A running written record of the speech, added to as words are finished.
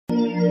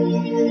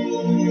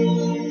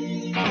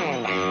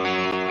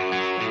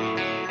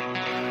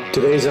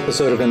Today's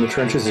episode of In the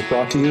Trenches is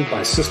brought to you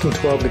by System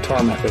 12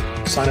 Guitar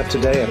Method. Sign up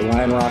today at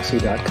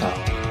ryanroxy.com.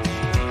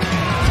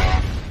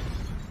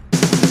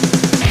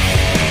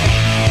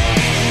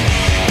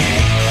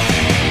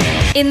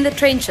 In the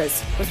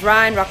Trenches with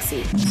Ryan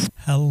Roxy.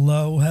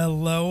 Hello,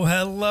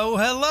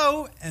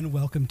 and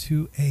welcome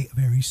to a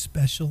very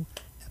special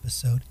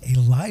episode, a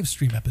live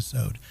stream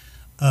episode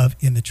of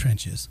In the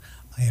Trenches.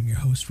 I am your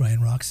host,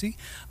 Ryan Roxy.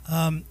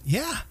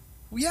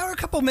 We are a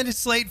couple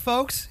minutes late,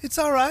 folks. It's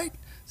all right.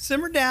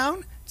 Simmer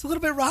down. It's a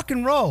little bit rock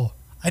and roll.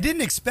 I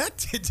didn't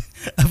expect it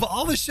of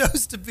all the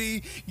shows to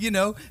be,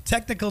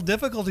 technical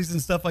difficulties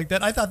and stuff like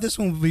that. I thought this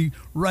one would be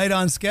right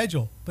on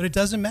schedule, but it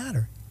doesn't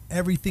matter.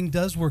 Everything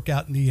does work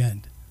out in the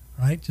end,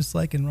 right? Just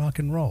like in rock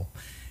and roll.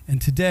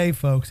 And today,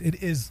 folks, it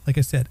is, like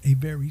I said, a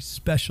very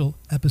special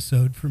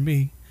episode for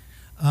me,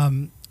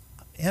 and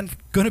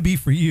going to be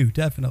for you,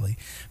 definitely,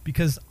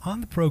 because on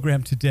the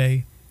program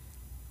today,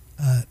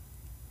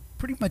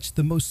 pretty much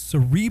the most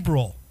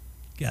cerebral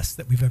guest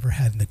that we've ever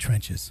had in the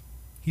trenches.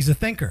 He's a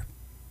thinker.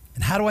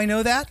 And how do I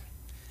know that?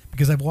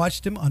 Because I've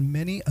watched him on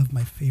many of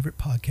my favorite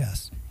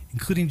podcasts,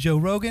 including Joe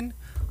Rogan,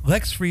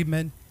 Lex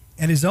Friedman,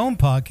 and his own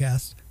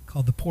podcast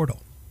called The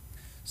Portal.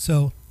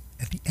 So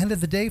at the end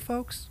of the day,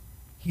 folks,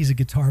 he's a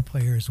guitar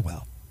player as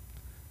well.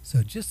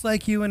 So just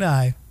like you and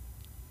I,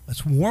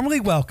 let's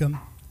warmly welcome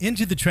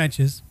into the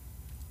trenches,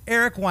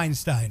 Eric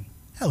Weinstein.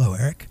 Hello,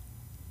 Eric.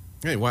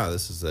 Hey, wow,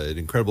 this is an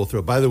incredible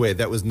thrill. By the way,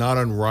 that was not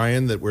on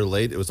Ryan that we're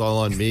late. It was all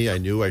on me. I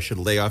knew I should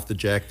lay off the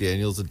Jack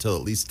Daniels until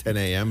at least 10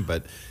 a.m.,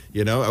 but,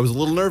 I was a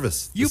little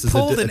nervous. You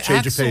pulled an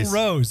Axl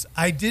Rose.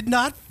 I did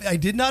not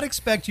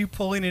expect you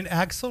pulling an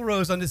Axl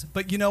Rose on this,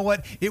 but you know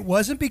what? It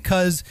wasn't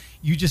because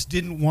you just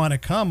didn't want to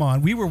come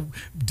on. We were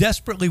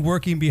desperately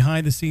working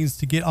behind the scenes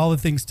to get all the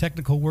things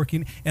technical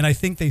working, and I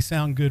think they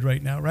sound good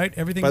right now, right?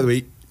 Everything. By the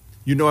way,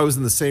 I was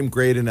in the same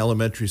grade in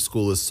elementary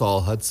school as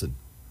Saul Hudson.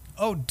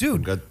 Oh,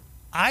 dude.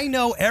 I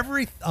know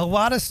a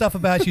lot of stuff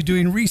about you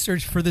doing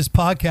research for this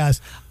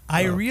podcast.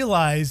 I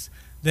realize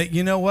that,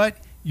 you know what?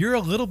 You're a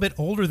little bit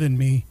older than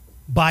me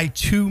by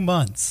 2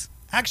 months.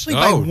 Actually,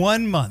 by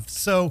 1 month.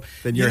 So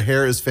then your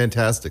hair is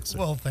fantastic, sir.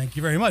 Well, thank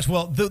you very much.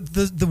 Well,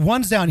 the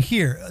ones down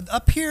here,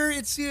 up here,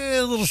 it's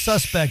a little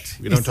suspect.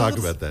 We don't talk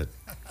about that.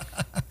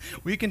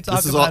 We can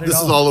talk about it. This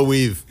is all a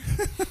weave.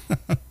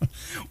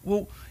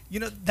 Well,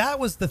 that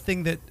was the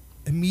thing that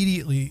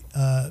immediately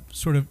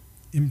sort of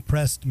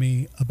impressed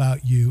me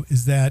about you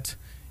is that,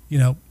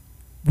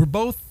 we're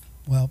both,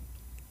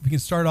 we can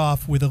start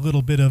off with a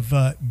little bit of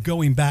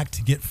going back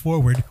to get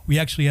forward. We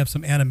actually have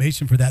some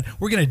animation for that.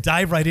 We're going to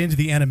dive right into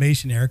the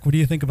animation, Eric. What do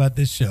you think about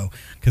this show?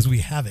 Because we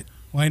have it.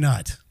 Why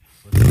not?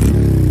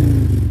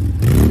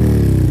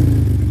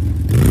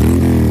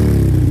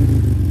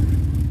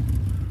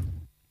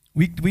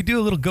 We do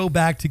a little go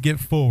back to get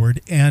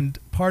forward, and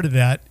part of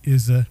that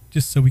is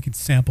just so we can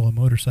sample a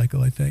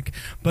motorcycle, I think.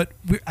 But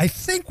I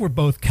think we're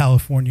both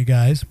California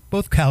guys,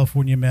 both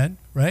California men,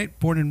 right?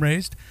 Born and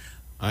raised.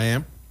 I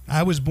am.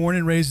 I was born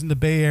and raised in the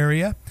Bay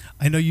Area.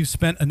 I know you've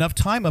spent enough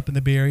time up in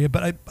the Bay Area,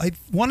 but I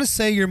want to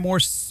say you're more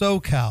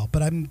SoCal,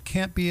 but I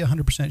can't be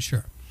 100%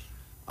 sure.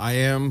 I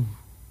am,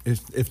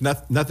 if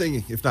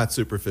not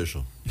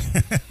superficial.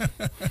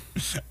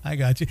 I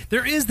got you.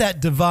 There is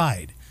that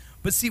divide.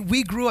 But see,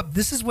 we grew up,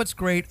 this is what's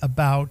great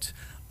about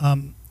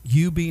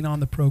you being on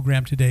the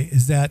program today,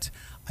 is that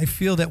I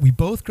feel that we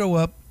both grew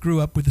up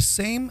with the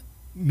same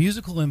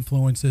musical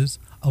influences,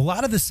 a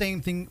lot of the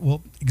same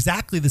thing,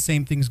 exactly the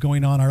same things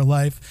going on in our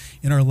life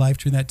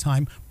during that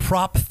time.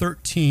 Prop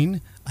 13,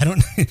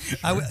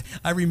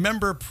 I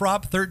remember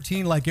Prop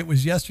 13 like it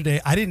was yesterday.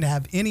 I didn't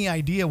have any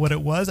idea what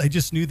it was. I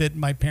just knew that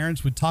my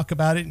parents would talk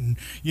about it and,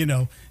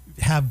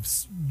 have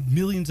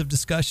millions of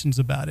discussions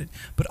about it.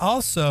 But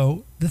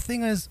also, the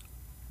thing is,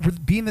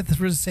 being that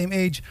we're the same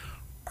age,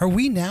 are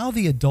we now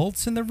the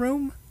adults in the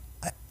room?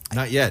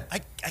 Not yet. I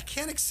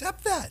can't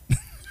accept that.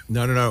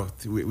 No.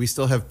 We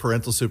still have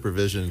parental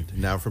supervision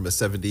now from a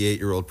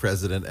 78-year-old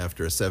president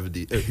after a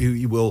 70.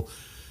 He will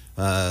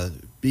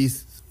be.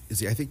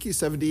 I think he's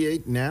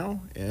 78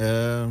 now,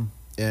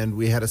 and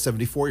we had a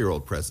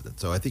 74-year-old president.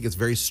 So I think it's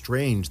very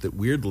strange that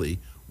weirdly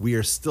we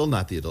are still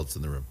not the adults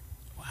in the room.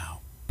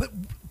 Wow.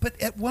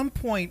 But at one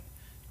point,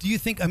 do you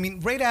think? I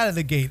mean, right out of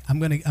the gate, I'm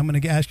gonna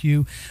ask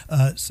you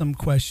some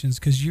questions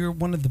because you're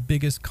one of the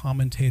biggest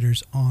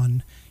commentators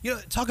on.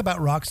 Talk about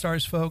rock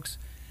stars, folks.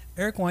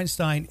 Eric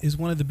Weinstein is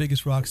one of the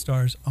biggest rock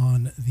stars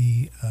on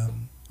the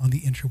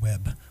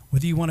interweb.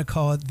 Whether you want to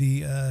call it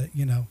the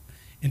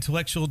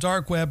intellectual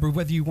dark web, or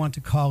whether you want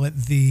to call it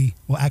he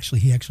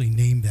actually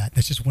named that.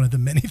 That's just one of the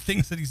many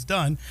things that he's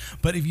done.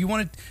 But if you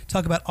want to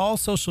talk about all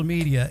social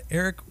media,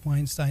 Eric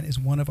Weinstein is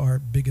one of our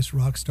biggest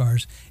rock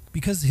stars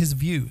because of his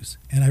views.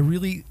 And I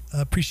really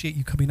appreciate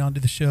you coming onto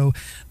the show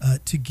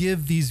to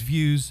give these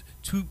views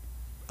to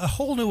a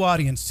whole new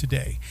audience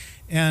today.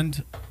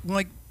 And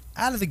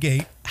out of the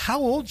gate, how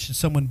old should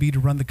someone be to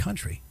run the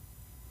country?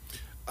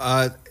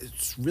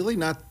 It's really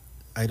not.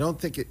 I don't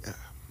think it.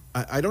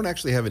 I don't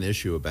actually have an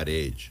issue about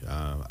age.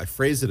 I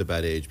phrase it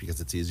about age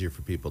because it's easier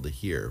for people to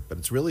hear, but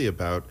it's really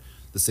about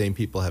the same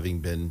people having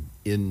been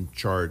in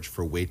charge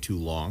for way too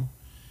long.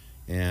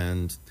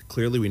 And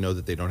clearly we know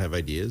that they don't have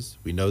ideas.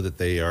 We know that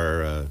they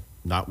are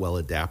not well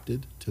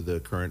adapted to the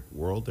current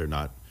world. They're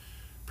not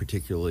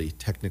particularly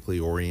technically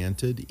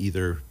oriented,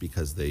 either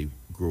because they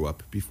grew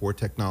up before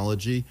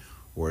technology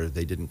or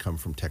they didn't come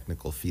from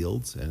technical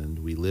fields, and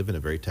we live in a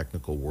very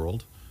technical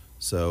world.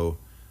 So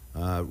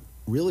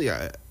really,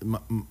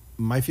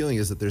 my feeling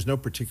is that there's no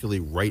particularly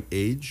right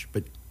age,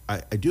 but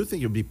I do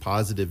think it would be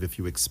positive if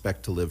you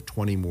expect to live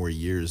 20 more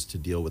years to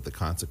deal with the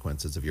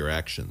consequences of your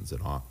actions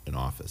in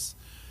office.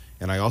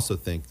 And I also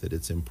think that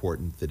it's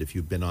important that if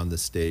you've been on the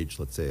stage,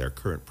 let's say our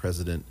current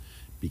president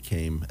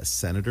became a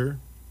senator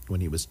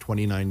when he was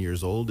 29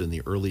 years old in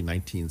the early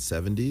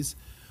 1970s,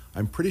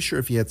 I'm pretty sure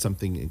if he had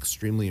something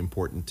extremely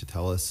important to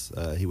tell us,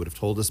 he would have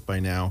told us by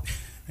now.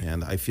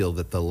 And I feel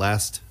that the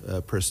last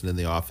person in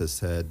the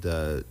office had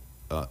a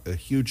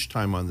huge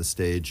time on the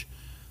stage.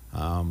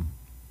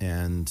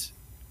 And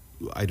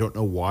I don't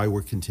know why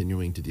we're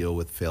continuing to deal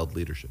with failed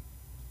leadership.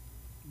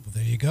 Well,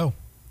 there you go.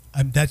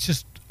 I'm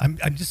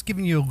just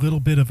giving you a little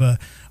bit of a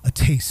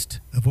taste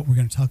of what we're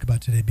going to talk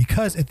about today,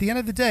 because at the end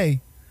of the day,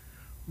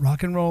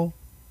 rock and roll,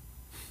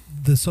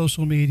 the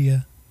social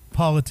media,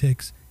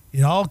 politics,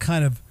 it all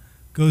kind of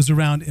goes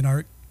around in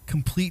our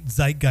complete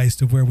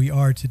zeitgeist of where we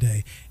are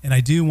today. And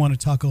I do want to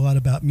talk a lot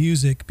about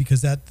music,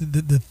 because that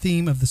the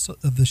theme of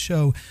the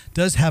show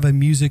does have a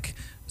music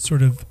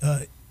sort of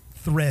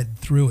thread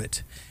through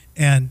it.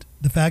 And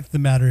the fact of the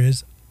matter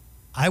is,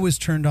 I was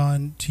turned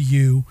on to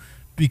you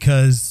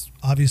because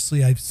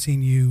obviously I've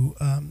seen you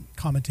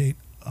commentate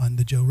on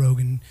the Joe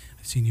Rogan.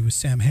 I've seen you with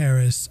Sam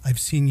Harris. I've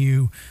seen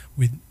you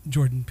with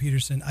Jordan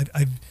Peterson.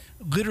 I've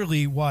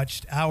literally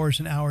watched hours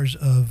and hours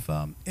of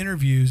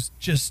interviews,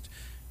 just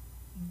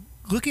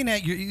looking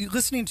at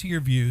listening to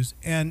your views,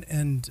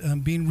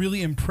 and being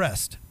really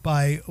impressed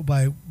by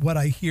what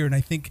I hear. And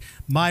I think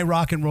my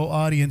rock and roll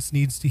audience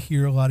needs to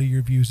hear a lot of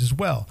your views as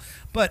well.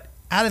 But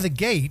out of the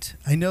gate,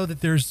 I know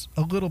that there's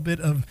a little bit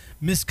of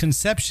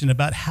misconception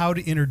about how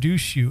to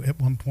introduce you at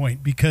one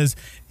point, because,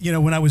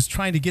 when I was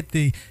trying to get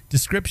the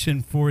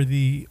description for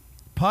the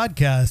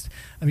podcast,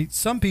 I mean,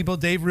 some people,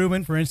 Dave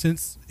Rubin, for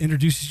instance,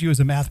 introduces you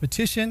as a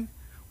mathematician.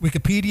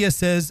 Wikipedia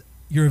says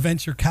you're a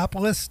venture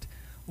capitalist.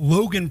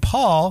 Logan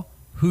Paul,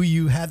 who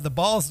you had the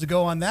balls to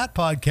go on that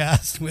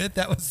podcast with,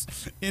 that was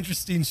an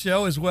interesting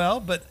show as well,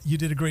 but you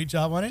did a great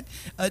job on it.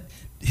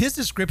 His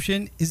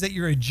description is that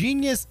you're a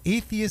genius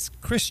atheist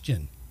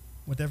Christian,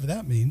 whatever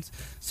that means.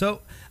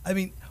 So, I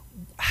mean,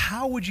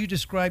 how would you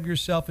describe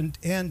yourself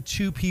and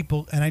to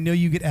people? And I know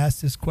you get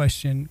asked this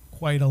question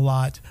quite a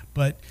lot,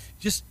 but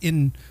just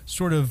in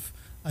sort of,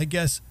 I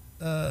guess,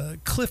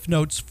 Cliff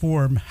Notes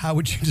form, how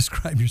would you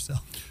describe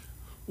yourself?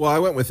 Well, I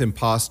went with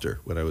imposter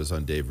when I was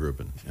on Dave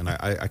Rubin, and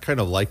I kind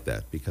of like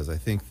that, because I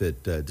think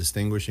that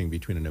distinguishing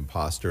between an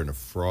imposter and a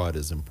fraud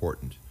is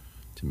important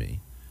to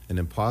me. An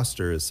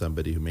imposter is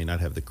somebody who may not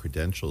have the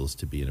credentials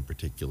to be in a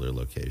particular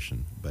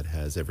location, but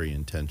has every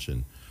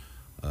intention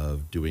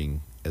of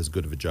doing as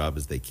good of a job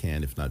as they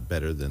can, if not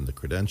better than the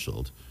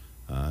credentialed.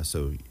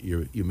 So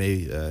you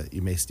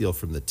may steal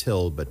from the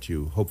till, but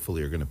you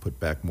hopefully are going to put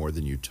back more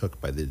than you took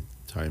by the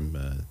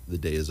time the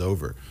day is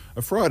over.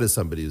 A fraud is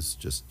somebody who's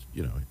just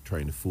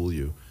trying to fool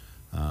you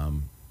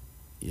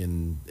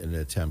in an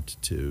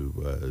attempt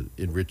to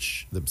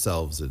enrich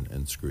themselves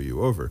and screw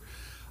you over.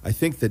 I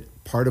think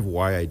that part of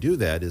why I do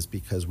that is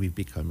because we've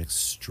become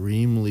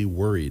extremely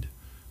worried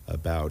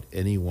about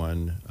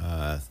anyone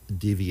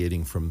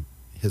deviating from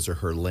his or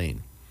her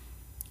lane.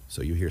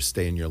 So you hear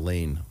 "stay in your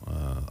lane"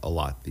 a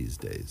lot these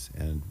days.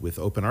 And with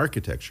open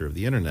architecture of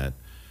the internet,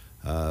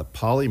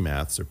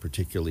 polymaths are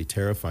particularly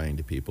terrifying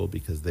to people,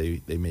 because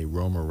they may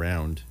roam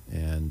around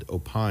and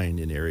opine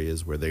in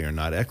areas where they are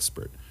not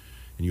expert.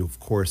 And you, of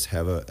course,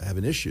 have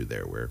an issue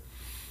there where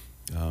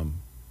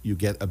you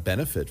get a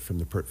benefit from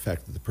the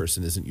fact that the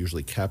person isn't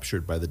usually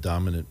captured by the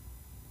dominant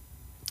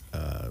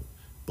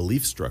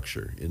belief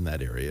structure in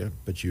that area,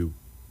 but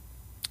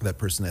that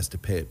person has to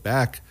pay it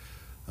back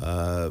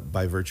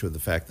by virtue of the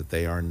fact that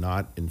they are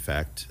not, in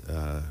fact,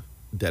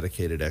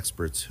 dedicated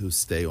experts who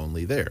stay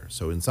only there.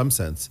 So in some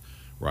sense,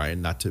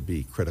 Ryan, not to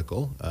be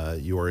critical,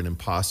 you are an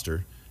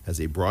imposter as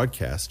a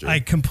broadcaster.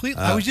 I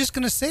was just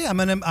going to say I'm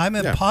a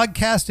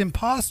podcast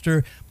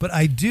imposter, but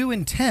I do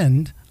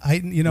intend. I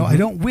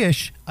don't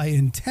wish. I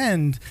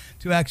intend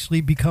to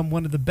actually become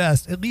one of the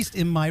best, at least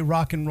in my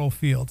rock and roll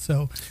field.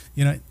 So,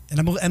 and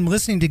I'm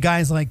listening to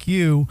guys like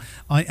you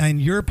on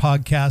your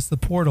podcast, The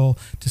Portal,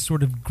 to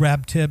sort of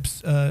grab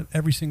tips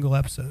every single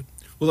episode.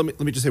 Well,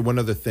 let me just say one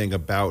other thing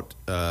about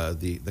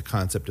the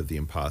concept of the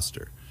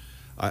imposter.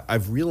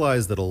 I've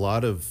realized that a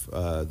lot of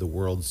the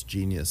world's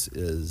genius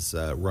is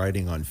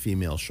riding on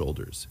female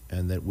shoulders,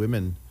 and that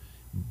women,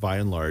 by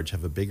and large,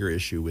 have a bigger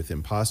issue with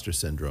imposter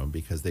syndrome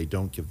because they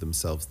don't give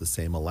themselves the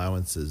same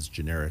allowances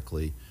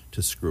generically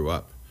to screw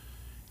up.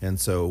 And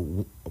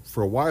so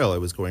for a while, I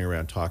was going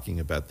around talking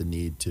about the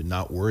need to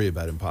not worry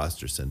about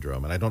imposter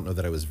syndrome, and I don't know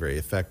that I was very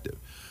effective.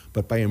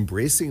 But by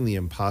embracing the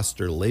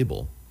imposter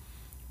label,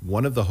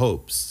 one of the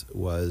hopes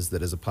was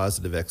that as a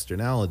positive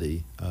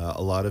externality,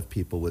 a lot of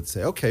people would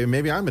say, okay,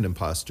 maybe I'm an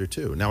imposter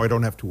too. Now I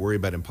don't have to worry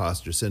about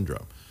imposter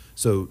syndrome.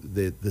 So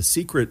the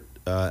secret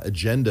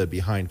agenda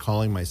behind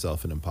calling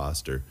myself an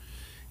imposter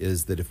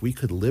is that if we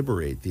could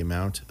liberate the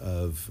amount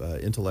of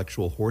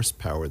intellectual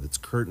horsepower that's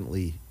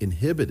currently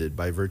inhibited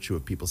by virtue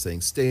of people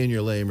saying, stay in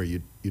your lane, or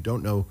you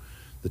don't know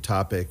the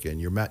topic,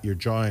 and you're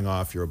jawing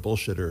off, you're a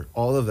bullshitter,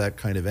 all of that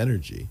kind of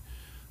energy,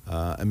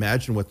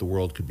 imagine what the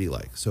world could be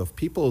like. So if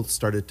people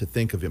started to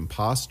think of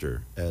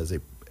imposter as a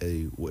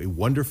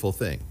wonderful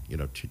thing,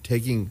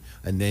 taking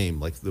a name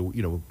like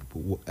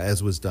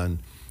as was done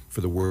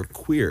for the word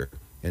queer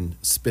and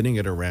spinning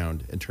it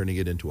around and turning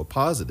it into a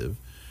positive,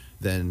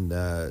 then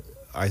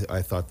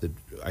I thought that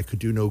I could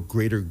do no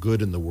greater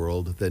good in the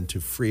world than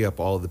to free up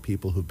all of the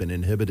people who've been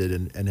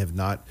inhibited and have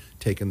not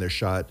taken their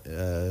shot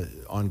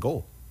on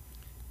goal.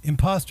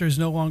 Imposter is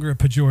no longer a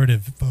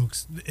pejorative,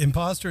 folks.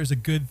 Imposter is a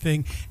good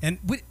thing. And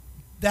with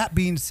that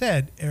being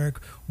said, Eric,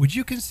 would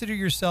you consider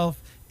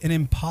yourself an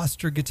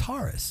imposter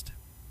guitarist?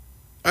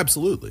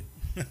 Absolutely.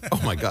 Oh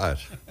my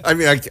gosh. I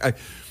mean,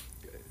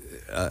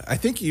 I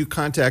think you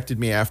contacted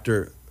me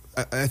after.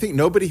 I think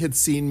nobody had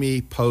seen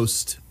me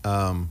post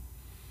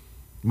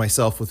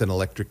myself with an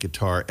electric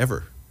guitar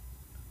ever.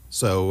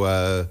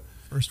 So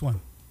first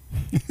one.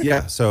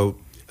 Yeah. So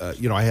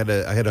I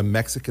had a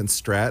Mexican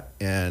Strat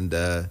and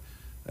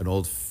an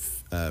old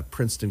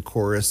Princeton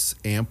Chorus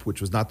amp,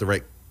 which was not the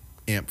right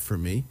amp for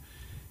me.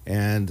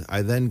 And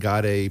I then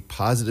got a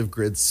Positive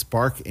Grid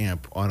Spark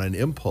amp on an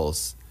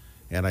impulse,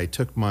 and I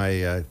took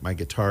my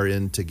guitar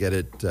in to get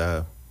it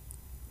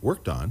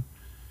worked on.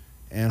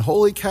 And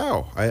holy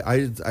cow,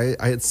 I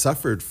had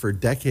suffered for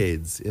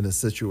decades in a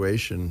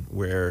situation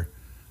where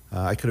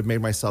I could have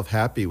made myself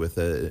happy with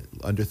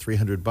under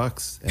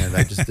 $300, and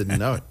I just didn't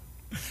know it.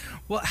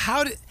 Well,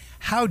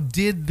 how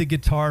did the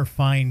guitar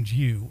find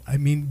you? I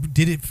mean,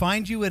 did it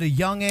find you at a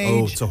young age?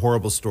 Oh, it's a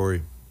horrible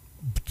story.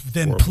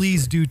 Then horrible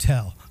please story. Do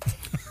tell.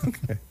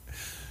 Okay.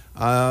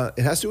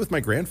 It has to do with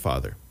my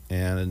grandfather,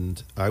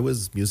 and I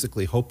was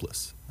musically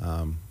hopeless.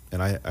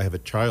 And I have a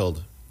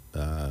child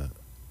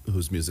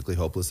who's musically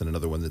hopeless and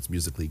another one that's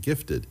musically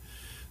gifted.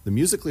 The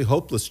musically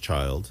hopeless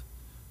child,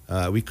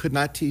 we could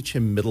not teach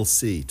him middle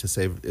C to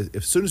say,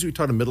 as soon as we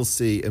taught him middle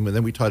C and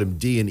then we taught him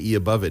D and E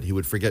above it, he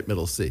would forget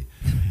middle C.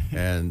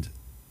 And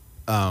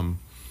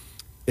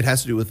it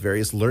has to do with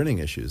various learning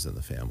issues in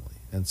the family.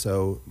 And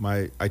so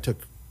I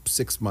took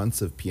 6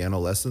 months of piano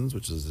lessons,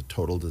 which was a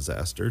total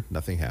disaster.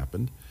 Nothing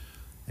happened.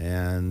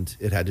 And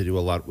it had to do a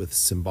lot with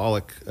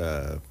symbolic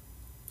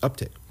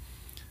uptake.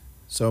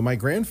 So my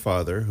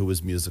grandfather, who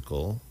was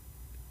musical,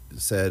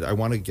 said, I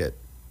want to get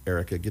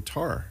Eric a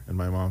guitar. And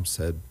my mom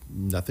said,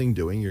 nothing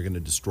doing. You're going to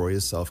destroy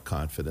his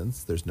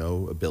self-confidence. There's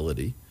no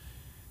ability.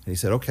 And he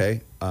said,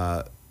 okay,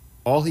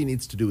 all he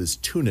needs to do is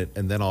tune it,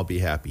 and then I'll be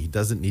happy. He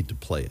doesn't need to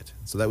play it.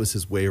 So that was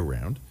his way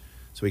around.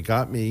 So he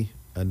got me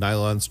a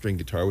nylon string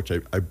guitar, which I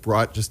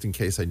brought just in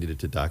case I needed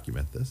to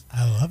document this.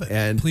 I love it.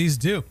 And please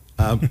do.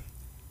 And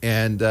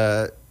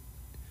I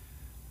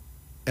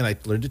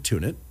learned to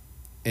tune it,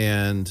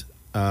 and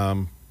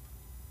then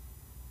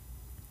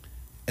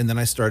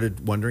I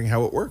started wondering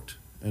how it worked,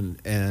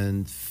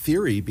 and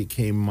theory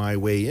became my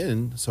way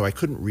in. So I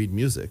couldn't read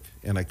music,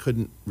 and I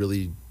didn't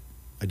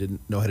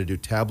know how to do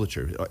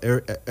tablature.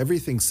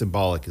 Everything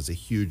symbolic is a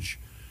huge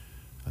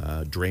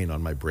drain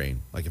on my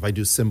brain. Like if I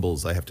do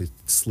symbols, I have to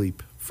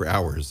sleep for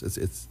hours.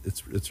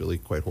 It's really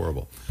quite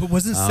horrible. But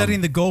wasn't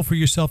setting the goal for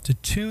yourself to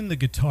tune the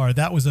guitar,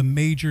 that was a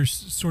major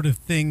sort of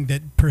thing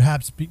that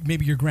perhaps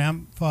maybe your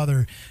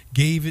grandfather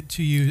gave it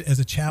to you as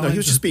a challenge? No, he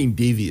was just being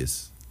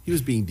devious. He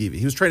was being devious.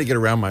 He was trying to get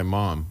around my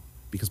mom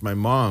because my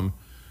mom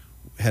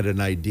had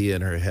an idea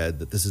in her head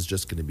that this is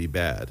just going to be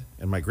bad.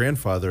 And my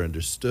grandfather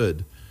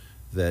understood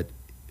that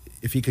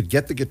if he could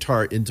get the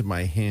guitar into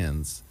my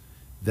hands,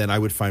 then I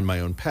would find my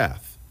own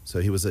path. So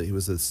he was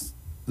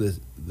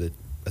the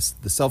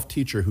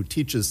self-teacher who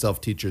teaches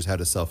self-teachers how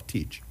to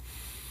self-teach.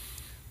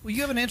 Well,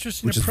 you have an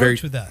interesting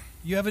approach with that.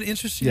 You have an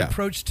interesting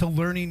approach to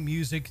learning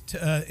music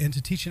and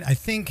to teaching. I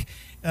think,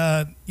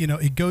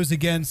 it goes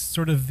against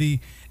sort of the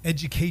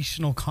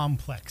educational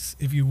complex,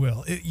 if you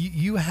will.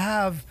 You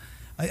have,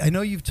 I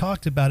know you've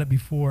talked about it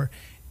before,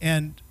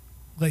 and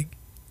like,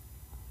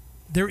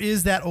 there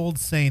is that old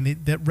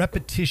saying that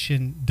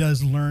repetition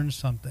does learn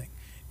something,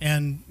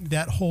 and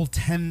that whole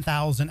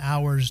 10,000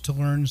 hours to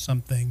learn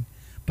something.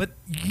 But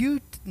you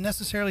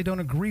necessarily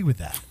don't agree with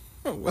that.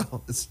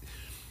 Well,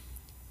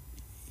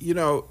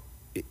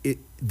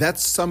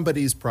 that's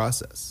somebody's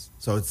process.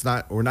 So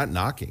we're not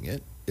knocking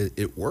it.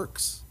 It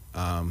works.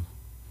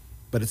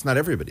 But it's not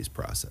everybody's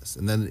process.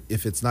 And then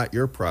if it's not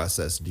your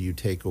process, do you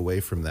take away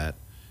from that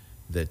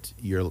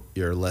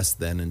you're less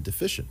than and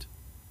deficient?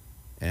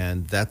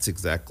 And that's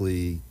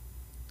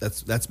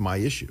my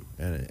issue.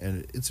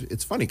 And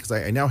it's funny because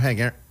I now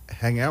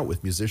hang out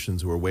with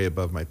musicians who are way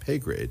above my pay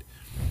grade.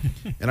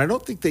 And I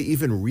don't think they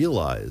even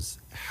realize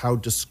how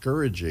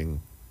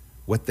discouraging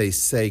what they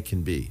say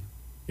can be.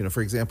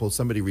 For example,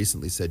 somebody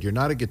recently said, you're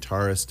not a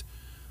guitarist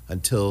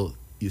until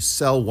you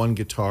sell one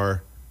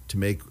guitar to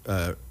make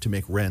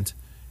rent,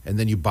 and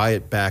then you buy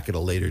it back at a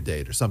later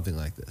date or something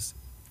like this.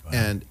 Wow.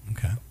 And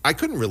I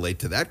couldn't relate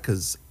to that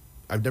because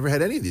I've never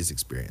had any of these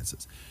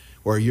experiences.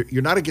 Or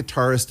you're not a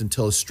guitarist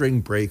until a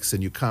string breaks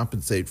and you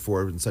compensate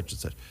for it and such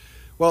and such.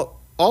 Well,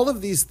 all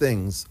of these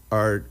things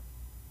are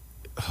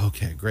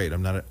okay. Great.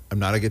 I'm not a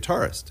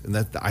guitarist, and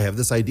that I have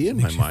this idea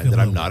in my mind that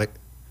I'm not a.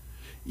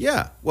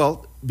 Yeah.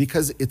 Well,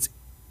 because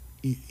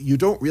you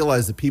don't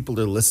realize that people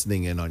are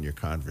listening in on your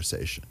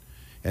conversation,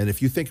 and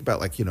if you think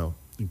about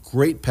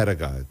great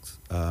pedagogues,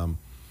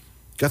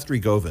 Guthrie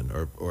Govan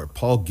or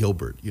Paul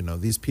Gilbert,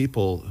 these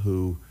people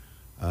who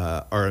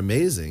are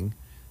amazing.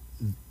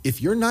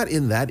 If you're not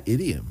in that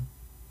idiom,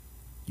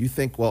 you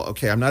think, well,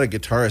 okay, I'm not a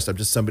guitarist. I'm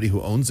just somebody who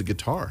owns a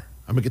guitar.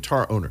 I'm a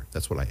guitar owner.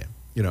 That's what I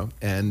am,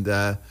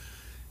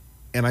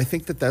 and I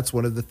think that that's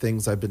one of the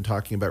things I've been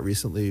talking about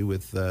recently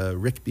with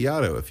Rick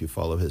Beato, if you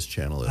follow his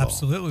channel at all.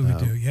 Absolutely, we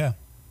do, yeah.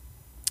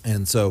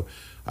 And so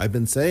I've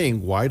been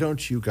saying, why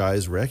don't you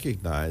guys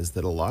recognize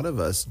that a lot of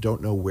us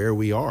don't know where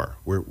we are?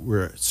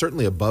 We're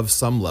certainly above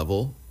some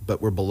level, but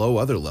we're below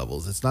other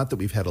levels. It's not that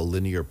we've had a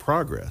linear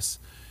progress.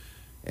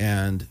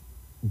 And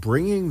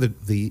bringing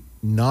the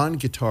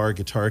non-guitar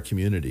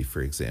community,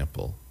 for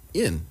example,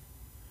 in,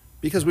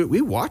 because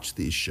we watch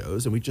these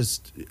shows and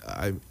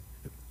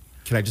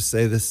can I just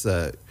say this?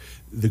 The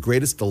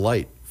greatest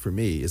delight for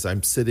me is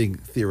I'm sitting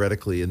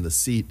theoretically in the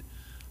seat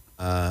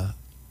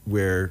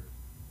where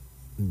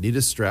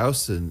Nita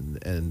Strauss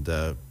and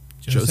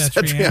Joe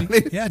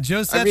Satriani. Yeah,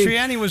 Joe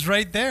Satriani was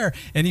right there,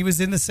 and he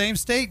was in the same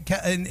state,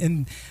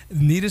 and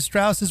Nita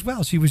Strauss as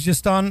well. She was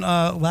just on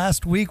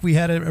last week. We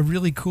had a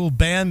really cool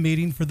band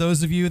meeting for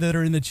those of you that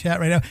are in the chat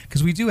right now,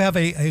 because we do have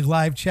a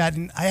live chat,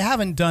 and I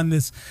haven't done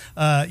this,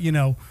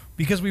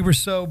 because we were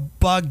so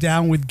bogged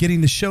down with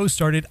getting the show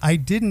started, I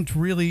didn't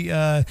really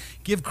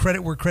give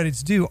credit where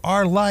credit's due.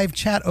 Our live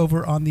chat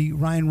over on the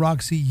Ryan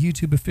Roxy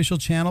YouTube official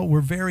channel,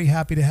 we're very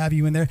happy to have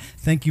you in there.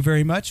 Thank you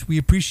very much. We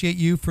appreciate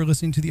you for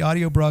listening to the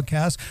audio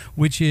broadcast,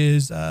 which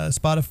is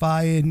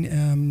Spotify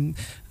and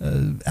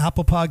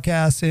Apple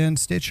Podcasts and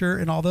Stitcher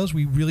and all those.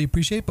 We really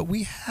appreciate it. But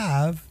we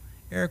have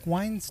Eric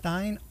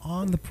Weinstein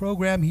on the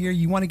program here.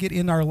 You want to get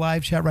in our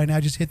live chat right now,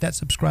 just hit that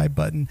subscribe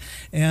button.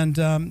 And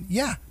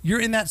you're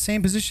in that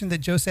same position that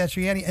Joe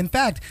Satriani. In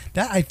fact,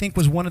 that I think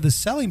was one of the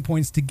selling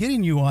points to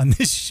getting you on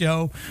this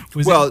show.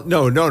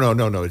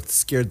 No. It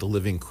scared the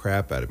living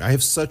crap out of me. I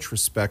have such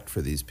respect for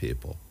these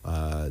people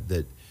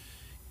that,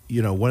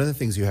 one of the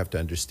things you have to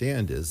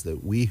understand is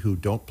that we who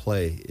don't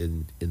play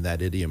in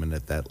that idiom and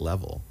at that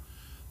level,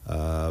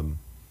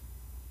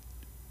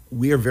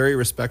 we are very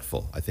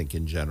respectful, I think,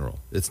 in general.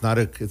 It's not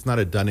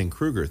a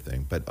Dunning-Kruger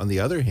thing. But on the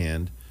other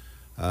hand,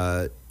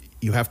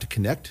 you have to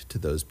connect to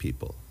those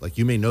people. Like,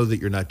 you may know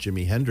that you're not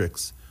Jimi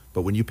Hendrix,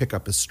 but when you pick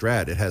up a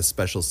Strat, it has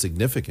special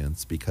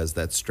significance because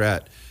that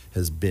Strat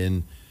has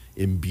been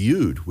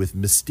imbued with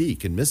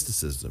mystique and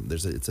mysticism.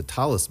 It's a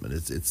talisman.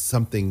 It's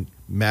something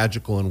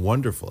magical and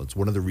wonderful. It's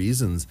one of the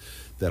reasons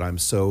that I'm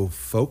so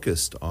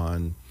focused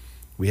on,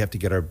 we have to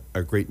get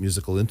our great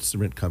musical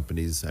instrument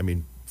companies,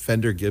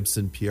 Fender,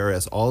 Gibson,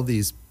 PRS, all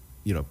these,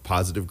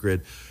 Positive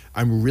Grid.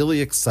 I'm really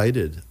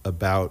excited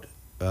about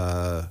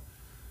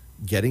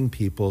getting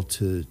people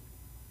to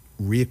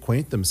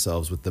reacquaint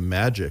themselves with the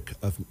magic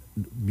of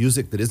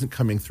music that isn't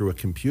coming through a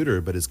computer,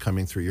 but is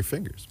coming through your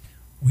fingers.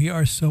 We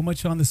are so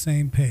much on the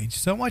same page,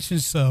 so much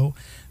and so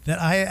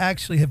that I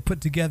actually have put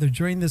together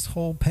during this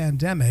whole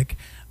pandemic.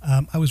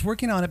 I was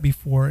working on it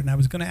before, and I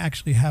was going to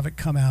actually have it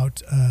come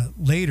out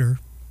later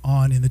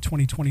on in the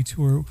 2020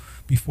 tour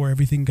before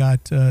everything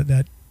got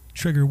that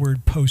trigger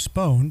word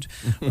postponed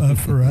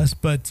for us,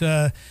 but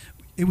I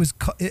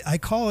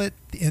call it,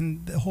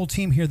 and the whole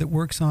team here that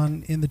works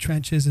on In the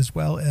Trenches as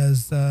well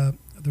as the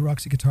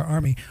Roxy Guitar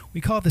Army, we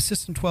call it the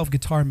System 12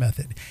 guitar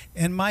method.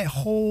 And my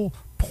whole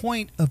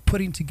point of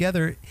putting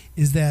together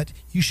is that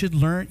you should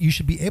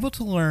be able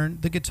to learn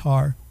the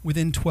guitar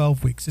within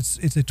 12 weeks.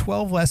 It's a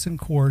 12 lesson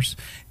course,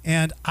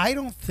 and I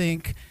don't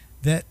think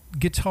that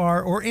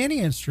guitar or any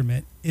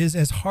instrument is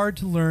as hard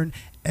to learn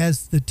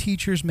as the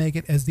teachers make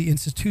it, as the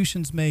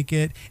institutions make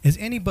it, as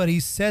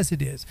anybody says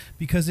it is,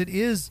 because it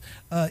is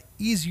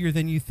easier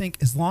than you think,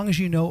 as long as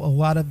you know a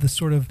lot of the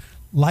sort of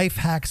life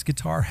hacks,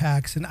 guitar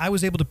hacks. And I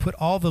was able to put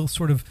all the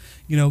sort of,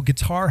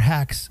 guitar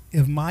hacks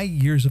of my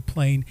years of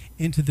playing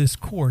into this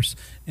course.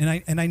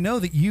 And I know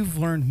that you've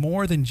learned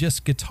more than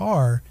just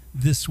guitar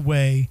this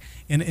way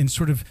in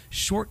sort of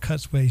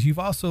shortcuts ways. You've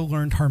also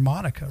learned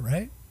harmonica,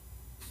 right?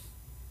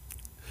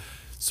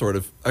 Sort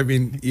of.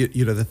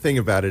 The thing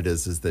about it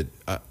is that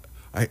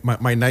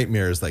my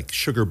nightmare is like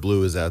Sugar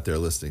Blue is out there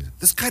listening.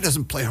 This guy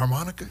doesn't play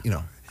harmonica,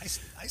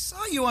 I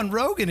saw you on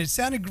Rogan. It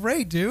sounded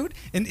great, dude.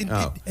 And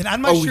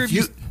I'm not sure if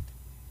you.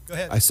 Go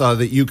ahead. I saw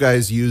that you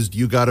guys used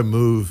 "You Gotta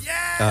Move."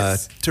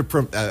 Yes.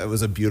 It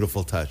was a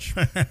beautiful touch.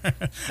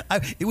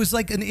 It was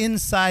like an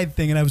inside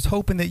thing, and I was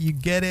hoping that you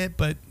get it,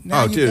 but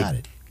now you got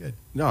it. Good.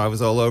 No, I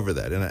was all over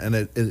that, and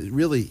it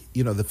really,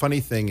 the funny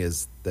thing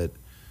is that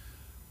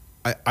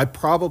I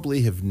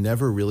probably have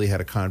never really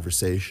had a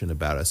conversation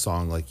about a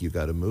song like You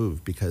Gotta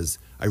Move, because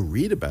I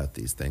read about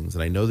these things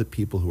and I know that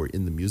people who are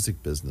in the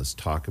music business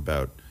talk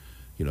about,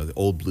 the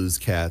old blues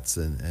cats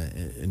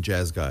and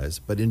jazz guys.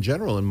 But in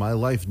general, in my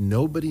life,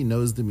 nobody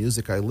knows the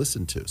music I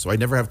listen to. So I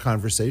never have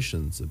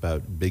conversations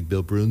about Big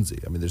Bill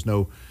Broonzy. I mean,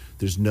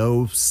 there's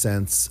no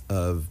sense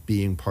of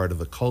being part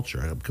of a culture.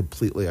 I'm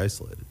completely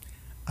isolated.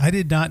 I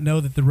did not know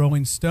that the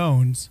Rolling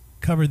Stones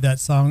covered that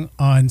song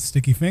on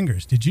Sticky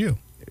Fingers. Did you?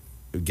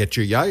 Get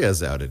your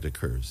yayas out, it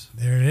occurs.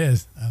 There it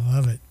is. I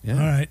love it. Yeah.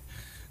 All right.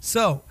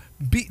 So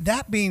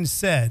that being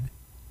said,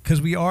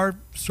 because we are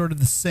sort of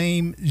the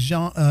same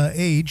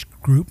age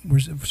group, we're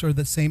sort of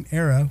the same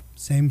era,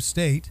 same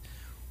state,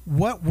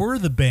 what were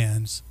the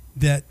bands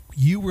that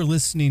you were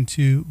listening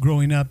to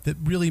growing up that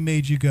really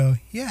made you go,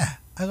 yeah,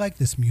 I like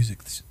this music?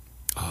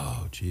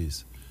 Oh,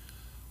 geez.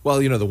 Well,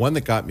 the one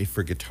that got me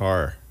for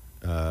guitar,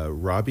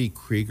 Robbie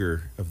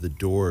Krieger of The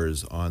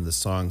Doors on the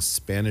song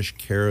Spanish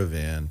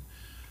Caravan,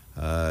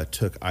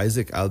 took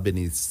Isaac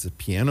Albéniz's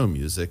piano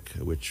music,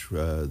 which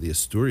the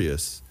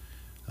Asturias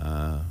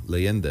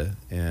Leyenda,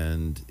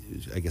 and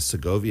I guess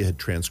Segovia had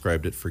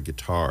transcribed it for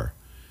guitar,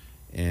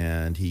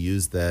 and he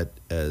used that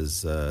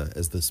as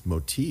this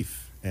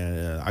motif.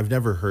 And I've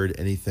never heard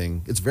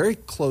anything. It's very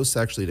close,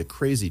 actually, to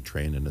Crazy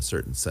Train in a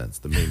certain sense,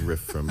 the main riff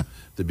from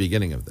the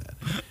beginning of that.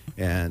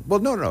 And well,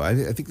 no, I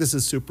think this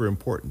is super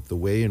important, the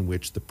way in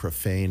which the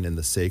profane and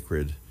the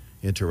sacred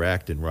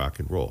interact in rock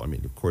and roll. I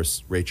mean, of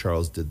course, Ray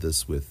Charles did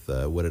this with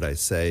What Did I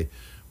Say,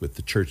 with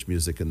the church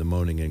music and the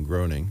moaning and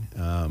groaning.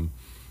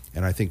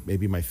 And I think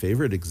maybe my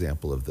favorite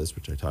example of this,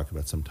 which I talk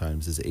about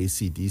sometimes, is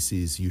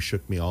AC/DC's You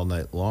Shook Me All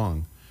Night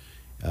Long,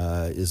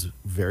 is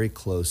very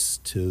close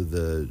to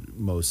the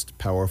most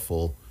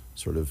powerful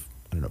sort of,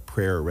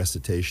 prayer or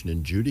recitation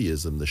in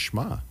Judaism, the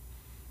Shema.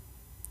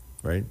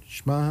 Right?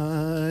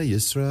 Shema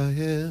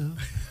Yisrael,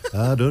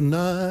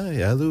 Adonai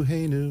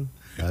Eloheinu,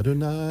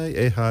 Adonai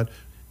Ehad.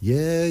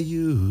 Yeah,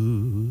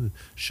 you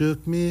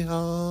shook me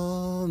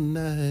all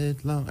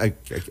night long. I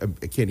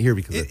can't hear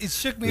because it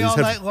shook me all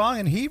night long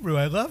in Hebrew.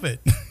 I love it.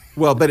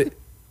 Well, but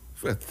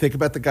think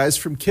about the guys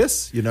from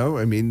Kiss,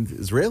 I mean,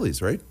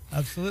 Israelis, right?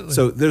 Absolutely.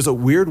 So there's a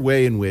weird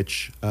way in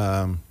which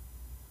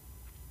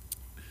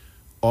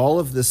all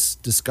of this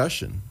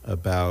discussion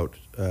about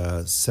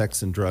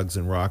sex and drugs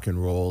and rock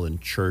and roll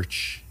and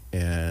church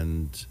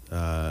and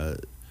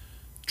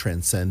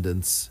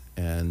transcendence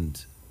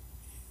and,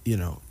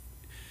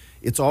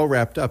 it's all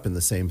wrapped up in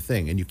the same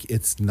thing, and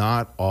it's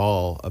not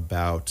all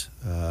about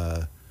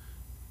the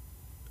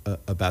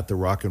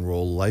rock and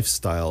roll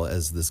lifestyle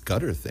as this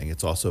gutter thing.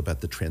 It's also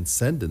about the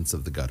transcendence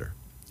of the gutter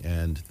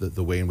and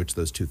the way in which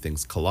those two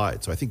things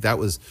collide. So I think that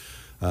was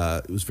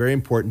it was very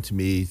important to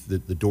me.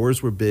 The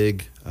Doors were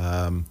big.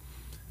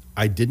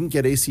 I didn't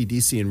get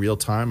AC/DC in real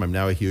time. I'm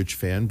now a huge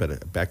fan,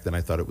 but back then I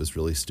thought it was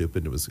really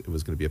stupid. It was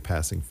going to be a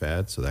passing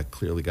fad, so that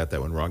clearly got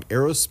that one wrong.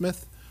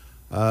 Aerosmith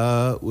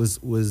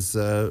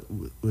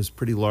was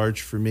pretty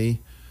large for me.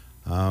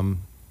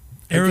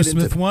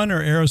 Aerosmith 1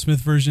 or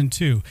Aerosmith version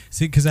 2?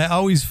 See, because I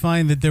always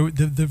find that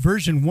the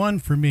version 1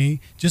 for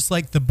me, just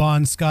like the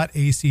Bon Scott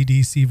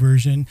AC/DC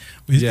version,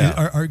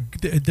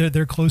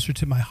 they're closer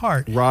to my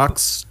heart.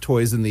 Rocks,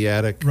 Toys in the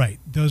Attic. Right.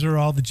 Those are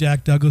all the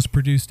Jack Douglas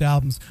produced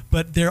albums.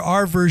 But there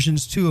are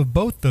versions too of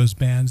both those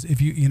bands.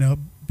 If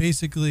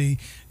basically,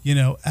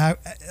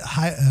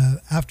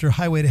 after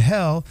Highway to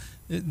Hell,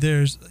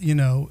 there's,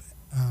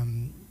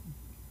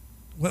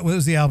 what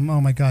was the album? Oh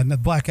my God, the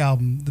Black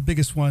Album, the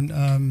biggest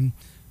one.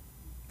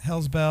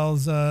 Hell's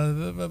Bells,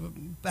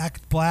 Back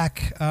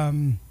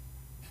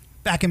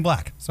in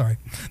Black. Sorry,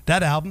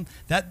 that album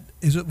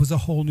was a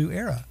whole new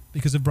era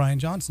because of Brian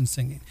Johnson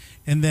singing,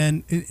 and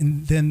then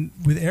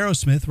with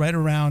Aerosmith, right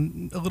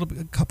around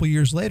a couple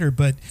years later,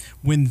 but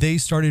when they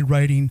started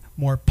writing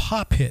more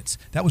pop hits,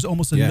 that was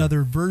almost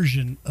another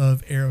version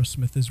of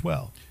Aerosmith as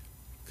well.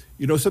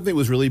 Something that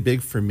was really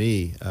big for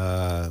me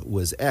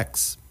was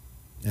X,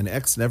 and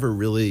X never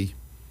really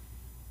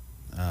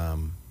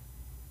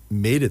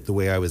made it the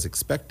way I was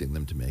expecting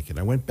them to make it.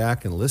 I went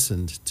back and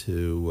listened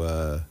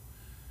to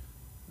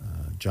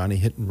Johnny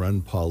Hit and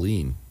Run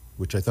Pauline,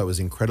 which I thought was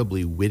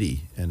incredibly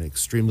witty and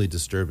extremely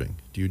disturbing.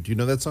 Do you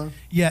know that song?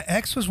 Yeah,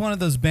 X was one of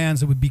those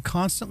bands that would be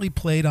constantly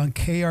played on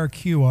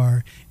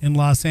KRQR in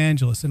Los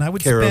Angeles, and I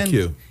would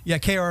KROQ.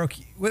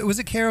 KROQ. Was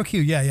it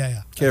KROQ?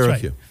 Yeah. KROQ.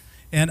 Right.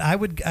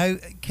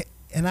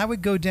 And I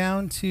would go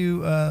down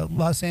to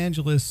Los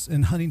Angeles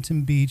and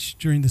Huntington Beach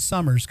during the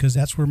summers because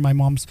that's where my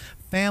mom's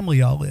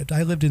family all lived.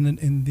 I lived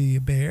in the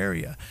Bay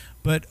Area,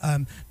 but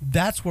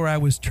that's where I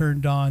was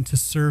turned on to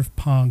surf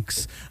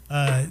punks,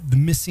 the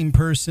Missing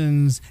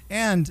Persons,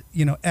 and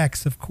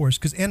X, of course,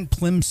 and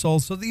Plimsoll.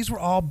 So these were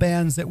all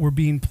bands that were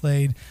being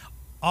played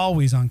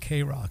always on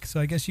K-Rock. So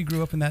I guess you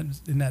grew up in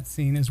that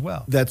scene as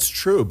well. That's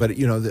true, but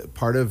a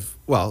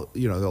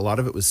lot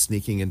of it was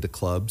sneaking into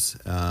clubs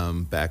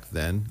back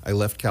then. I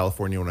left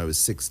California when I was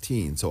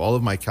 16, so all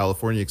of my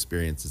California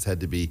experiences had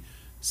to be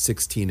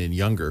 16 and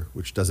younger,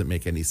 which doesn't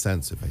make any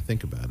sense if I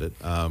think about it.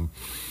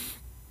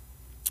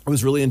 I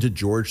was really into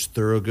George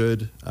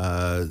Thorogood,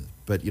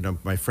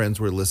 but my friends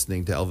were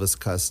listening to Elvis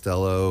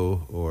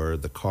Costello or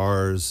the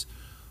Cars,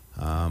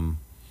 and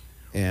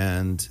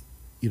and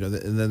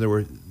then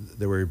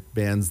there were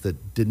bands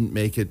that didn't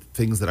make it,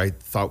 things that I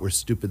thought were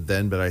stupid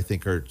then, but I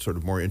think are sort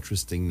of more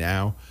interesting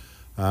now.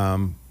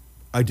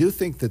 I do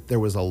think that there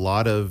was a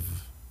lot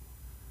of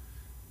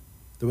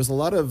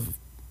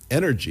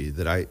energy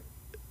that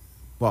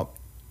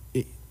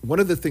one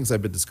of the things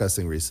I've been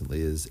discussing recently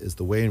is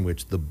the way in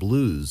which the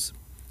blues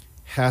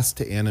has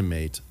to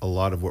animate a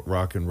lot of what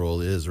rock and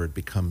roll is, or it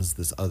becomes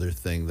this other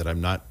thing that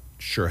I'm not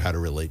sure how to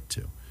relate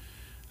to.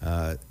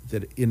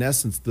 That in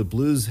essence, the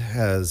blues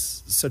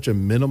has such a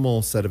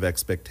minimal set of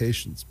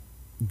expectations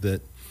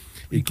that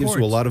it gives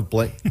you a lot of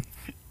blank.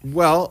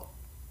 Well,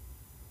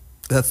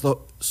 that's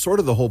sort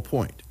of the whole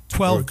point.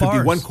 12 it could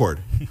bars. be one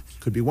chord.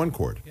 Could be one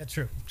chord. Yeah,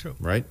 true.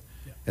 Right?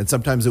 Yeah. And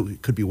sometimes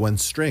it could be one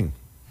string.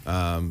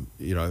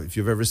 If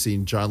you've ever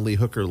seen John Lee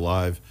Hooker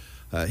live,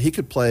 he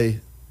could play,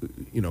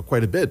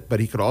 quite a bit, but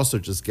he could also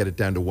just get it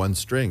down to one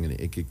string, and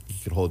he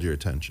could hold your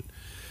attention.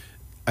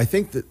 I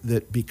think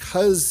that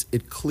because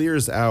it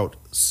clears out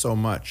so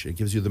much, it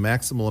gives you the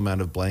maximal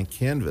amount of blank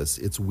canvas,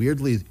 it's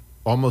weirdly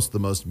almost the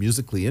most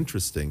musically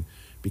interesting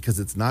because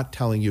it's not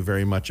telling you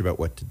very much about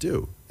what to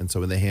do. And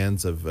so in the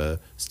hands of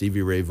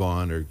Stevie Ray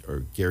Vaughan or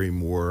Gary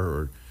Moore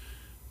or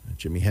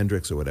Jimi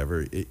Hendrix or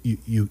whatever,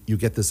 you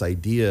get this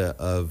idea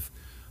of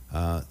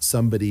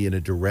somebody in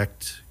a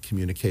direct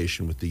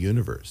communication with the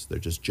universe. They're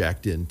just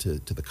jacked into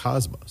the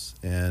cosmos.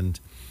 And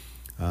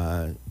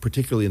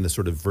particularly in the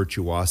sort of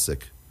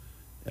virtuosic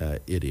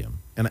idiom.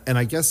 And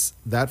I guess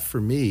that for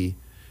me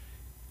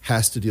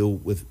has to deal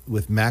with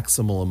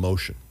maximal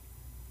emotion.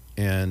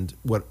 And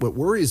what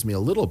worries me a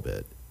little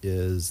bit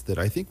is that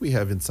I think we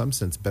have, in some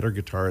sense, better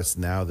guitarists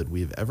now than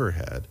we've ever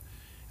had.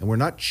 And we're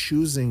not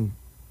choosing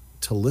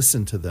to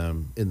listen to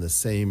them in the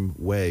same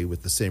way,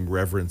 with the same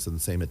reverence and the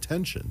same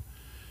attention.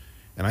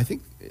 And I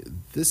think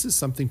this is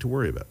something to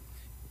worry about.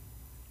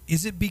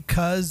 Is it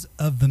because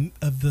of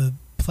the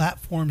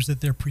platforms that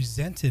they're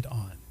presented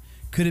on?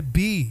 Could it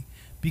be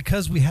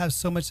because we have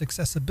so much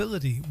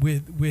accessibility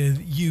with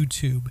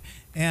YouTube,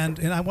 and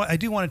I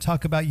do want to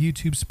talk about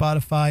YouTube,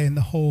 Spotify, and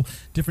the whole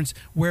difference.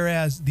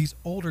 Whereas these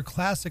older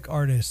classic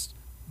artists,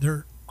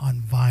 they're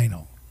on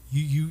vinyl.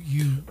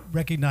 You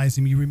recognize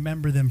them, you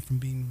remember them from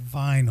being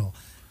vinyl,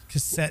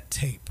 cassette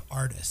tape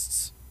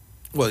artists.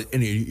 Well,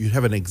 and you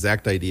have an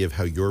exact idea of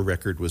how your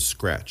record was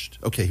scratched.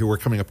 Okay, here we're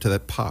coming up to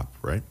that pop,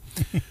 right?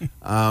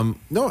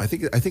 No, I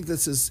think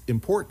this is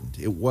important.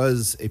 It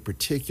was a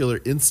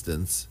particular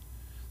instance.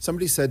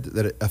 Somebody said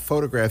that a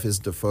photograph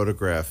isn't a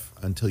photograph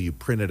until you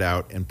print it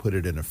out and put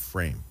it in a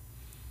frame.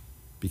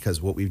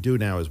 Because what we do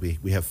now is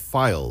we have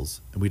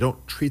files, and we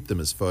don't treat them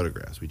as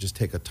photographs. We just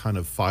take a ton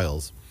of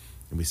files,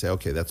 and we say,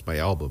 okay, that's my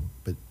album.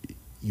 But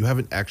you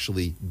haven't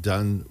actually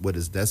done what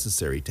is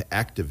necessary to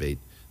activate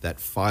that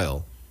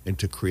file and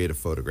to create a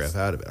photograph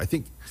out of it. I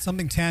think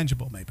something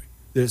tangible, maybe.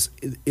 There's,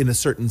 in a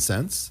certain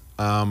sense,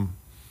 and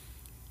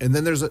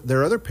then there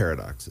are other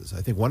paradoxes.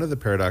 I think one of the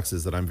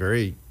paradoxes that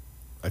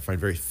I find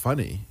very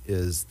funny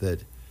is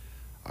that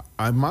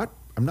I'm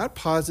not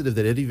positive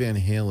that Eddie Van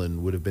Halen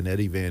would have been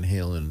Eddie Van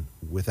Halen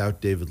without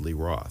David Lee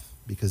Roth,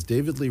 because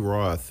David Lee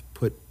Roth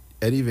put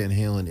Eddie Van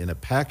Halen in a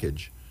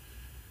package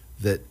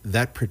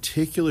that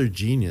particular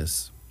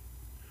genius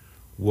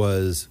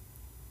was.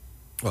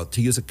 Well,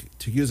 to use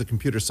a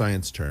computer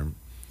science term,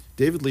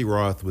 David Lee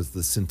Roth was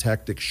the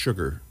syntactic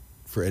sugar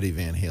for Eddie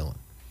Van Halen.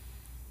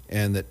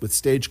 And that with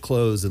stage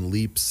clothes and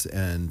leaps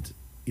and,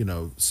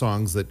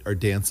 songs that are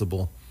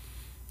danceable,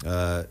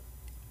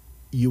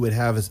 you would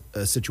have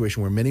a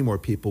situation where many more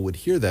people would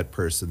hear that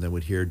person than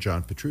would hear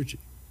John Petrucci.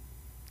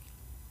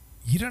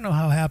 You don't know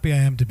how happy I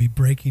am to be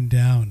breaking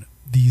down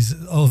these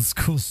old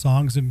school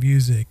songs and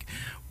music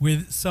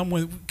with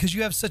someone, because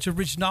you have such a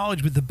rich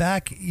knowledge with the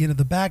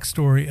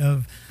backstory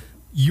of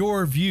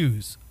your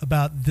views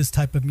about this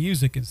type of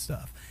music and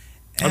stuff.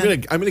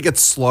 And I'm gonna get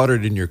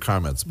slaughtered in your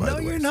comments, by the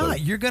way. No, you're not.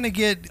 So. You're gonna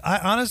get.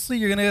 Honestly,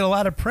 you're gonna get a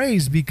lot of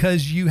praise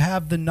because you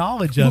have the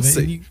knowledge of it.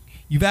 And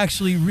you've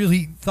actually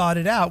really thought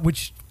it out.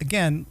 Which,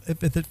 again,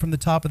 from the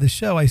top of the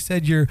show, I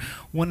said you're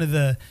one of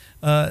the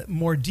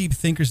more deep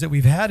thinkers that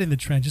we've had in the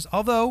trenches.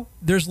 Although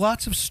there's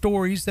lots of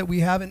stories that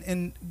we haven't,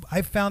 and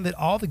I've found that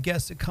all the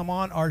guests that come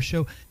on our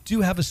show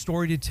do have a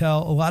story to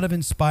tell. A lot of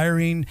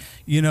inspiring,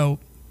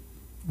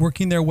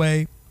 working their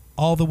way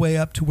all the way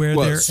up to where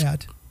they're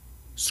at.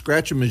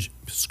 Scratch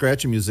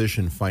a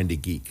musician, find a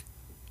geek.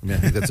 I mean, I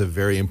think that's a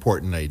very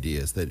important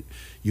idea, is that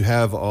you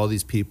have all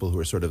these people who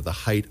are sort of the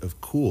height of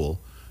cool,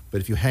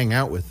 but if you hang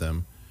out with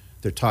them,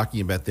 they're talking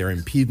about their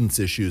impedance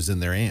issues in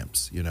their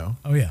amps,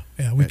 Oh yeah.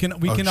 We can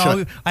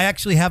all. I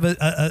actually have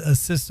a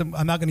system.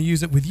 I'm not going to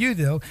use it with you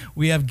though.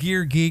 We have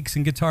Gear Geeks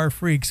and Guitar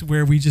Freaks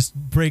where we just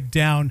break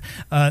down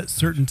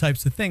certain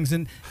types of things.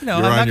 And I'm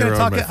not going to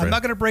talk. I'm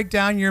not going to break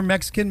down your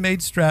Mexican-made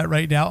Strat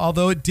right now.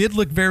 Although it did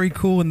look very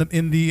cool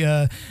in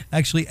the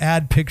actually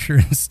ad picture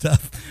and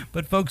stuff.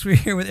 But folks, we're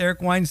here with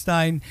Eric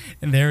Weinstein,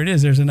 and there it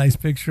is. There's a nice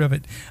picture of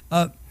it.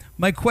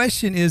 My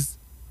question is,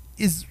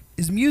 is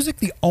music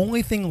the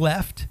only thing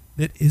left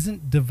that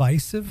isn't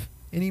divisive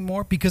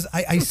anymore? Because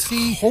I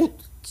see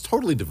It's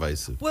totally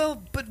divisive.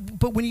 well,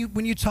 but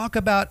when you talk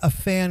about a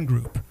fan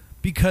group,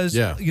 because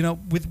Yeah.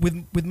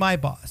 with my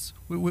boss,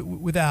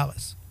 with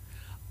Alice,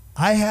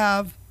 I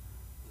have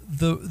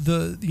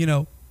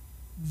the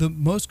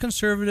most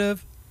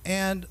conservative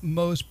and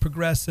most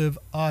progressive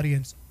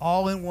audience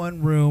all in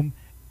one room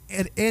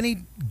at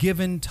any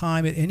given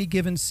time, at any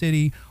given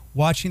city,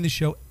 watching the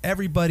show.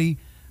 Everybody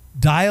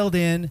dialed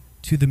in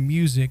to the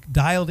music,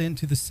 dialed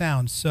into the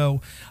sound.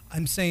 So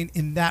I'm saying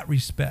in that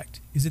respect,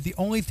 is it the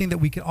only thing that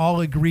we can all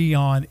agree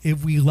on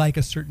if we like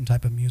a certain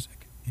type of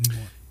music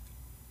anymore?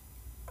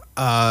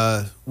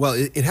 Well,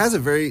 it has a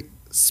very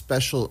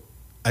special.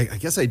 I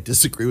guess I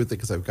disagree with it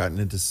because I've gotten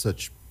into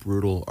such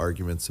brutal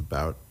arguments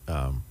about.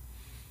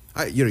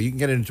 You can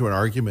get into an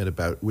argument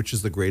about which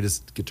is the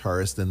greatest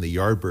guitarist in the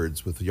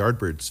Yardbirds with the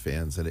Yardbirds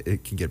fans, and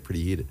it can get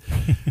pretty heated.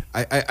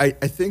 I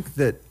think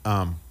that.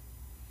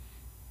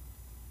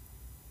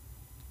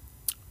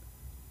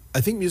 I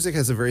think music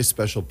has a very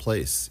special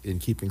place in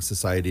keeping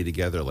society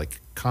together,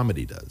 like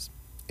comedy does,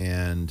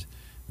 and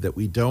that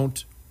we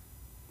don't.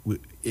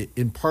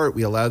 In part,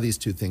 we allow these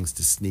two things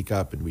to sneak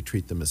up, and we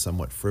treat them as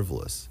somewhat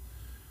frivolous.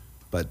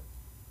 But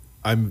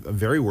I'm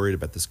very worried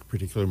about this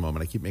particular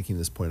moment. I keep making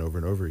this point over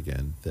and over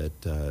again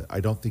that I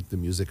don't think the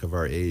music of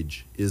our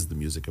age is the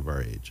music of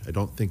our age. I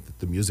don't think that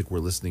the music we're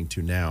listening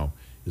to now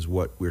is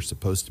what we're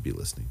supposed to be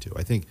listening to.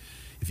 I think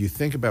if you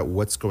think about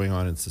what's going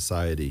on in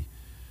society,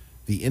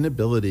 the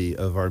inability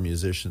of our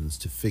musicians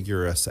to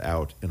figure us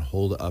out and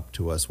hold up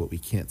to us what we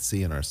can't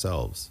see in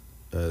ourselves.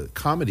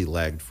 Comedy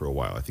lagged for a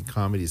while. I think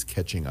comedy is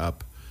catching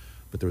up,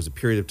 but there was a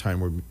period of time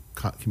where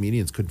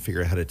comedians couldn't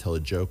figure out how to tell a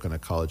joke on a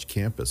college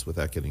campus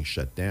without getting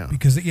shut down.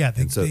 Because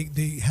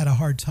they had a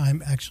hard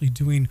time actually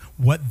doing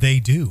what they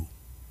do.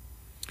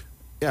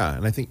 Yeah,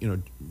 and I think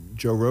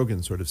Joe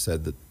Rogan sort of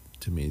said that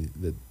to me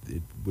that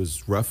it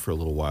was rough for a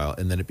little while,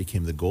 and then it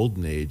became the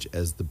golden age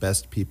as the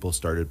best people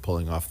started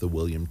pulling off the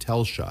William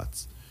Tell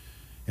shots.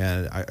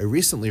 And I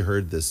recently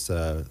heard this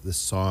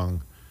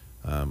song.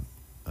 A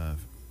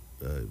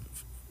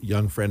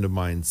young friend of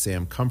mine,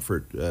 Sam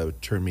Comfort,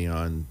 turned me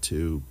on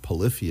to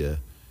Polyphia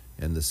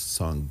and this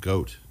song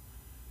Goat,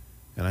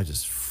 and I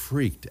just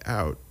freaked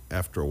out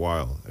after a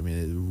while. I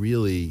mean,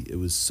 it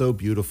was so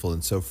beautiful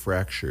and so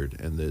fractured,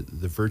 and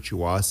the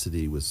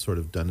virtuosity was sort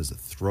of done as a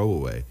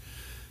throwaway.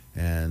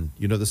 And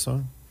you know the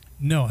song?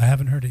 No, I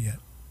haven't heard it yet.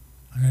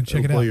 I'm going to check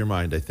it out. It'll blow your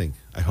mind, I think.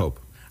 I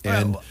hope.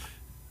 And Well,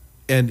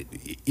 and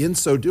in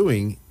so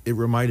doing, it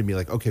reminded me,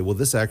 like, okay, well,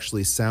 this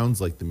actually sounds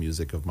like the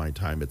music of my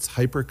time. It's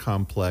hyper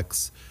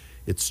complex.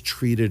 It's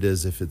treated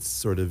as if it's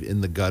sort of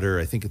in the gutter.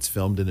 I think it's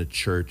filmed in a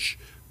church,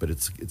 but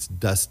it's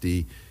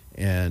dusty,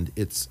 and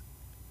it's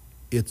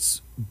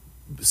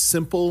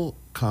simple,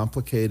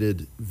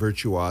 complicated,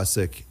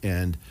 virtuosic,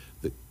 and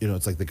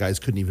it's like the guys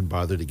couldn't even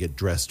bother to get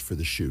dressed for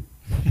the shoot.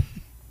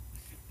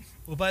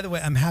 Well, by the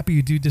way, I'm happy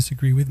you do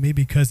disagree with me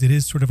because it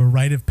is sort of a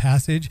rite of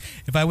passage.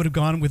 If I would have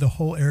gone with a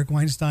whole Eric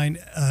Weinstein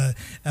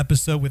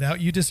episode without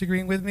you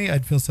disagreeing with me,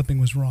 I'd feel something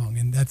was wrong,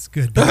 and that's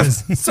good.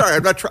 Because Sorry,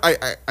 I'm not trying.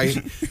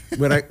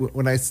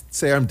 When I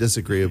say I'm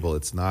disagreeable,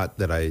 it's not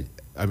that I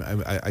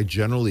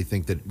generally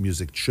think that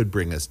music should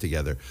bring us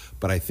together,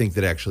 but I think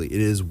that actually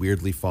it is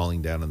weirdly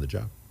falling down on the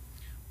job.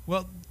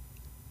 Well,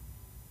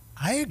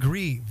 I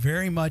agree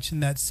very much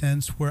in that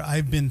sense where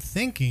I've been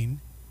thinking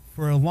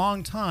for a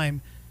long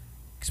time,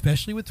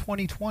 especially with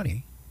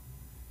 2020,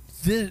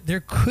 there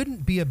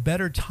couldn't be a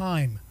better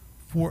time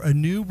for a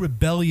new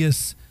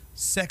rebellious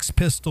Sex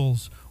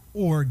Pistols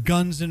or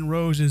Guns N'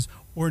 Roses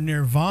or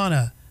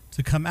Nirvana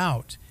to come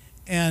out.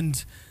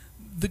 And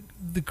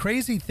the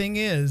crazy thing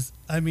is,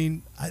 I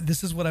mean,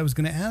 this is what I was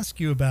going to ask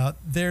you about.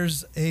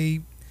 There's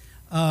a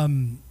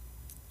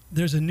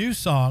new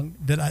song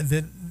that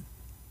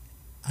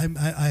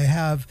I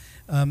have.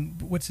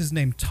 What's his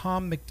name?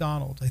 Tom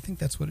McDonald. I think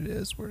that's what it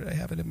is. Where did I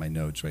have it in my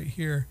notes? Right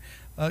here.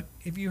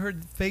 Have you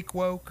heard Fake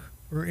Woke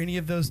or any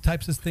of those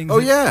types of things? Oh,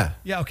 yeah.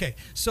 Yeah, okay.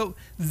 So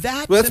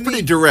that's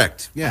pretty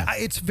direct. Yeah.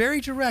 It's very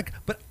direct,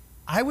 but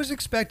I was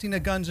expecting a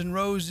Guns N'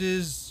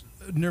 Roses,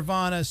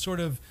 Nirvana sort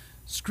of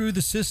screw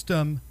the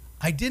system.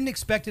 I didn't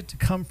expect it to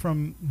come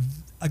from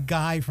a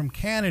guy from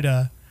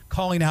Canada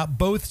calling out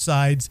both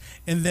sides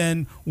and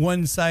then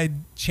one side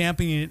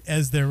championing it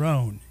as their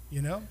own,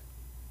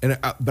 And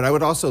but I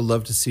would also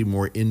love to see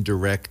more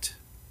indirect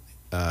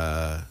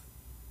pot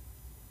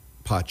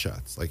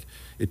shots. Like,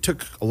 it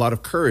took a lot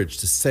of courage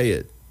to say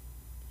it,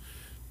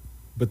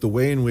 but the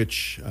way in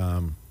which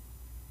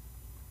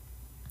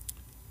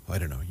I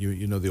don't know.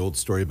 You know the old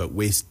story about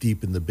waist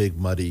deep in the Big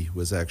Muddy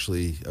was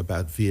actually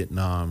about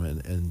Vietnam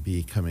and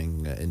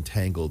becoming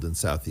entangled in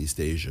Southeast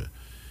Asia.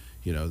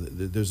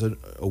 There's a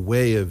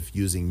way of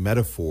using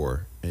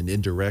metaphor and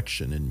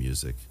indirection in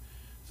music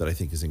that I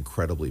think is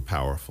incredibly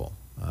powerful.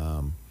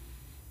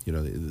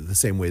 The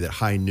same way that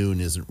High Noon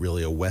isn't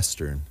really a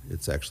Western.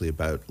 It's actually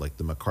about like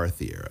the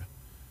McCarthy era.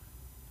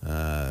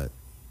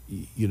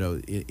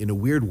 In a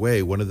weird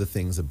way, one of the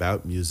things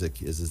about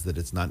music is that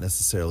it's not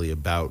necessarily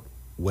about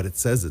what it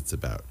says it's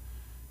about.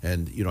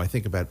 And, I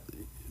think about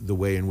the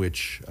way in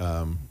which,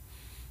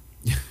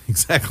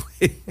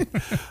 exactly,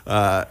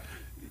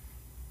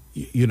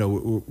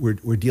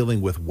 we're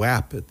dealing with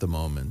WAP at the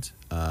moment.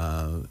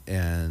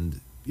 And,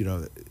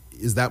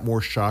 is that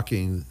more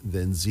shocking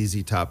than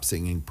ZZ Top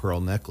singing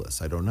Pearl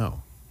Necklace? I don't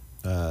know.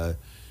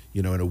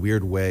 In a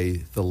weird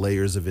way, the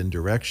layers of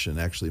indirection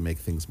actually make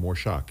things more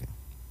shocking.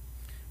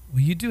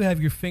 Well, you do have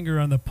your finger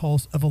on the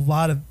pulse of a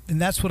lot of, and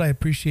that's what I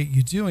appreciate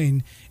you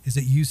doing, is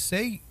that you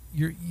say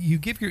you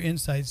give your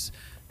insights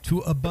to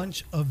a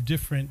bunch of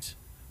different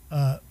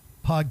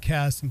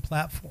podcasts and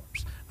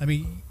platforms. I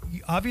mean,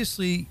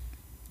 obviously,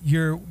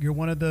 you're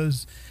one of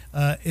those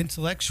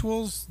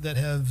intellectuals that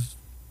have,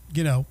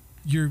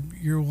 you're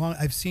long.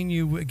 I've seen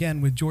you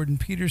again with Jordan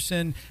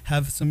Peterson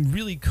have some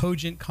really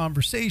cogent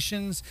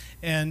conversations,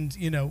 and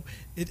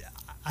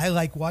I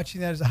like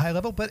watching that at a high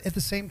level. But at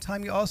the same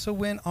time, you also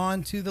went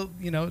on to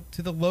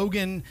the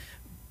Logan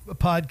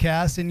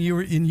podcast, and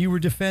you were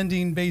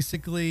defending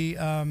basically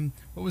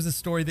what was the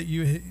story that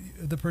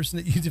the person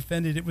that you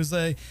defended? It was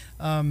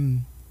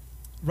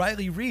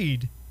Riley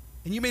Reid,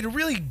 and you made a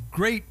really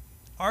great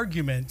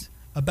argument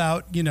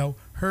about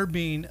her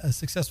being a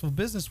successful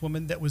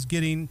businesswoman that was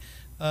getting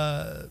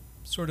Well,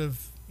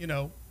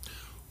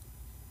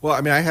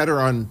 I mean, I had her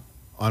on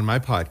my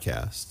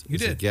podcast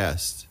as a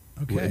guest.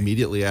 Okay.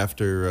 Immediately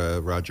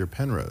after Roger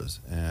Penrose,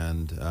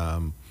 and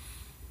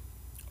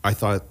I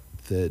thought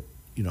that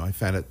I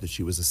found out that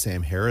she was a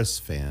Sam Harris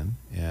fan,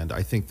 and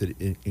I think that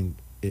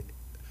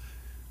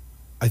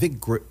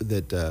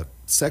that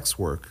sex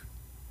work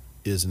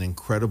is an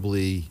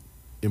incredibly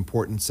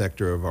important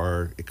sector of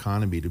our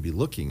economy to be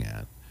looking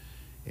at,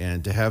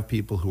 and to have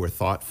people who are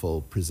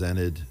thoughtful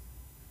presented.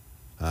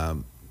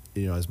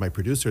 As my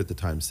producer at the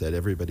time said,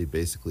 everybody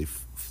basically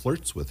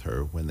flirts with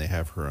her when they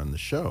have her on the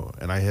show,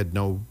 and I had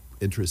no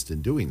interest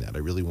in doing that. I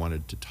really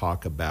wanted to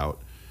talk about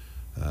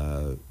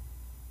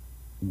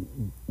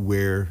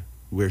where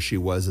she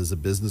was as a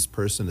business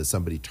person, as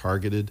somebody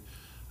targeted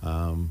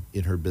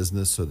in her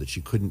business so that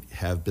she couldn't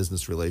have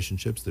business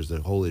relationships. There's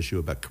a whole issue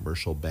about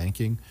commercial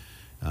banking,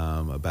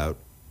 about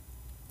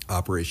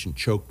Operation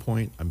Choke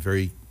Point. I'm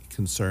very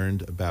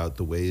concerned about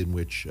the way in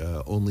which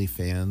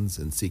OnlyFans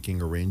and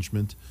Seeking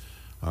Arrangement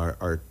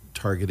are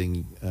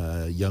targeting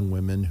young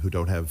women who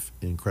don't have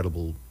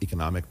incredible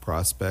economic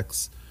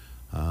prospects.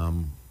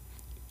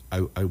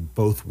 I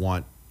both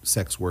want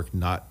sex work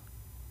not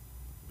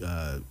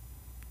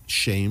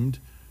shamed,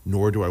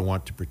 nor do I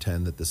want to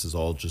pretend that this is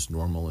all just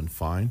normal and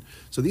fine.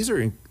 So these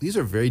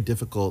are very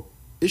difficult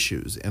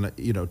issues. And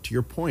to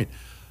your point,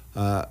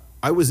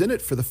 I was in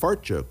it for the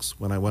fart jokes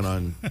when I went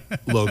on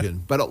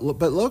Logan, but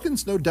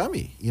Logan's no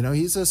dummy.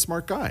 He's a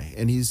smart guy,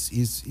 and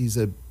he's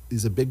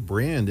a big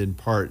brand in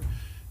part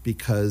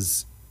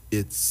because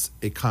it's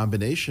a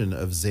combination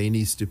of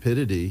zany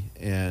stupidity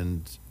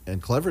and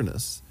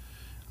cleverness,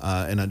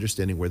 and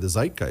understanding where the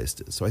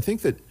zeitgeist is. So I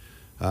think that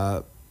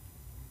I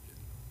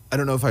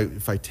don't know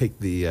if I take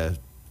the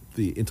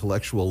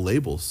intellectual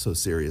labels so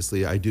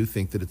seriously. I do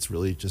think that it's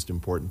really just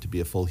important to be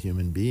a full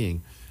human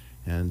being,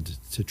 and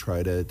to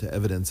try to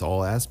evidence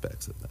all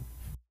aspects of that.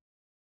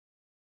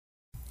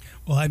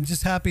 Well, I'm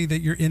just happy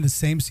that you're in the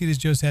same seat as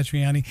Joe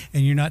Satriani,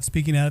 and you're not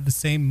speaking out of the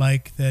same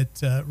mic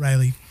that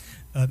Riley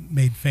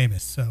made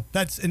famous. So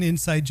that's an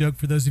inside joke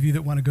for those of you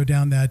that want to go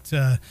down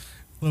that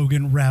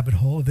Logan rabbit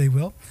hole, they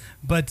will.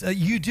 But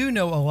you do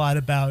know a lot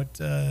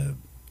about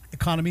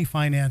economy,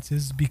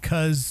 finances,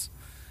 because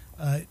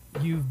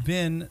you've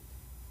been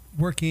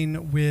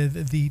working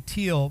with the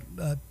Thiel,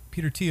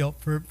 Peter Thiel,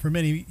 for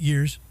many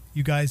years.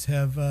 You guys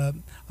have a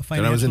financial.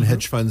 And I was in group.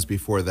 hedge funds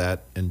before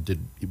that, and did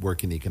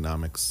work in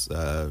economics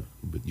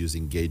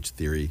using gauge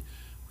theory,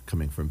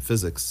 coming from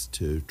physics,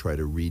 to try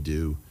to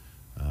redo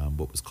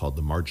what was called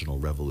the marginal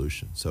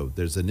revolution. So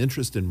there's an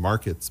interest in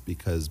markets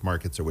because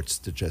markets are what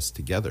stitch us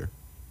together.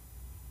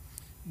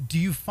 Do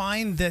you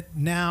find that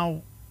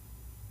now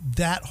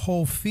that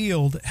whole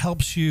field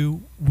helps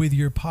you with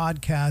your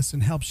podcast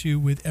and helps you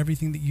with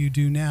everything that you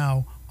do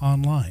now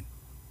online?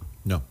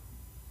 No.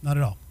 Not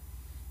at all.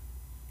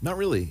 Not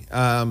really.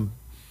 I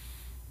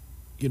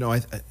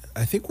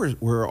think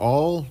we're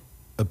all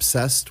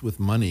obsessed with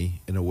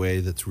money in a way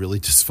that's really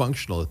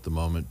dysfunctional at the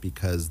moment,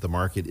 because the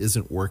market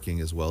isn't working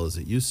as well as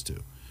it used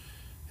to.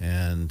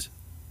 And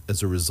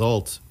as a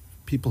result,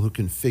 people who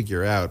can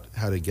figure out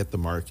how to get the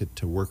market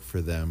to work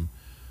for them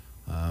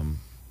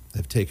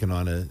have taken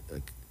on it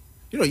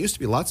used to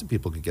be lots of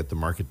people could get the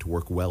market to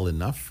work well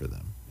enough for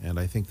them. And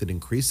I think that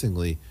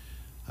increasingly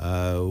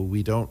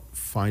we don't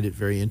find it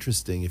very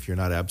interesting if you're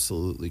not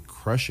absolutely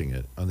crushing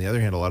it. On the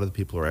other hand, a lot of the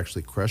people who are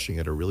actually crushing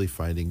it are really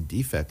finding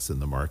defects in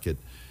the market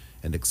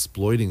and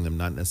exploiting them,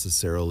 not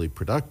necessarily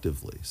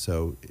productively.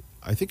 So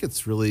I think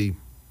it's really,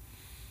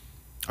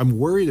 I'm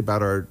worried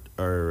about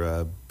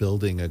our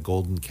building a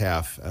golden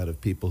calf out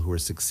of people who are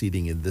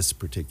succeeding in this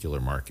particular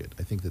market.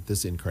 I think that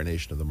this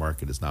incarnation of the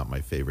market is not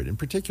my favorite. In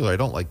particular, I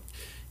don't like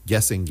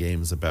guessing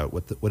games about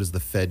what is the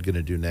Fed going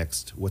to do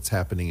next, what's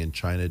happening in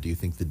China, do you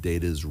think the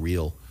data is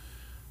real?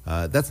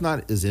 That's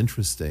not as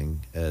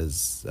interesting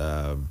as,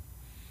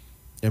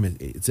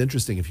 it's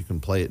interesting if you can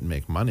play it and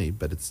make money,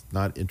 but it's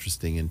not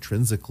interesting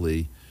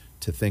intrinsically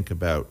to think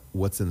about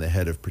what's in the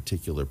head of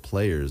particular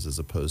players as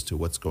opposed to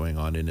what's going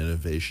on in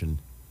innovation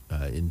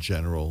in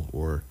general,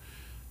 or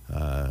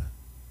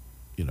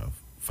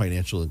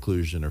financial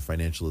inclusion or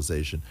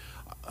financialization.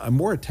 I'm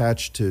more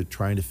attached to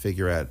trying to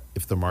figure out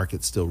if the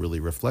market still really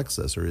reflects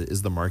us, or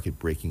is the market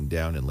breaking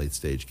down in late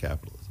stage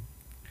capitalism?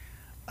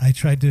 I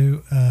tried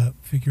to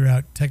figure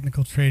out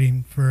technical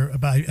trading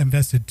I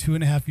invested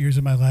 2.5 years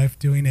of my life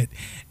doing it.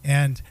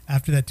 And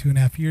after that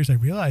 2.5 years, I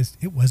realized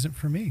it wasn't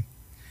for me,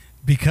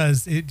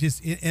 because it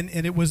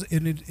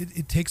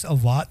takes a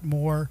lot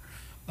more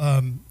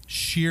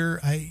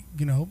sheer,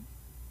 you don't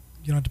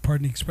have to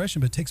pardon the expression,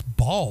 but it takes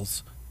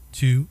balls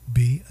to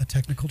be a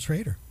technical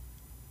trader.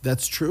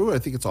 That's true. I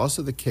think it's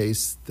also the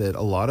case that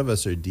a lot of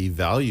us are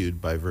devalued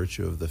by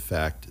virtue of the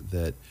fact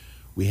that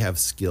we have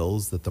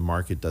skills that the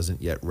market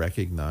doesn't yet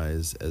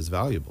recognize as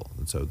valuable.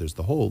 And so there's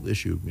the whole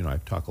issue, I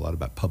talk a lot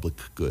about public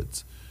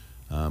goods.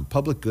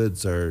 Public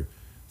goods are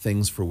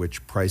things for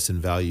which price and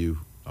value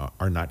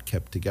are not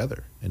kept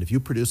together. And if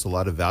you produce a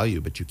lot of value,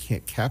 but you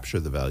can't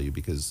capture the value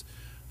because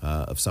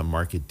of some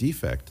market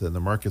defect, then the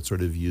market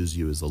sort of views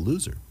you as a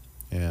loser.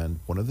 And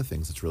one of the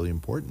things that's really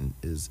important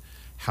is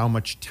how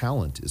much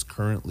talent is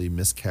currently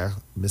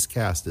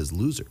miscast as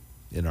loser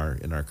in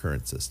our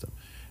current system.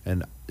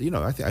 And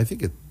I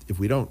think if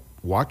we don't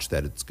watch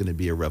that, it's going to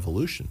be a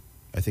revolution.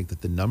 I think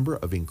that the number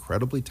of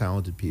incredibly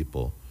talented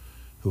people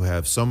who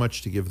have so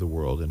much to give the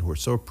world and who are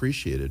so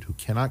appreciated, who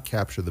cannot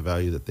capture the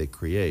value that they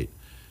create,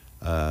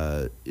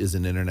 is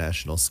an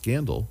international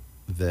scandal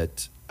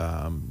that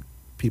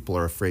people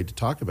are afraid to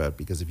talk about,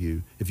 because if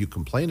you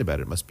complain about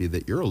it, it must be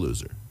that you're a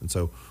loser. And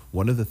so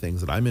one of the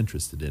things that I'm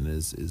interested in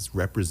is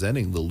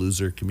representing the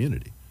loser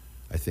community.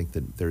 I think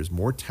that there's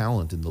more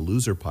talent in the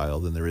loser pile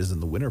than there is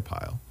in the winner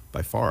pile,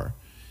 by far.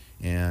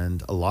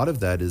 And a lot of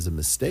that is a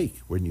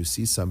mistake when you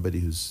see somebody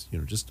who's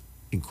just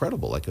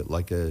incredible, like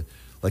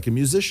a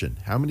musician.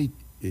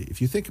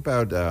 If you think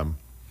about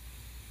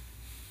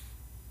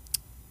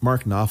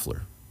Mark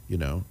Knopfler,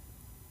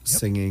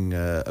 singing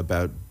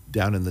about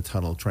down in the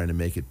tunnel trying to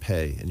make it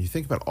pay, and you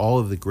think about all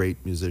of the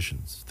great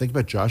musicians. Think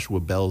about Joshua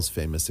Bell's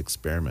famous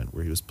experiment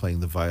where he was playing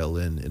the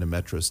violin in a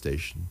metro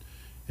station,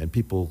 and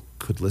people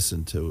could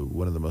listen to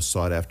one of the most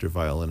sought after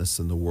violinists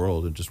in the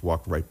world and just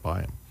walk right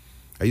by him.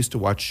 I used to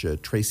watch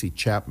Tracy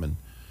Chapman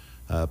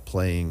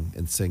playing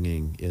and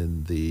singing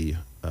in the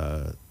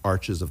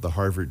arches of the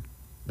Harvard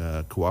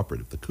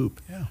Cooperative, the Coop,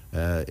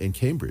 in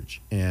Cambridge,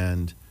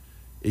 and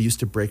it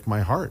used to break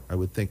my heart. I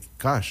would think,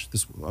 gosh,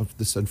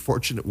 this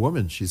unfortunate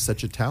woman, she's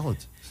such a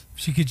talent.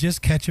 She could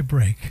just catch a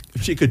break.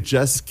 She could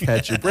just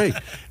catch a break.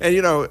 And,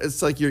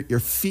 it's like your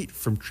feet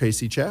from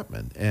Tracy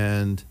Chapman.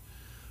 And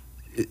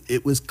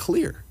it was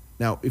clear.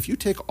 Now, if you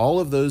take all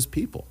of those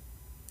people,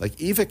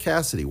 like Eva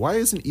Cassidy, why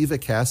isn't Eva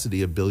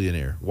Cassidy a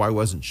billionaire? Why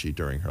wasn't she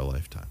during her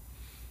lifetime?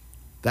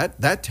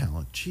 That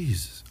talent,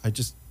 Jesus,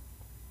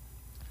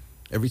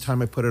 every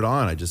time I put it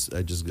on, I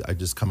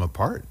just come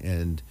apart.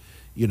 And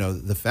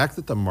the fact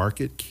that the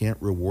market can't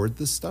reward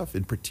this stuff,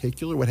 in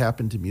particular what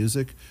happened to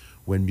music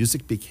when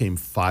music became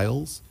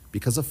files,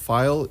 because a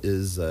file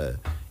is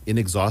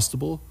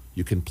inexhaustible.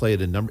 You can play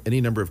it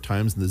any number of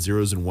times and the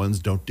zeros and ones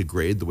don't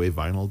degrade the way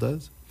vinyl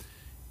does.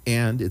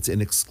 And it's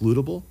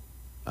inexcludable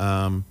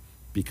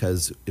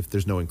because if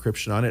there's no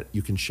encryption on it,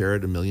 you can share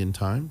it 1,000,000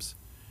 times.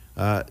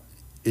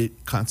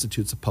 It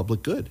constitutes a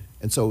public good.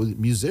 And so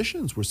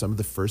musicians were some of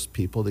the first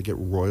people to get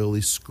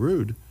royally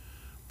screwed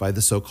by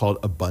the so-called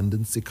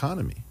abundance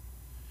economy.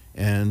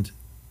 And,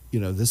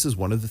 this is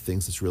one of the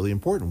things that's really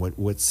important.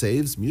 What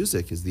saves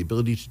music is the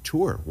ability to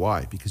tour.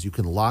 Why? Because you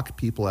can lock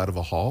people out of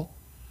a hall,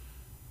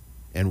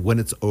 and when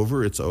it's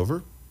over, it's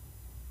over.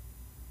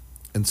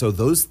 And so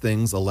those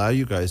things allow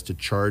you guys to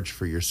charge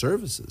for your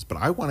services. But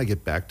I want to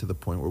get back to the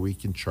point where we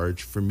can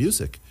charge for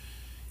music,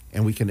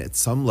 and we can at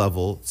some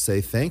level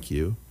say thank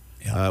you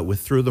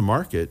through the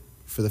market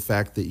for the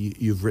fact that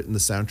you've written the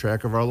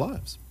soundtrack of our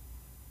lives.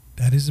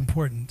 That is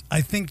important.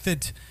 I think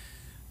that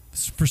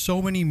for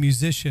so many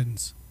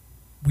musicians,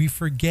 we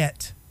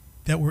forget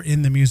that we're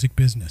in the music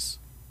business.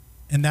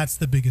 And that's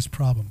the biggest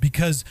problem,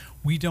 because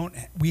we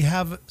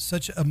have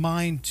such a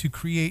mind to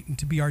create and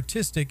to be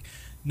artistic,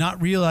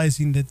 not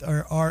realizing that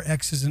there are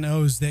X's and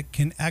O's that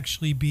can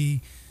actually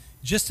be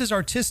just as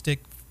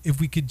artistic if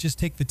we could just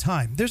take the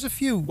time. There's a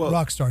few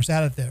rock stars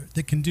out there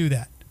that can do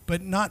that,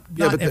 but not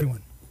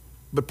everyone.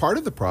 But part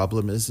of the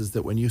problem is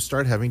that when you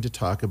start having to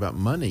talk about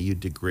money, you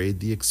degrade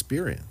the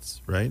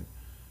experience, right?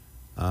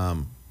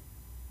 Do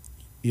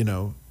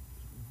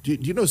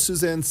you know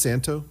Suzanne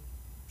Santo?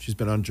 She's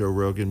been on Joe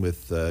Rogan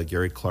with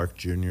Gary Clark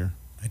Jr.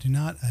 I do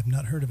not. I've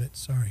not heard of it.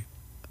 Sorry.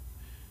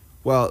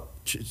 Well,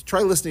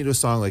 try listening to a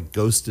song like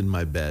Ghost in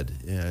My Bed.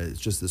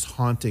 It's just this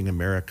haunting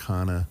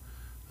Americana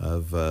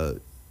of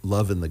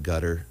love in the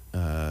gutter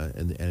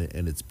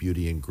and its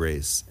beauty and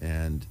grace.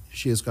 And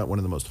she has got one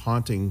of the most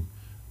haunting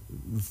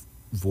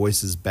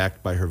voices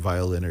backed by her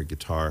violin or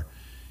guitar.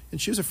 And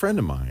she was a friend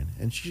of mine,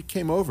 and she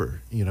came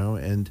over,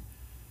 and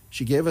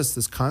she gave us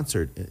this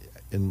concert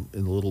in the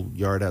little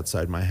yard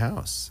outside my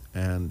house.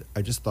 And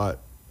I just thought,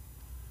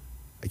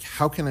 like,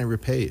 how can I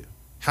repay you?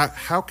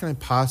 How can I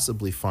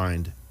possibly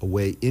find a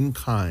way in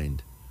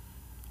kind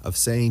of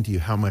saying to you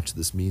how much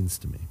this means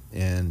to me?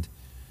 And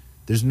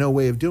there's no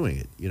way of doing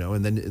it,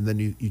 and then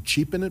you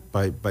cheapen it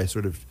by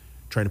sort of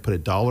trying to put a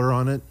dollar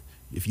on it.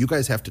 If you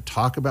guys have to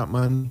talk about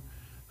money,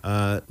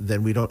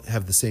 then we don't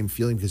have the same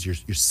feeling, because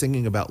you're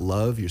singing about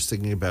love, you're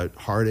singing about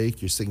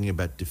heartache, you're singing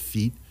about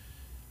defeat.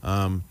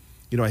 I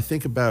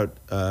think about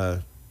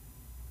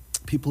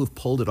people who've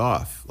pulled it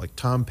off, like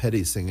Tom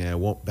Petty singing "I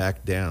Won't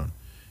Back Down."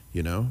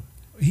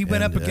 He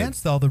went up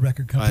against all the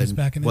record companies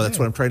back in the day. Well, that's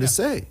what I'm trying to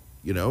say.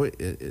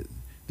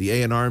 The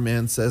A&R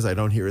man says, "I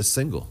don't hear a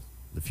single.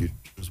 The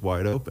future's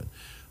wide open."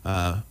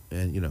 The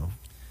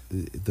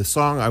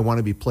song I want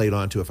to be played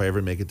onto if I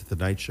ever make it to the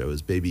night show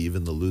is "Baby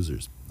Even the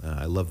Losers."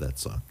 I love that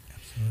song.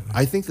 Absolutely.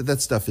 I think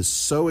that stuff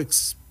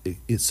is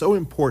it's so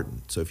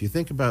important. So if you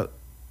think about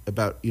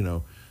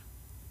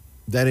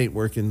That Ain't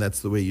Working,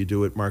 That's the Way You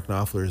Do It, Mark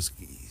Knopfler's,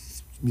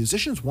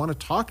 musicians want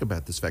to talk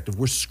about this fact of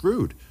we're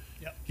screwed.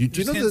 Yep.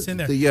 Do you know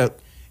the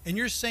and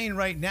you're saying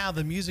right now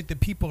the music that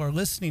people are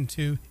listening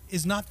to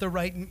is not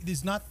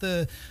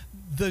the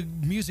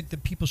music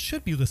that people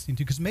should be listening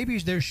to, because maybe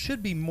there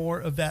should be more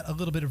of that, a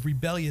little bit of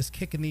rebellious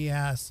kick in the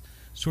ass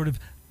sort of,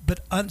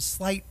 but a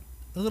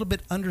little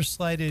bit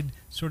underslighted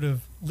sort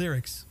of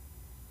lyrics.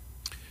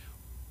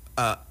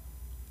 The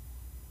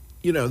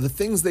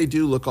things they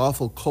do look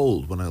awful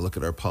cold when I look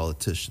at our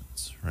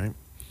politicians, right?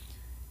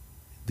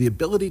 The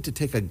ability to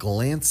take a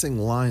glancing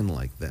line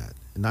like that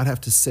and not have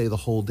to say the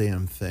whole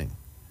damn thing.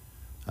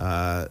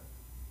 The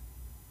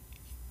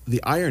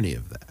irony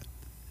of that.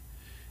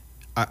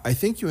 I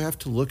think you have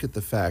to look at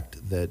the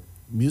fact that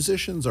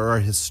musicians are our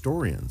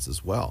historians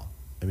as well.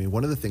 I mean,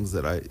 one of the things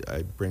that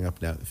I bring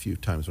up now a few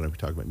times when I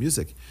talk about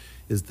music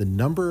is the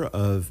number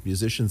of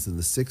musicians in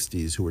the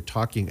 60s who were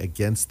talking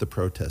against the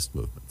protest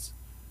movements.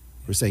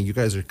 We're saying, you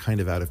guys are kind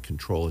of out of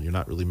control and you're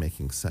not really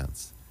making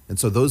sense. And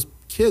so those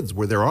kids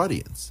were their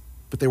audience,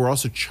 but they were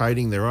also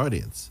chiding their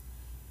audience.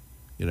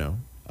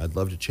 I'd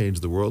love to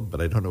change the world,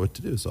 but I don't know what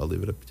to do, so I'll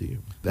leave it up to you.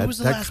 Who was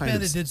the last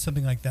band that did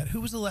something like that?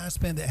 Who was the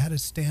last band that had a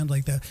stand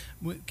like that?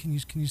 Can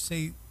you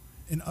say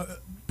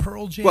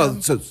Pearl Jam? Well,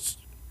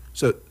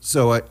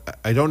 so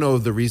I don't know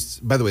the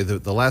reason. By the way,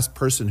 the last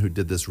person who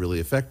did this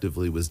really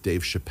effectively was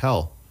Dave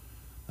Chappelle,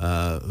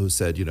 who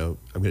said, I'm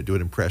going to do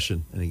an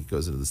impression, and he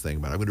goes into this thing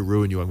about, I'm going to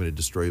ruin you, I'm going to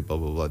destroy you, blah,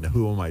 blah, blah. Now,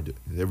 who am I doing?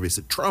 Everybody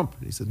said, Trump.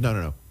 And he said,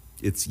 no,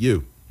 it's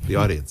you, the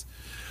audience.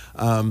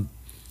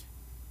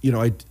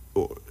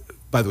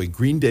 By the way,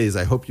 Green Days,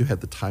 I hope you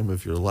had the time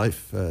of your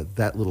life.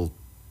 That little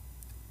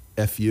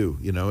F-U,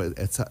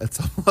 at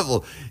some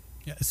level.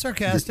 Yeah, it's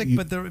sarcastic,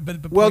 but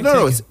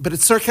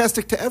it's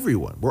sarcastic to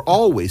everyone. We're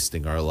all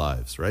wasting our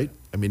lives, right?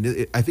 I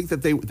mean, I think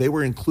that they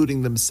were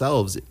including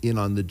themselves in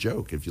on the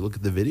joke. If you look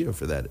at the video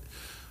for that,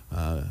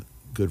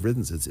 Good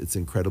Riddance, it's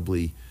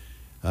incredibly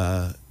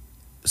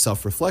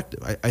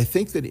self-reflective. I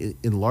think that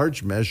in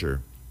large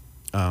measure,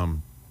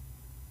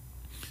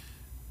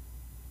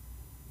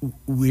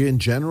 we in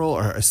general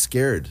are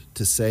scared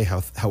to say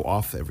how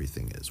off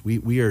everything is.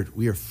 We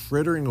are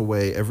frittering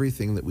away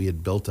everything that we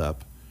had built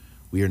up.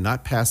 We are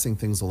not passing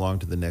things along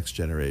to the next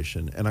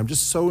generation. And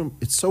it's so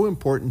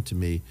important to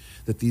me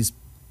that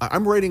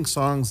I'm writing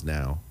songs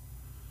now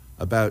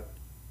about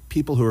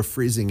people who are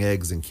freezing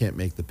eggs and can't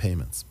make the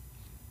payments.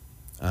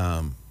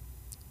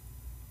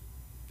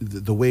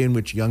 The way in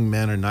which young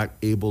men are not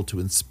able to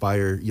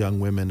inspire young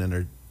women and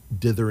are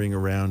dithering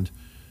around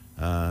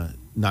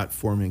not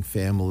forming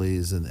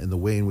families, and the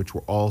way in which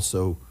we're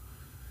also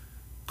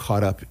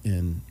caught up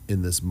in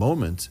this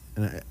moment.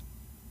 And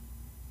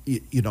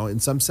in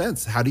some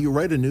sense, how do you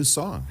write a new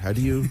song? How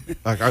do you?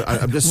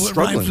 I'm just what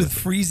struggling rhymes with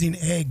freezing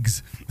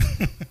eggs.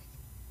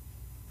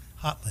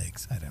 Hot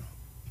legs. I don't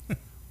know.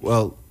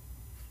 Well,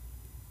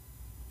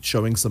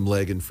 showing some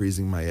leg and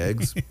freezing my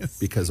eggs Yes.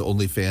 because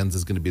OnlyFans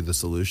is going to be the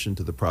solution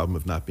to the problem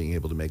of not being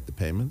able to make the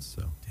payments.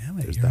 So damn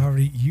it,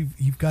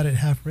 you've got it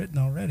half written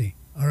already.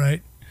 All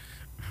right,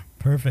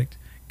 perfect.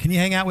 Can you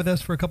hang out with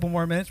us for a couple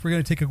more minutes? We're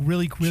going to take a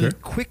really Sure.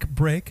 quick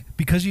break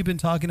because you've been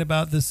talking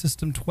about the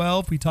System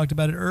 12. We talked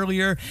about it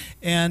earlier,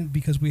 and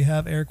because we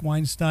have Eric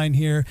Weinstein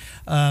here.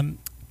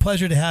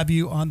 Pleasure to have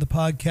you on the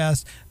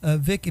podcast.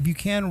 Vic, if you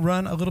can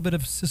run a little bit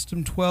of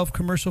System 12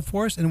 commercial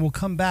for us, and we'll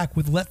come back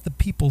with Let the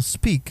People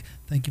Speak.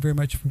 Thank you very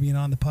much for being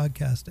on the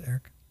podcast,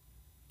 Eric.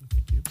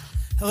 Thank you.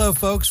 Hello,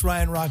 folks.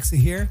 Ryan Roxy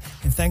here,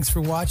 and thanks for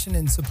watching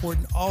and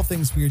supporting all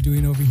things we are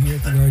doing over here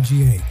at the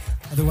RGA,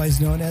 otherwise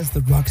known as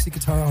the Roxy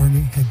Guitar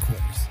Army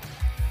Headquarters.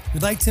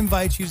 We'd like to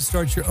invite you to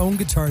start your own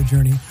guitar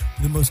journey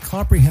with the most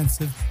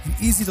comprehensive and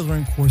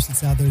easy-to-learn course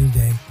that's out there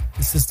today,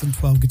 the System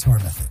 12 Guitar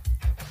Method.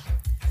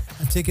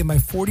 I've taken my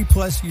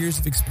 40-plus years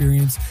of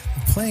experience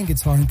of playing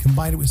guitar and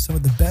combined it with some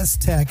of the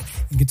best tech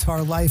and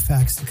guitar life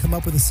hacks to come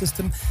up with a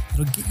system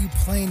that'll get you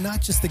playing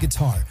not just the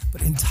guitar,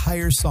 but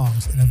entire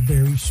songs in a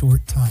very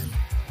short time.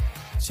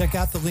 Check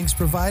out the links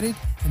provided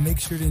and make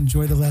sure to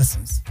enjoy the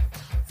lessons.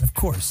 And of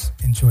course,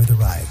 enjoy the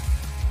ride.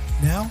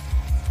 Now,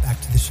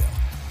 back to the show.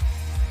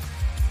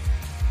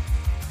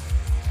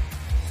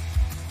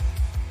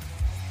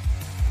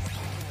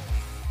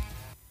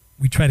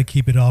 We try to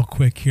keep it all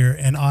quick here.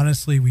 And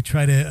honestly, we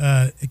try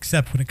to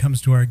accept when it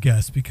comes to our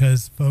guests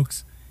because,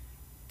 folks,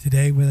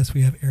 today with us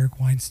we have Eric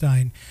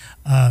Weinstein,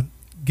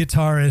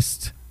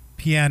 guitarist,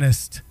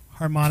 pianist,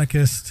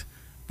 harmonicist,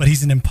 but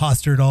he's an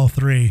imposter at all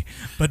three.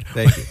 But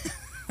thank you.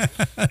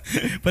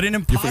 But an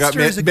imposter you forgot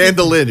is a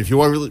mandolin. If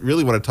you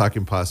really want to talk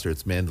imposter,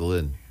 it's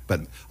mandolin.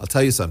 But I'll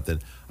tell you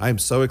something. I am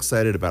so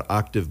excited about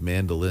octave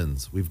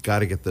mandolins. We've got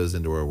to get those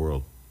into our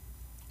world.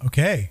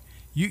 Okay.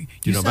 You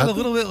know sound a about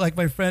little bit like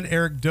my friend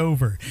Eric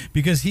Dover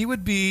because he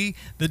would be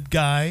the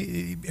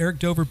guy. Eric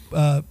Dover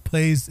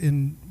played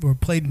in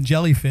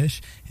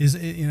Jellyfish.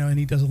 And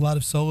he does a lot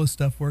of solo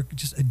stuff work.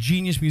 Just a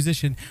genius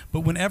musician. But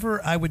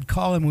whenever I would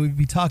call him, we'd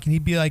be talking.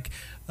 He'd be like,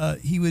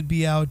 he would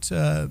be out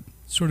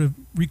sort of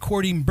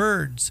recording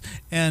birds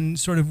and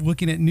sort of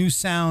looking at new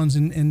sounds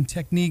and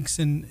techniques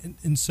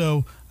and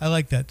so I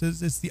like that.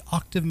 It's the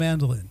octave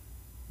mandolin.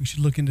 We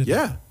should look into that.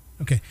 Yeah.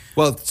 Okay.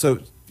 Well, so.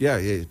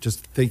 Yeah,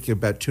 just thinking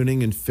about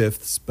tuning in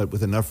fifths, but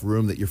with enough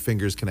room that your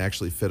fingers can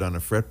actually fit on a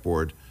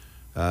fretboard.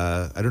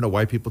 I don't know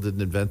why people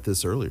didn't invent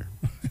this earlier.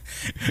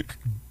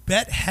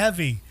 Bet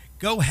heavy.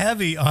 Go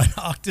heavy on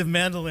octave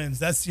mandolins.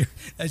 That's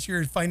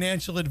your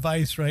financial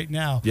advice right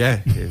now. Yeah,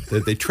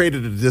 they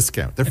traded at a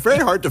discount. They're very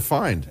hard to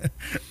find.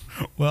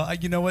 Well,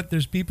 you know what?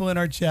 There's people in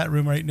our chat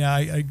room right now.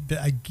 I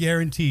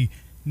guarantee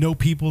know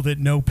people that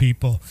know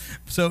people.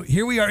 So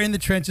here we are in the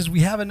trenches. We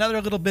have another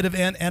little bit of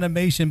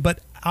animation, but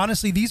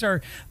honestly, these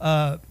are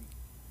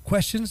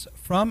questions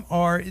from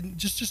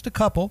just a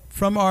couple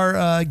from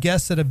our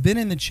guests that have been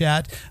in the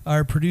chat.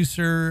 Our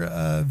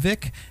producer,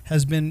 Vic,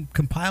 has been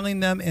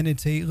compiling them, and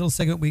it's a little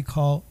segment we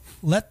call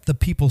Let the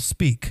People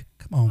Speak.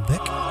 Come on,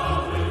 Vic.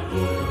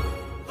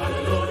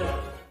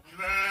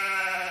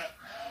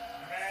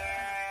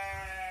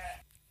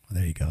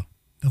 There you go.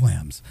 The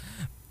lambs.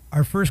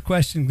 Our first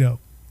question, though,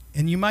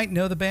 and you might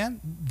know the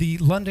band, the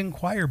London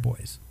Choir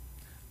Boys.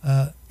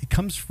 It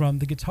comes from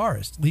the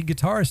lead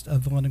guitarist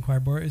of the London Choir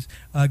Boys,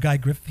 Guy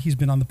Griffith. He's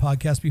been on the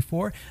podcast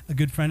before, a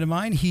good friend of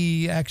mine.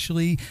 He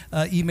actually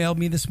emailed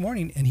me this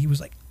morning, and he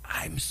was like,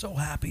 I'm so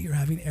happy you're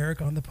having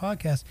Eric on the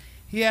podcast.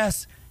 He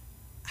asked,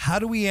 how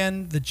do we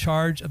end the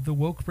charge of the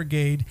woke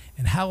brigade,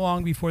 and how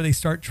long before they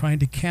start trying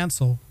to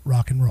cancel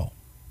rock and roll?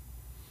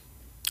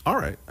 All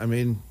right. I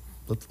mean,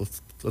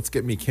 let's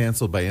get me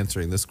canceled by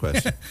answering this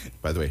question.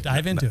 By the way,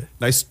 dive into it.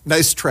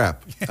 Nice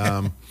trap.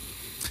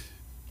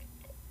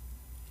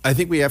 I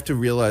think we have to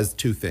realize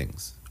two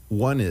things.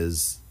 One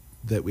is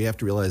that we have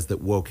to realize that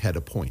woke had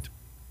a point,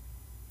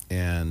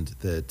 and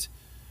that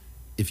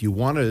if you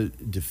want to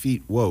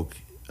defeat woke,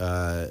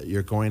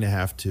 you're going to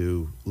have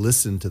to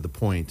listen to the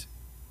point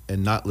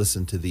and not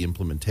listen to the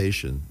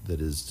implementation that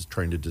is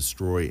trying to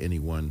destroy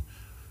anyone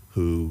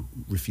who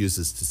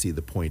refuses to see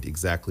the point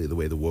exactly the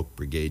way the woke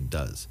brigade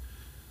does.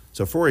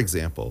 So, for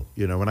example,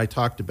 when I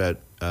talked about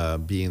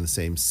being in the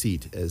same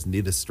seat as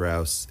Nita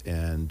Strauss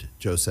and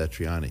Joe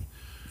Satriani,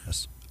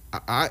 yes,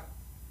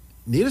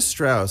 Nita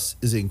Strauss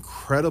is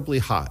incredibly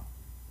hot.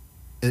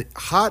 And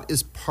hot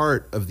is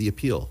part of the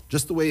appeal,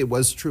 just the way it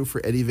was true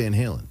for Eddie Van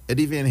Halen.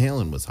 Eddie Van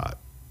Halen was hot.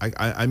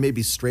 I may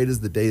be straight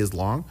as the day is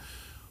long,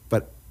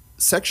 but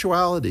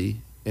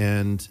sexuality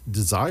and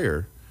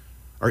desire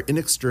are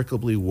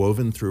inextricably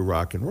woven through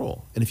rock and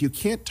roll. And if you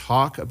can't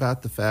talk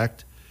about the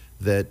fact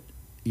that,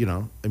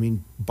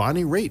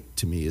 Bonnie Raitt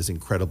to me is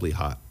incredibly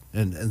hot.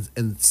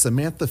 And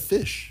Samantha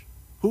Fish,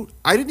 who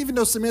I didn't even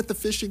know Samantha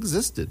Fish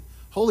existed.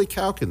 Holy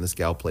cow, can this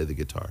gal play the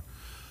guitar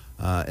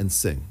and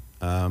sing?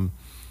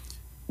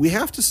 We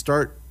have to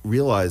start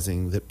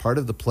realizing that part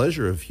of the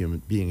pleasure of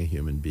being a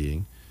human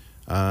being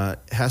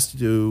has to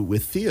do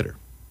with theater.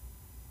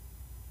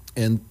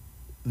 And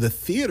the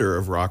theater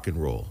of rock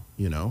and roll,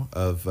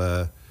 of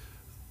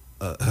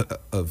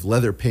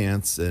leather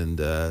pants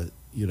and,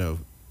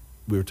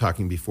 we were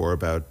talking before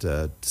about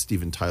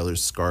Steven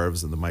Tyler's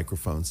scarves and the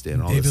microphone stand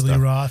and all David this Lee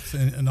stuff. Roth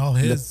and all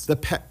his.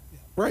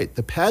 Right.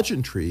 The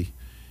pageantry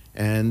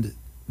and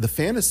the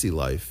fantasy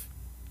life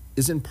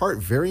is in part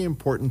very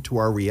important to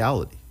our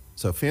reality.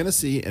 So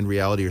fantasy and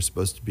reality are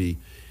supposed to be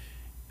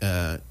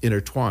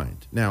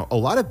intertwined. Now, a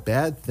lot of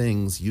bad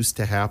things used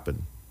to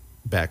happen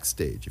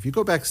backstage. If you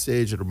go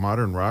backstage at a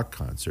modern rock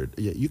concert,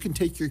 you can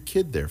take your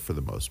kid there for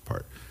the most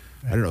part.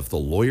 Right. I don't know if the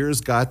lawyers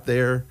got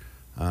there.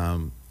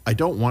 I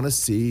don't want to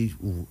see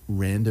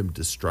random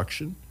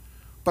destruction,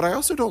 but I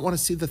also don't want to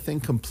see the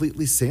thing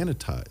completely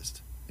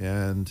sanitized.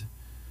 And,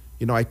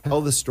 I tell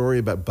the story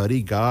about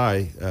Buddy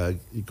Guy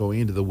going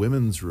into the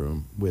women's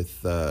room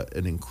with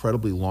an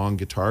incredibly long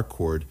guitar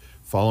cord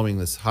following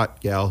this hot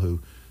gal who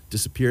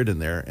disappeared in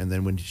there. And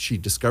then when she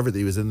discovered that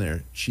he was in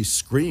there, she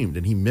screamed,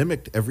 and he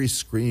mimicked every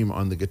scream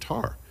on the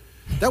guitar.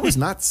 That was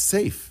not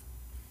safe.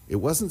 It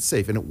wasn't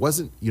safe. And it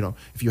wasn't,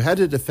 if you had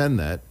to defend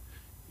that,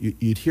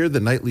 you'd hear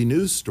the nightly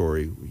news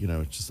story,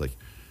 it's just like,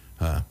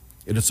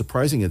 in a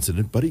surprising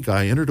incident, Buddy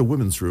Guy entered a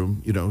women's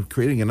room,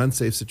 creating an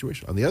unsafe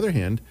situation. On the other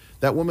hand,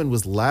 that woman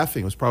was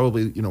laughing. It was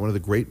probably, one of the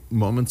great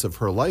moments of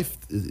her life.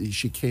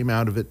 She came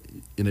out of it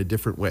in a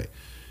different way.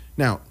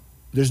 Now,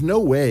 there's no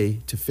way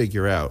to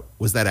figure out,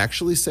 was that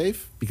actually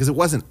safe? Because it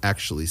wasn't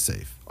actually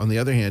safe. On the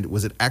other hand,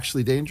 was it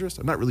actually dangerous?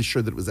 I'm not really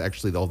sure that it was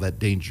actually all that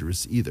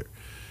dangerous either.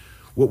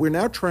 What we're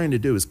now trying to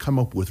do is come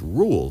up with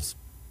rules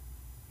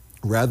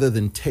rather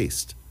than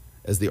taste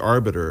as the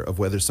arbiter of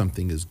whether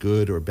something is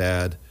good or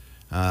bad.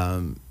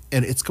 And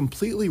it's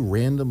completely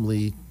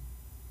randomly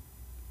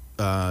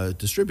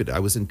distributed. I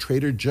was in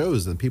Trader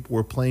Joe's and people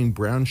were playing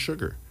Brown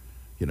Sugar.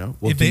 Well,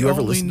 if they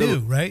only knew,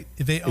 right?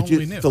 If they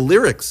only knew. The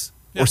lyrics,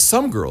 or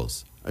Some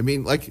Girls. I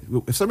mean, like,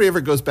 if somebody ever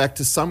goes back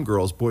to Some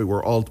Girls, boy,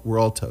 we're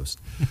all toast.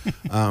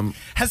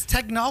 Has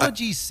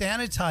technology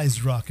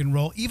sanitized rock and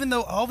roll, even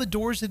though all the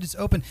doors that it's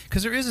open?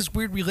 Because there is this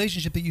weird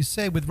relationship that you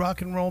say with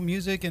rock and roll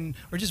music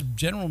or just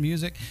general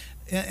music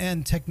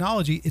and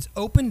technology. It's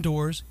open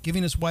doors,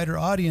 giving us wider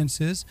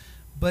audiences,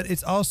 but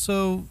it's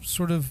also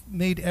sort of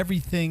made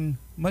everything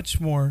much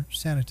more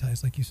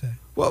sanitized, like you say.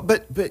 Well,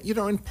 but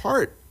in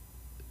part,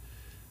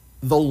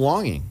 the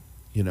longing,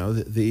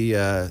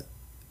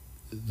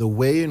 the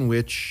way in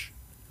which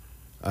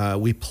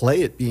we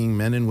play at being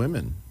men and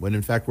women, when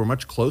in fact we're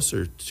much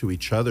closer to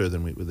each other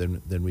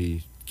than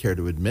we care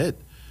to admit.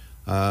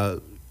 I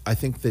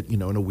think that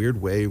in a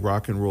weird way,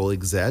 rock and roll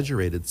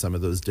exaggerated some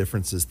of those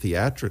differences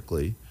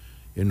theatrically,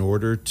 in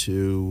order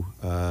to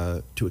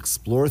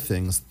explore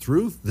things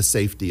through the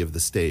safety of the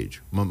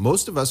stage.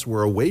 Most of us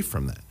were away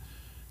from that.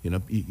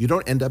 You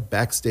don't end up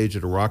backstage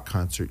at a rock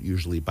concert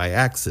usually by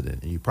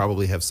accident, and you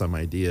probably have some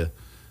idea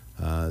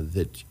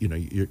that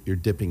you're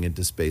dipping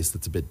into space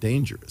that's a bit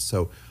dangerous.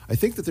 So I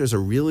think that there's a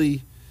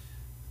really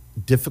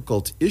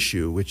difficult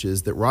issue, which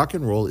is that rock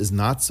and roll is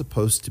not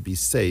supposed to be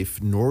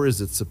safe, nor is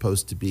it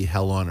supposed to be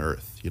hell on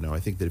earth. I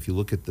think that if you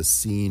look at the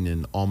scene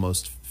in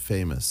Almost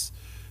Famous,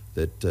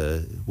 that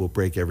will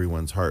break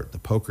everyone's heart, the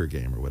poker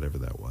game or whatever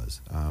that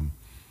was.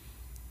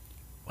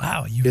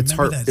 Wow, you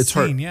remember that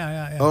scene? Hard.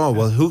 Yeah. Oh,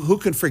 well, who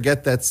can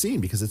forget that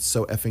scene, because it's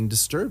so effing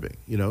disturbing,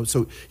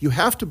 So you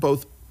have to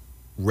both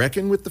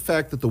reckon with the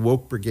fact that the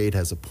woke brigade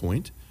has a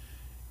point,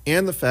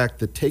 and the fact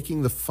that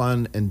taking the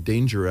fun and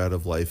danger out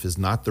of life is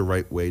not the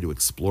right way to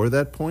explore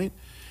that point.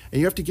 And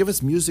you have to give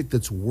us music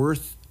that's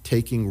worth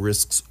taking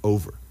risks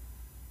over.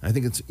 I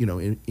think it's,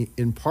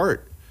 in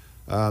part,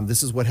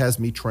 this is what has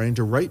me trying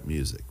to write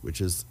music, which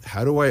is,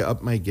 how do I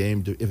up my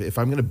game? If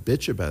I'm going to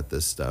bitch about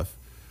this stuff,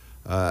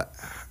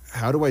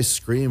 how do I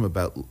scream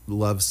about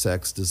love,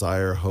 sex,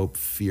 desire, hope,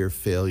 fear,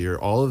 failure,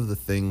 all of the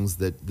things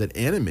that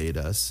animate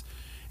us,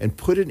 and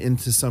put it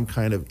into some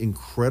kind of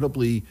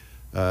incredibly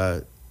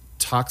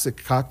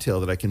toxic cocktail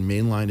that I can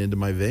mainline into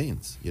my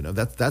veins?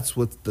 That's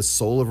what the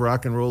soul of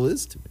rock and roll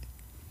is to me.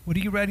 What are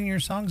you writing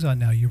your songs on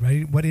now?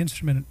 What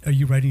instrument are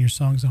you writing your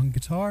songs on?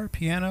 Guitar,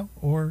 piano,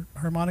 or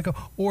harmonica,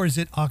 or is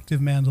it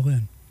octave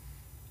mandolin?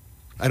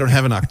 I don't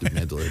have an octave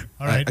mandolin.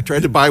 All right. I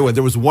tried to buy one.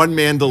 There was one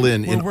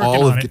mandolin in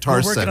all of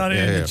Guitar Center. We're working on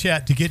it in the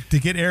chat to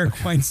get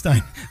Eric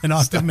Weinstein an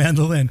octave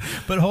mandolin.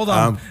 But hold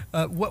on.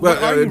 What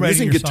are you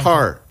writing your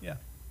guitar. Songs on?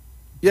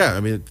 Yeah.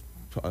 I mean,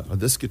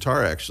 this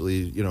guitar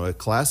actually, a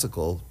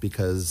classical,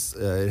 because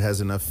it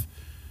has enough.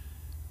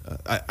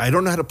 I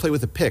don't know how to play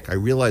with a pick. I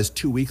realized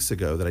 2 weeks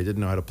ago that I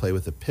didn't know how to play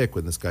with a pick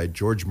when this guy,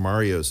 George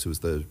Marios, who's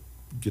the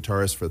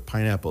guitarist for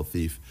Pineapple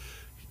Thief,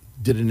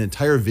 did an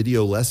entire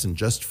video lesson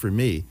just for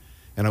me.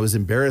 And I was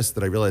embarrassed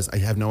that I realized I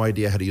have no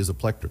idea how to use a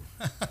plectrum.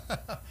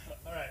 All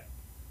right.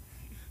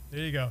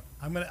 There you go.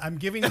 I'm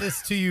giving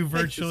this to you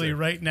virtually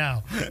right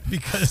now,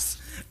 because,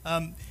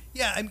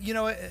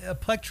 a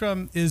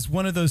plectrum is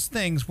one of those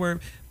things where,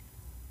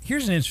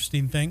 here's an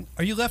interesting thing.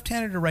 Are you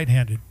left-handed or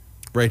right-handed?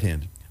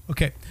 Right-handed.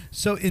 Okay.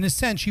 So in a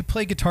sense, you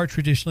play guitar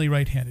traditionally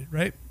right-handed,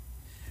 right?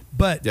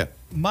 But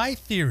my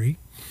theory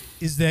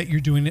is that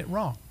you're doing it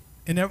wrong.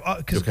 And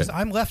because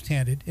I'm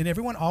left-handed, and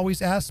everyone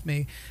always asks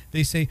me,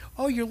 they say,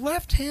 "Oh, you're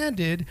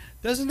left-handed.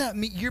 Doesn't that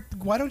mean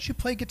why don't you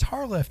play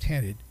guitar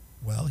left-handed?"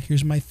 Well,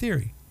 here's my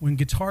theory. When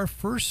guitar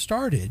first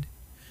started,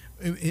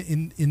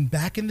 in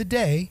back in the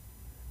day,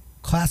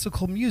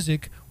 classical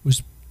music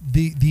was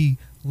the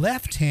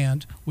left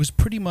hand was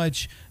pretty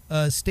much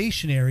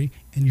stationary,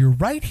 and your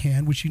right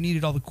hand, which you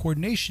needed all the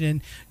coordination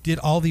in, did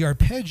all the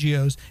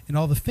arpeggios and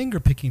all the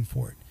finger picking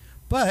for it.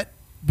 But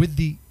with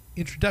the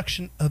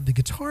introduction of the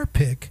guitar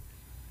pick,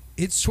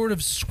 it sort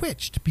of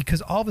switched,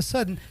 because all of a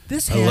sudden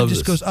this hand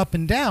just goes up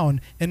and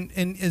down, and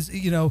is,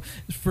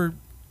 for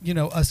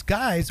us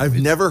guys,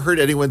 I've never heard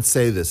anyone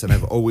say this, and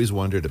I've always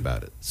wondered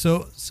about it.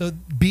 So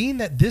being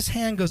that this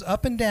hand goes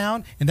up and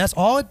down, and that's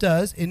all it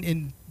does,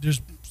 and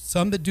there's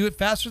some that do it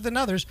faster than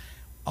others,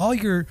 all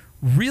your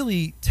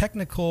really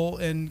technical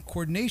and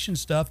coordination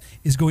stuff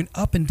is going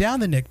up and down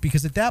the neck,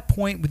 because at that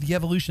point, with the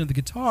evolution of the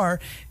guitar,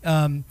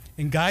 and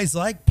guys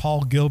like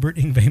Paul Gilbert,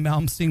 Yngwie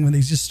Malmsteen, when they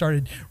just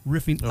started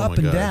riffing up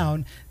and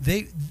down,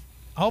 they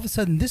all of a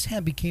sudden this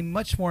hand became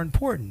much more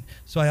important.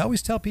 So I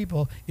always tell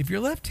people, if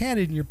you're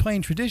left-handed and you're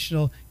playing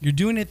traditional, you're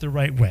doing it the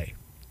right way.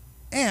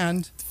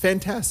 And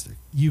fantastic.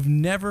 You've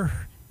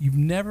never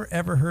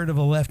ever heard of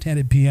a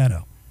left-handed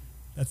piano.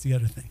 That's the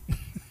other thing.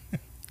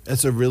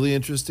 That's a really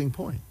interesting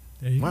point.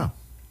 There you wow.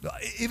 go.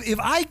 If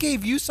I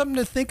gave you something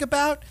to think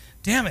about,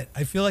 damn it,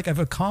 I feel like I've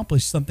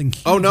accomplished something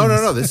huge. Oh,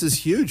 no. This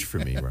is huge for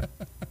me, right?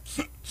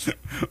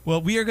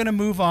 Well, we are going to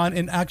move on.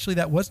 And actually,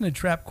 that wasn't a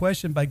trap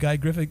question by Guy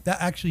Griffith. That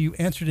actually, you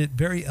answered it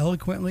very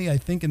eloquently, I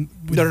think.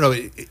 No.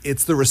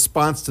 It's the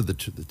response to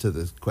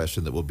the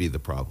question that will be the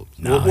problem.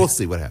 No, we'll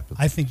see what happens.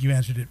 I think you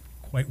answered it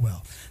quite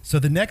well. So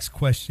the next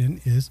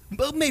question is,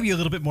 well, maybe a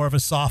little bit more of a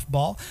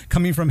softball,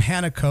 coming from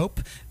Hannah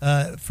Cope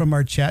from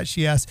our chat.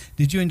 She asked,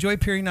 did you enjoy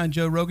appearing on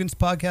Joe Rogan's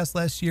podcast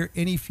last year?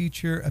 Any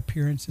future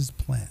appearances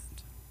planned?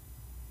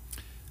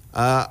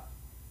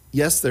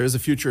 Yes, there is a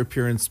future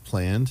appearance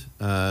planned.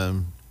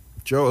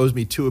 Joe owes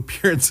me 2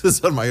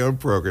 appearances on my own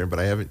program, but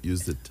I haven't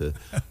used it to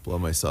blow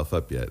myself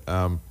up yet.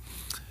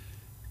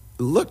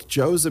 Look,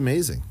 Joe's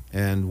amazing,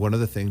 and one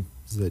of the things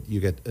that you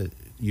get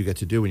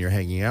to do when you're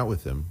hanging out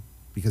with him,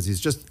 because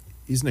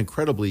he's an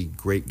incredibly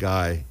great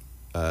guy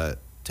to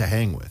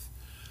hang with,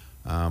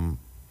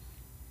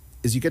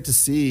 is you get to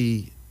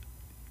see.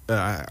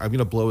 I'm going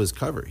to blow his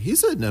cover.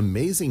 He's an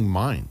amazing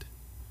mind.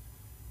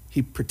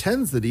 He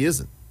pretends that he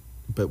isn't.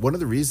 But one of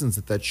the reasons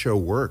that show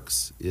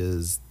works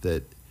is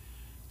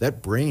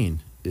that brain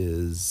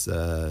is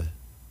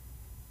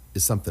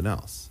something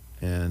else.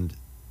 And,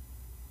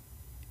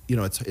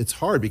 it's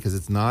hard because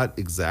it's not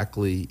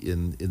exactly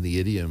in the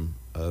idiom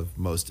of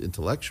most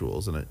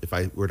intellectuals. And if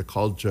I were to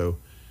call Joe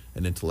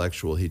an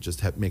intellectual, he'd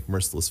just make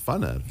merciless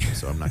fun out of me.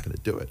 So I'm not going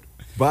to do it.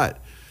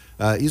 But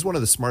he's one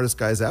of the smartest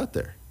guys out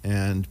there.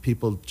 And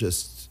people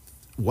just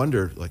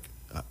wonder, like,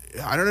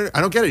 I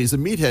don't get it. He's a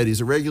meathead.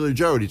 He's a regular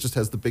Joe, and he just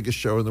has the biggest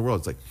show in the world.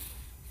 It's like,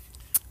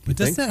 but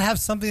doesn't that have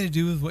something to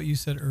do with what you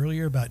said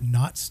earlier about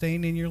not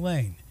staying in your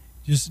lane,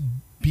 just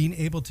being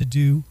able to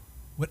do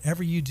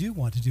whatever you do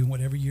want to do, and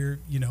whatever you're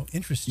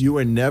interested in? You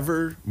are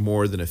never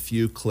more than a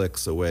few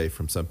clicks away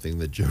from something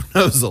that Joe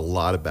knows a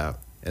lot about,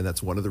 and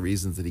that's one of the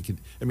reasons that he can.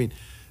 I mean,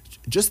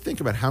 just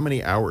think about how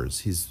many hours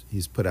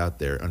he's put out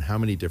there on how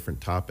many different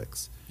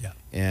topics,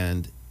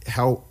 and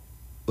how.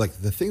 Like,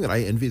 the thing that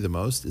I envy the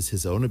most is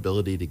his own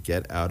ability to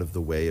get out of the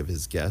way of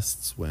his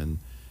guests when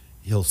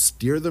he'll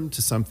steer them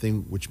to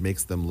something which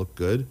makes them look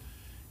good.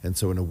 And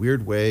so in a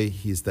weird way,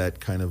 he's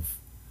that kind of,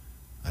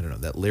 I don't know,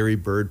 that Larry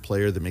Bird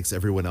player that makes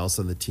everyone else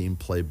on the team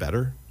play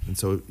better. And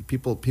so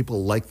people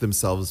like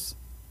themselves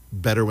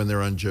better when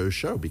they're on Joe's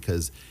show,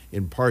 because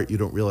in part you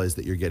don't realize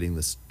that you're getting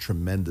this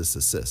tremendous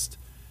assist.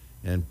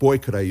 And boy,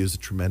 could I use a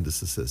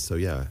tremendous assist. So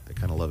yeah, I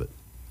kind of love it.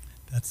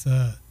 That's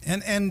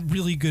and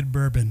really good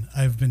bourbon,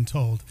 I've been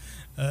told,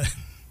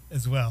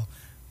 as well.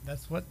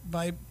 That's what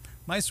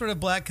my sort of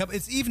black cup.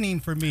 It's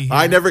evening for me here.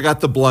 I never got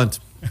the blunt,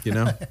 and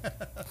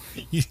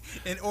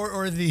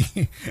or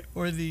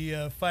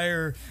the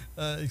fire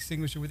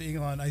extinguisher with ink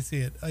on. I see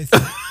it.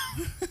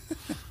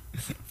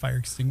 Fire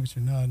extinguisher?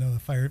 No, the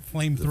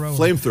flamethrower.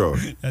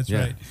 Flamethrower. That's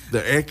right.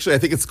 Actually, I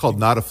think it's called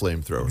not a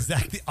flamethrower.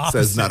 Exactly opposite.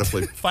 It says not a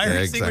flame. Fire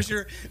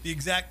extinguisher, the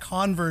exact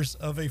converse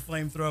of a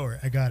flamethrower.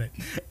 I got it.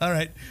 All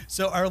right.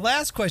 So our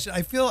last question,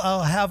 I feel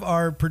I'll have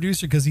our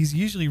producer, because he's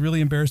usually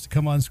really embarrassed to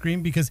come on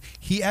screen, because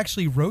he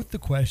actually wrote the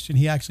question.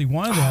 He actually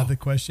wanted to have the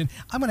question.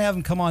 I'm going to have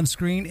him come on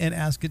screen and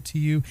ask it to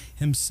you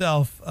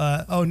himself.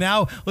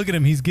 Now look at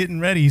him. He's getting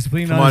ready. He's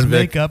putting on his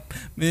makeup.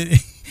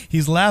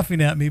 He's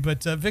laughing at me,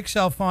 but Vic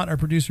Chalfant, our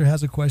producer,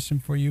 has a question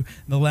for you.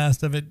 The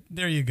last of it.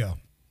 There you go.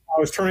 I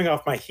was turning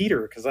off my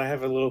heater because I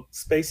have a little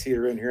space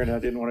heater in here, and I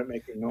didn't want it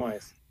making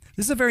noise.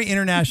 This is a very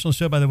international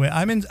show, by the way.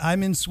 I'm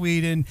in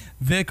Sweden.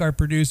 Vic, our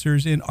producer,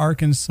 is in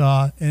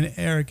Arkansas, and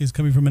Eric is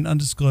coming from an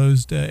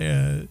undisclosed.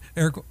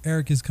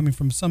 Eric is coming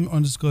from some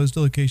undisclosed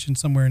location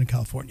somewhere in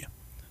California.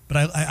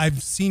 But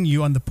I've seen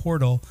you on the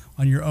portal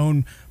on your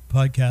own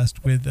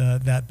podcast with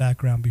that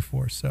background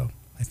before, so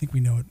I think we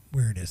know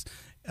where it is.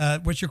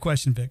 What's your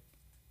question, Vic?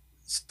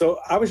 So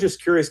I was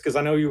just curious, because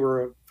I know you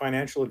were a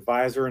financial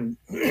advisor and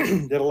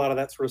did a lot of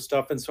that sort of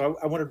stuff. And so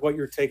I wondered what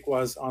your take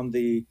was on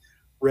the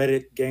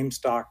Reddit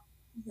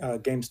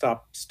GameStop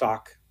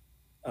stock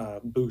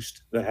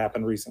boost that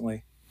happened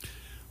recently.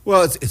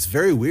 Well, it's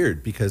very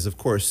weird because, of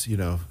course,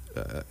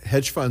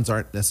 hedge funds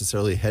aren't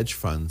necessarily hedge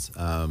funds.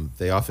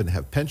 They often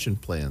have pension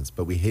plans,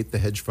 but we hate the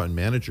hedge fund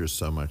managers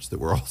so much that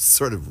we're all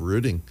sort of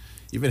rooting.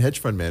 Even hedge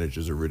fund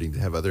managers are rooting to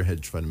have other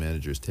hedge fund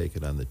managers take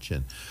it on the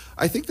chin.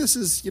 I think this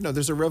is,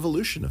 there's a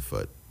revolution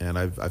afoot, and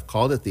I've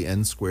called it the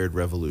N-squared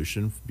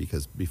revolution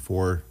because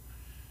before,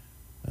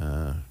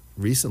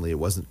 recently, it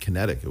wasn't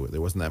kinetic. There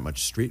wasn't that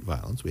much street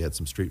violence. We had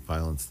some street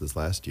violence this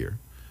last year.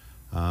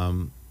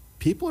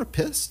 People are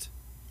pissed,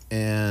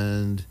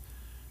 and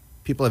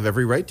people have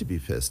every right to be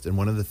pissed. And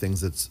one of the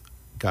things that's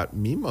got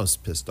me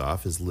most pissed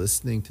off is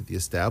listening to the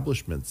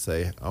establishment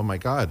say, oh my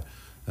God,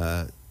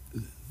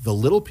 the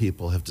little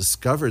people have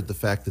discovered the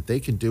fact that they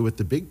can do what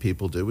the big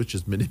people do, which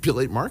is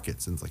manipulate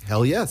markets. And it's like,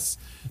 hell yes,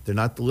 they're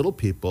not the little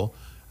people.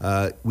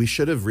 We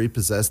should have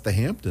repossessed the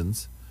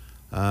Hamptons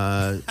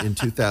in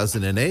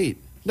 2008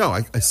 No,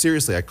 I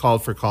seriously, I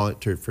called for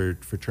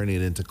turning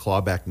it into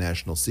Clawback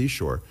National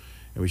Seashore,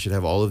 and we should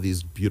have all of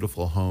these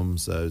beautiful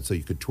homes so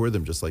you could tour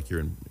them just like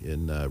you're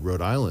in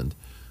Rhode Island,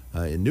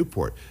 in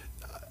Newport.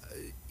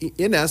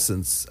 In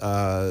essence,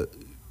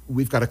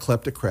 we've got a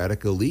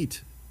kleptocratic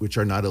elite, which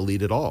are not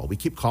elite at all. We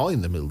keep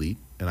calling them elite,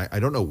 and I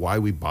don't know why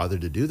we bother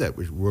to do that.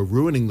 We're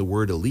ruining the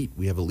word elite.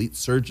 We have elite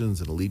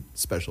surgeons and elite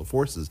special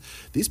forces.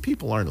 These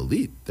people aren't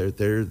elite. They're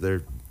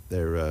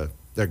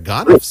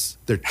gonoffs.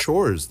 They're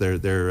chores.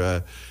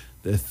 They're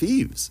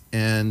thieves.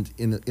 And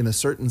in a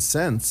certain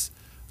sense,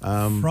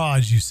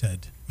 frauds. You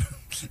said.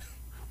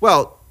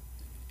 Well,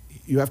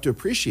 you have to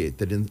appreciate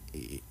that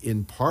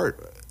in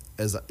part,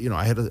 as you know,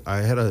 I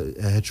had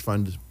a hedge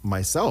fund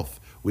myself.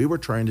 We were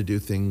trying to do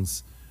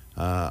things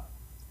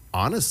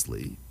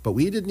honestly, but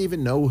we didn't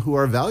even know who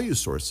our value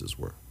sources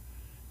were.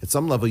 At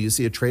some level, you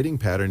see a trading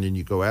pattern and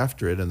you go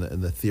after it, and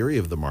the theory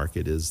of the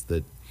market is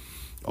that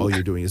all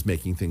you're doing is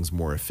making things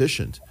more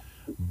efficient.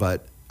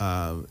 But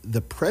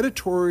the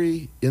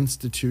predatory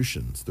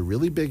institutions, the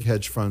really big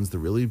hedge funds, the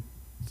really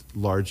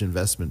large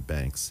investment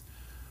banks,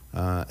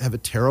 have a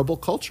terrible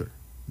culture.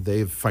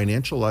 They've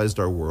financialized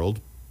our world,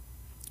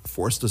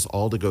 forced us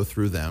all to go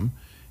through them,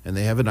 and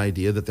they have an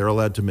idea that they're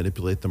allowed to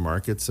manipulate the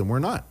markets, and we're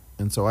not.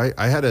 And so I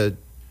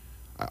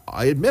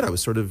admit I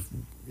was sort of,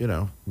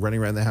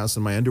 running around the house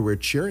in my underwear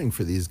cheering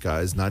for these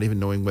guys, not even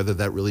knowing whether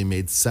that really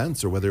made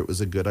sense or whether it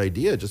was a good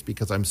idea, just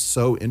because I'm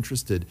so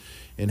interested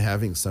in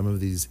having some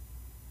of these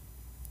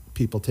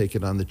people take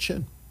it on the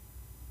chin.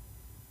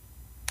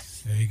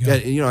 There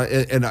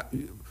you go.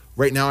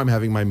 Right now I'm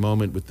having my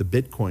moment with the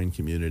Bitcoin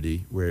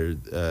community where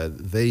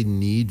they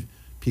need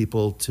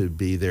people to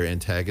be their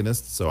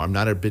antagonists. So I'm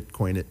not a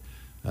Bitcoin.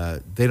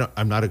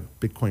 I'm not a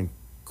Bitcoin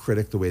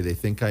critic the way they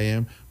think I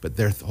am, but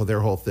their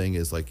whole thing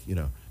is like,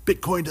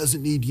 Bitcoin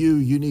doesn't need you.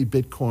 You need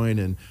Bitcoin,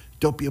 and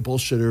don't be a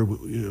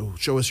bullshitter.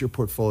 Show us your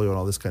portfolio and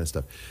all this kind of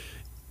stuff.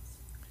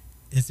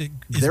 Is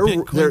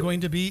Bitcoin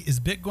going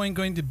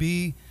to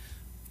be,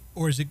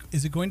 or is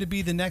it going to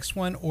be the next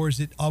one, or is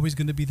it always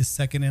going to be the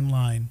second in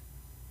line?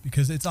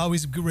 Because it's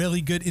always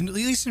really good, at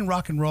least in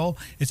rock and roll,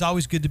 it's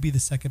always good to be the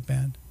second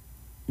band.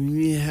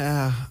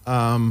 Yeah.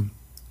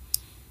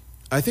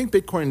 I think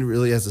Bitcoin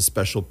really has a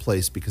special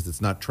place because it's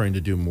not trying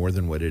to do more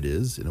than what it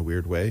is in a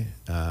weird way.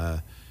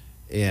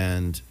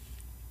 And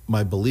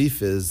my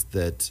belief is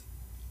that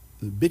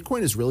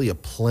Bitcoin is really a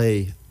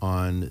play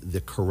on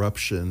the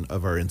corruption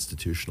of our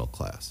institutional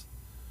class.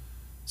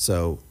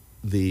 So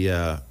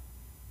you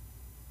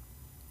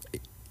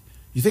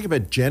think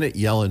about Janet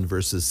Yellen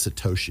versus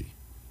Satoshi.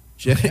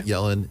 Janet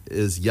Yellen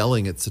is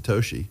yelling at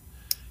Satoshi,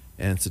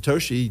 and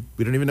Satoshi,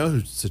 we don't even know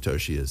who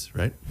Satoshi is,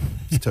 right?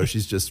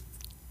 Satoshi's just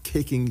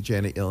kicking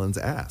Janet Yellen's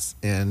ass,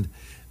 and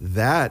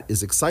that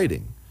is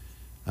exciting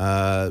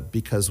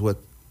because what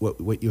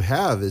you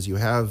have is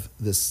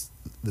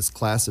this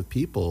class of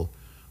people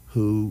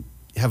who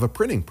have a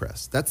printing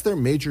press. That's their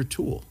major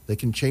tool. They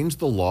can change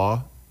the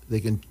law. They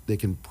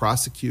can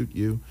prosecute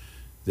you.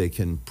 They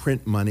can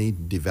print money,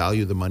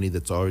 devalue the money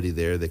that's already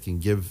there. They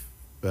can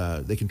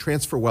they can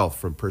transfer wealth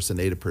from person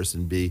A to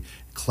person B,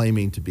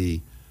 claiming to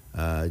be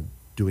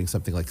doing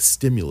something like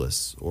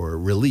stimulus or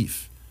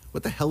relief.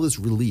 What the hell is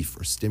relief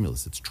or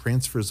stimulus? It's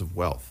transfers of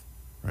wealth,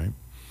 right?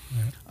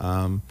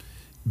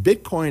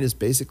 Bitcoin is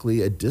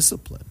basically a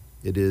discipline.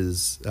 It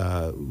is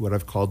what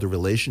I've called the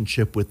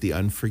relationship with the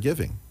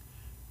unforgiving.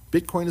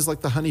 Bitcoin is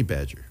like the honey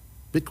badger.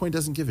 Bitcoin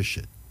doesn't give a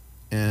shit.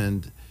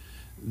 And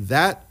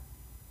that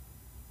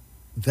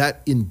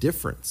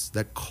indifference,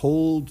 that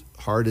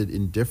cold-hearted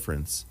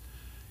indifference,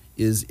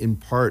 is in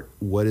part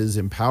what is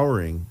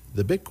empowering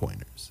the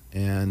Bitcoiners.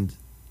 And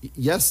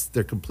yes,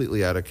 they're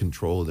completely out of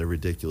control, they're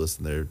ridiculous,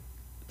 and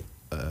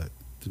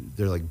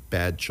they're like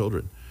bad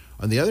children.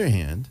 On the other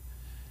hand,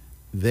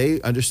 they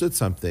understood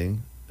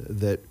something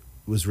that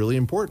was really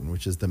important,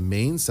 which is the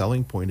main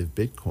selling point of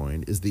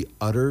Bitcoin is the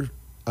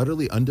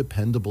utterly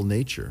undependable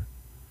nature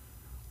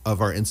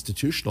of our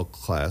institutional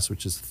class,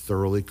 which is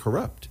thoroughly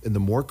corrupt. And the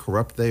more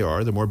corrupt they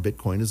are, the more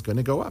Bitcoin is going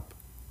to go up.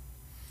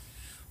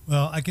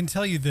 Well, I can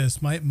tell you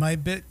this. My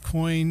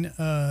Bitcoin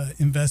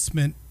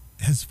investment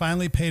has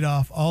finally paid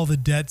off all the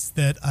debts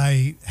that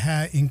I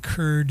had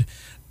incurred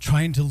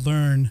trying to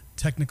learn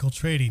technical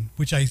trading,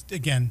 which I,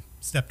 again,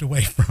 stepped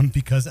away from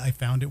because I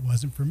found it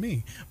wasn't for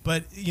me.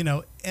 But,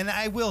 and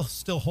I will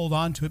still hold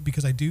on to it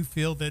because I do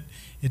feel that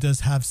it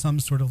does have some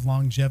sort of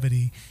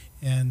longevity,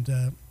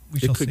 and we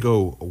shall see. It could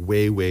go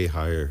way, way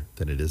higher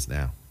than it is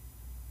now.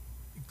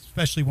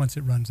 Especially once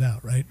it runs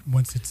out, right?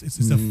 Once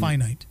it's a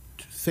finite.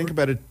 Think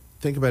about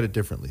it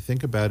differently.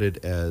 Think about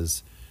it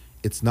as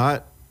it's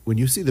not, when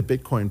you see the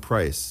Bitcoin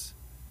price,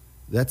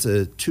 that's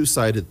a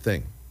two-sided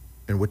thing.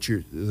 And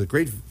the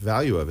great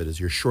value of it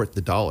is you're short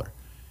the dollar.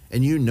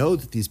 And you know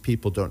that these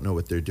people don't know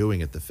what they're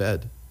doing at the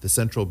Fed. The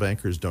central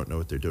bankers don't know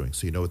what they're doing.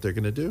 So you know what they're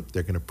going to do?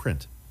 They're going to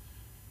print.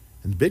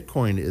 And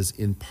Bitcoin is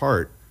in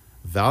part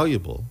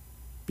valuable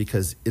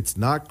because it's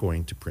not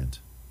going to print.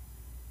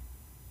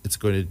 It's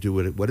going to do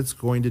what it's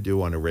going to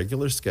do on a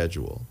regular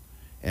schedule.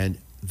 And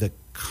the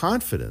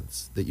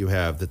confidence that you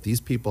have that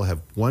these people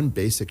have one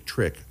basic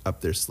trick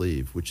up their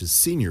sleeve, which is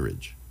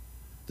seigniorage,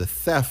 the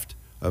theft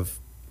of,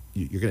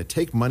 you're going to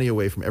take money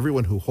away from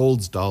everyone who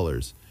holds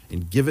dollars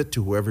and give it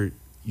to whoever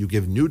you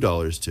give new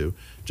dollars to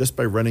just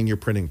by running your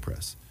printing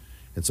press.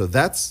 And so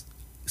that's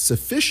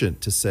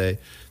sufficient to say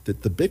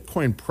that the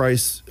Bitcoin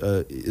price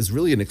is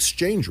really an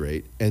exchange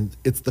rate, and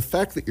it's the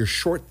fact that you're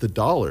short the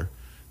dollar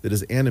that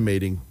is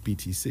animating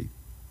BTC.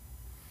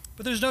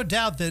 But there's no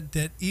doubt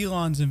that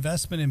Elon's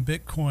investment in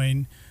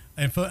Bitcoin,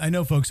 and I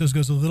know, folks, this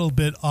goes a little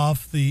bit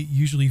off the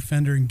usually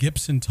Fender and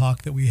Gibson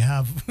talk that we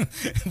have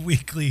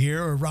weekly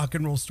here, or rock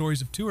and roll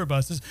stories of tour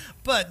buses,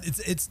 but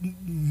it's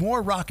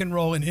more rock and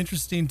roll and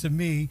interesting to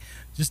me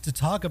just to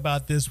talk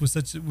about this with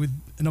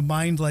in a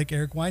mind like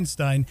Eric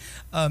Weinstein.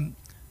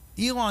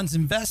 Elon's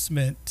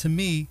investment, to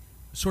me,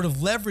 sort of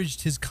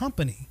leveraged his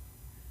company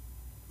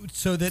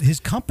so that his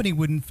company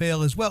wouldn't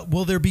fail as well.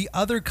 Will there be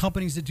other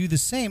companies that do the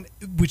same,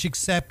 which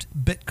accept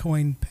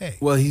Bitcoin Pay?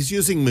 Well, he's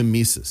using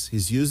mimesis.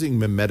 He's using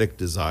mimetic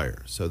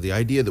desire. So the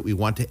idea that we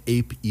want to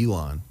ape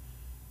Elon,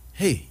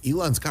 hey,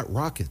 Elon's got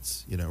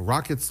rockets. You know,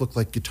 rockets look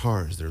like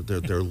guitars.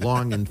 They're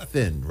long and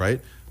thin,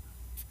 right?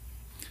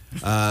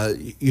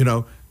 You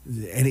know,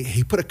 and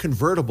he put a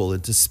convertible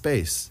into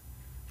space,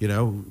 you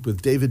know,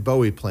 with David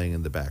Bowie playing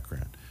in the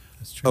background.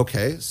 That's true.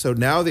 Okay, so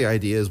now the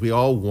idea is we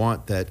all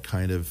want that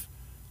kind of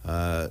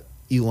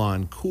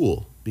Elon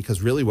cool,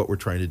 because really what we're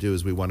trying to do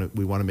is we want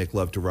to make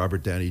love to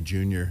Robert Downey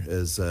Jr.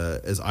 as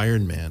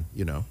Iron Man,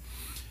 you know.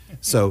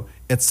 So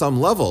at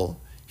some level,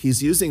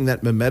 he's using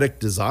that mimetic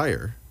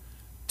desire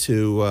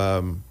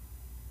to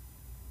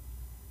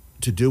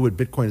do what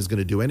Bitcoin is going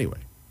to do anyway.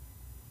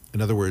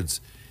 In other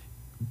words,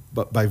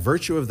 but by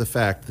virtue of the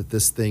fact that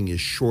this thing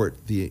is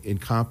short the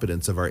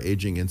incompetence of our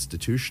aging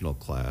institutional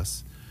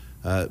class,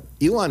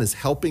 Elon is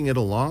helping it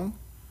along.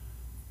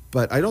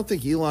 But I don't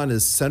think Elon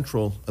is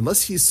central,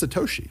 unless he's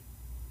Satoshi.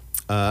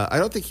 I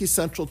don't think he's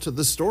central to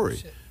the story.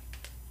 Shit.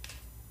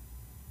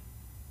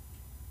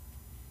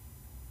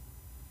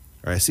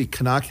 All right, I see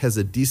Kanak has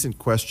a decent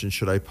question.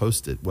 Should I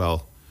post it?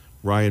 Well,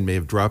 Ryan may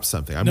have dropped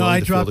something. No,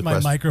 I dropped my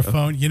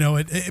microphone, you know,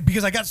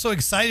 because I got so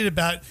excited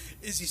about,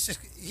 he is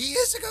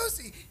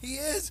Satoshi, he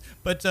is.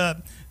 But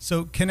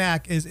so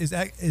Kanak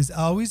is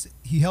always,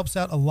 he helps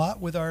out a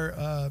lot with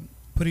our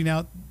putting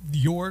out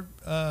your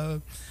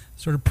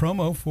sort of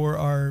promo for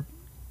our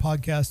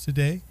podcast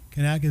today.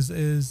 Kanak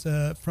is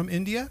from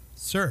India.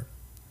 Sir,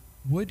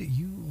 would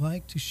you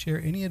like to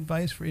share any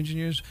advice for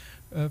engineers,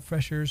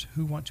 freshers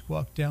who want to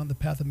walk down the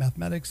path of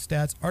mathematics,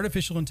 stats,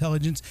 artificial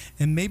intelligence,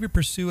 and maybe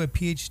pursue a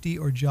PhD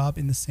or job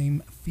in the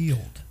same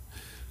field?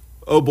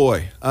 Oh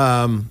boy,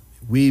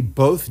 we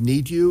both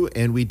need you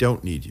and we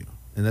don't need you.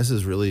 And this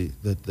is really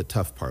the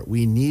tough part.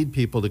 We need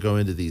people to go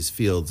into these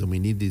fields, and we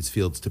need these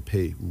fields to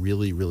pay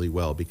really, really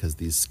well, because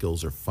these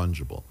skills are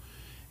fungible.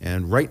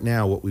 And right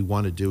now, what we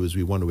want to do is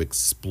we want to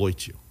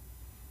exploit you.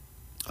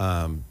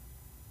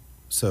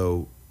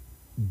 So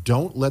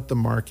don't let the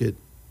market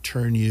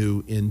turn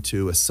you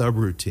into a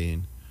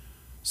subroutine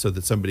so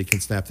that somebody can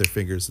snap their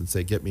fingers and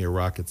say, get me a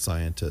rocket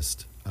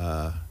scientist,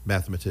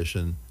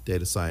 mathematician,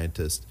 data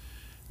scientist.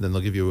 And then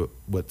they'll give you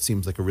what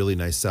seems like a really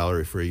nice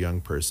salary for a young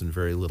person,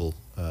 very little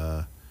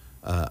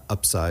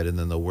upside, and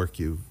then they'll work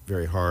you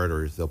very hard,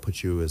 or they'll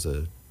put you as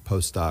a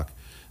postdoc.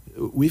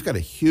 We've got a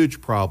huge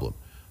problem.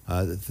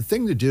 The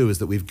thing to do is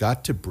that we've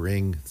got to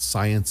bring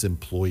science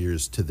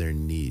employers to their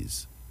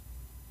knees.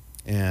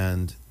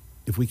 And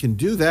if we can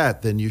do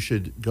that, then you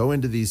should go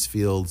into these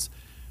fields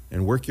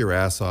and work your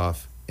ass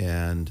off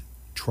and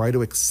try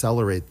to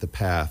accelerate the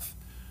path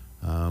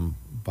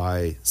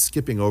by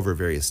skipping over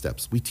various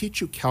steps. We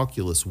teach you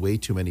calculus way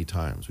too many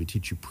times. We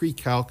teach you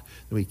pre-calc,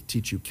 then we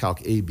teach you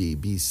calc A, B,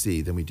 B,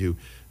 C, then we do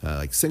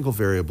like single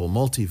variable,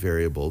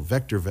 multivariable,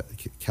 vector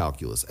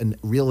calculus, and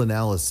real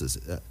analysis.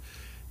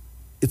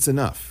 It's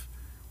enough.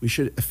 We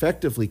should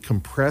effectively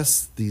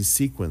compress these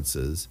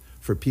sequences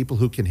for people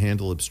who can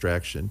handle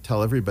abstraction.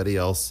 Tell everybody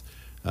else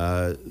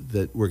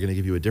that we're going to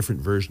give you a different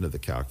version of the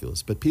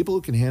calculus. But people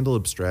who can handle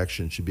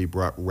abstraction should be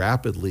brought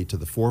rapidly to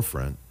the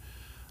forefront.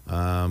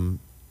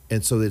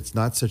 And so it's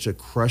not such a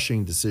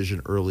crushing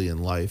decision early in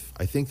life.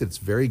 I think that it's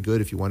very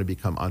good if you want to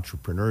become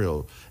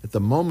entrepreneurial. At the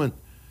moment,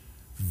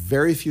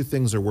 very few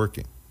things are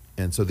working.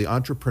 And so the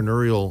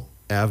entrepreneurial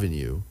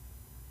avenue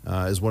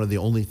is one of the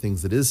only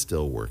things that is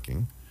still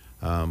working.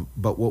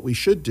 But what we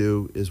should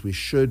do is we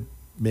should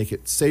make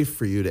it safe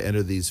for you to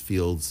enter these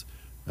fields,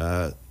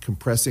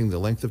 compressing the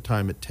length of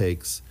time it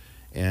takes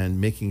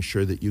and making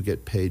sure that you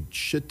get paid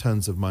shit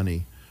tons of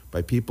money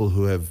by people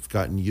who have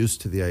gotten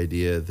used to the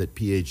idea that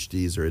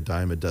PhDs are a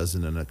dime a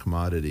dozen and a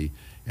commodity,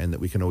 and that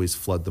we can always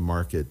flood the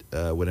market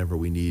whenever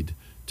we need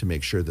to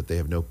make sure that they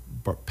have no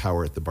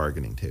power at the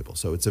bargaining table.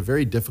 So it's a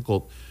very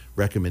difficult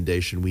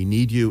recommendation. We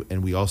need you,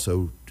 and we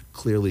also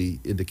clearly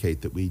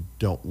indicate that we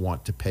don't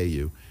want to pay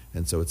you.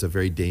 And so it's a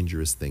very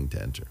dangerous thing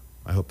to enter.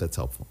 I hope that's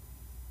helpful.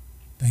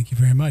 Thank you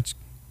very much.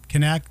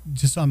 can act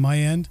just on my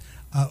end.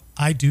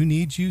 I do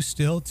need you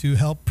still to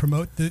help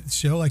promote the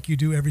show like you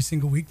do every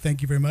single week.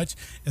 Thank you very much,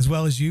 as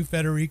well as you,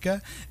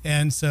 Federica.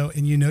 And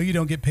you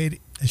don't get paid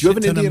a Do you have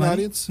an shit ton of Indian money.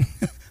 audience?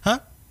 Huh?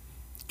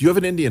 Do you have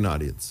an Indian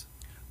audience?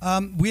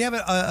 We have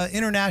an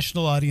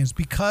international audience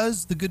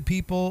because the good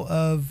people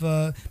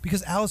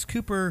because Alice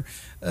Cooper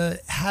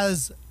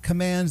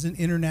commands an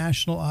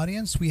international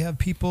audience. We have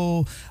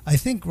people, I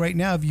think right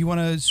now, if you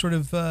want to sort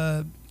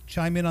of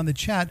chime in on the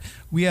chat,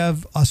 we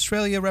have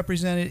Australia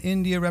represented,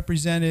 India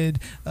represented,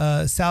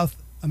 South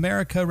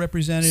America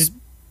represented.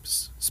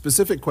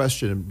 Specific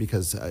question,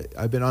 because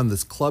I've been on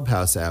this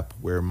Clubhouse app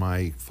where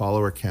my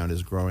follower count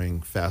is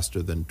growing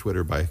faster than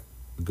Twitter by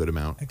a good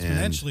amount.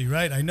 Exponentially,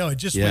 right? I know. It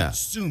just Yeah. went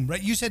zoom,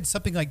 right? You said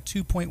something like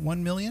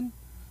 2.1 million?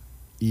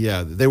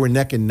 Yeah, they were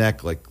neck and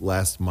neck like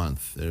last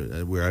month,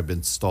 where I've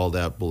been stalled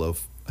out below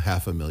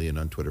 500,000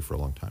 on Twitter for a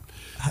long time.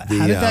 How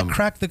did that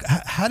crack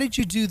how did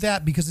you do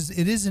that? Because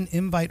it is an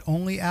invite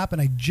only app,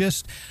 and I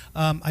just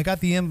I got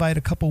the invite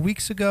a couple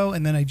weeks ago,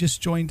 and then I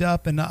just joined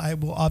up, and I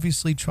will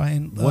obviously try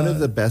and One of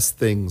the best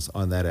things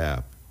on that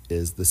app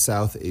is the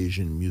South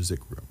Asian Music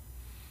Room.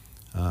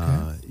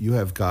 Okay. You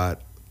have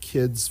got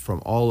kids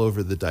from all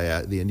over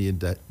the Indian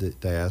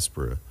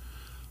diaspora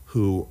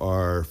who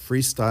are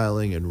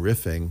freestyling and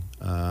riffing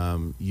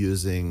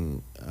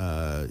using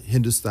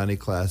Hindustani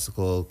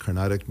classical,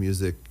 Carnatic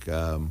music,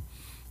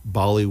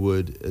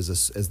 Bollywood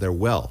as their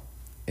well.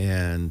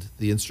 And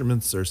the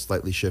instruments are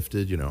slightly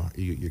shifted.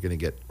 You're going to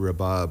get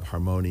rabab,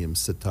 harmonium,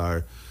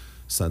 sitar,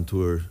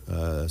 santur,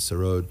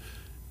 sarod.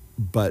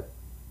 But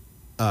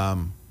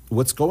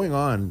what's going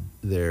on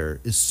there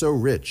is so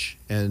rich.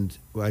 And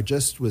I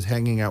just was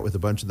hanging out with a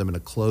bunch of them in a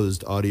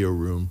closed audio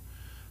room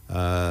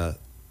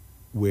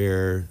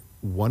where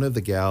one of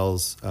the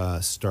gals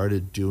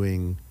started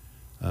doing,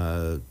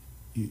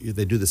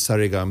 they do the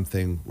saregam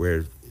thing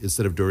where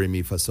instead of do, re,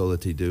 mi, fa, sol, la,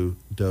 ti, do,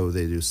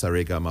 they do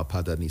saregam, ma,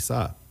 pa, da, ni,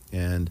 sa.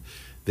 And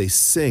they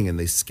sing and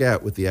they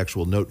scat with the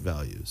actual note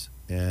values.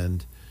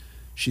 And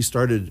she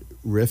started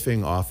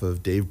riffing off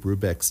of Dave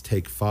Brubeck's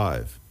Take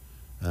 5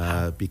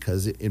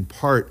 because in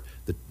part,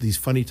 these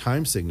funny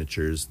time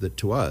signatures that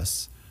to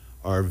us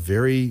are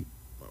very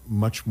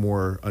much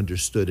more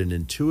understood and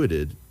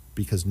intuited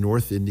because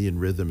North Indian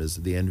rhythm is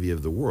the envy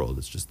of the world.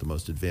 It's just the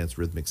most advanced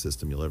rhythmic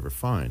system you'll ever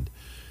find.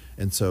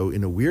 And so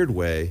in a weird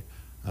way,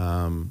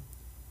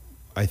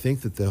 I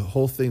think that the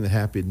whole thing that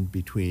happened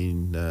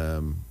between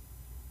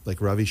like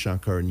Ravi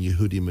Shankar and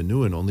Yehudi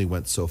Menuhin only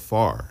went so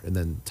far. And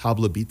then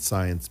tabla beat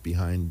science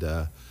behind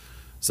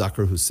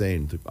Zakir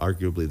Hussain,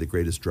 arguably the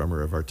greatest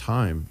drummer of our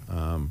time,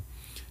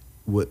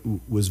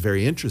 was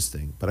very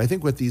interesting. But I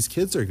think what these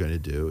kids are going to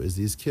do is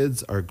these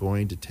kids are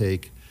going to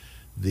take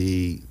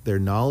their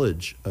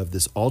knowledge of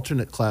this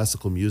alternate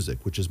classical music,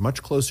 which is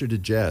much closer to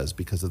jazz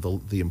because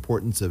of the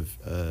importance of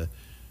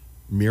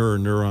mirror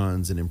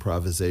neurons and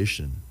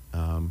improvisation.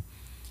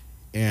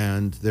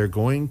 And they're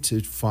going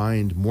to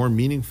find more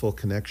meaningful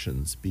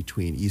connections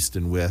between East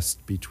and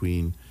West,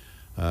 between,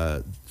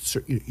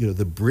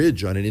 the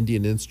bridge on an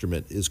Indian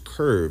instrument is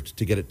curved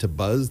to get it to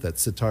buzz, that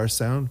sitar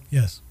sound.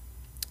 Yes.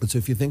 And so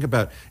if you think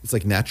about, it's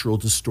like natural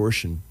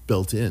distortion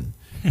built in.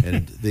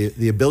 And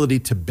the ability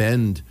to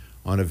bend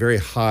on a very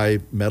high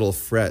metal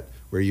fret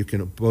where you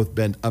can both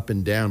bend up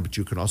and down, but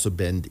you can also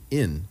bend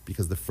in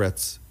because the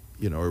frets,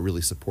 are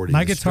really supporting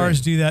my the guitars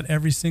string. do that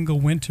every single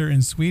winter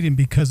in Sweden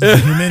because of the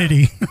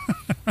humidity.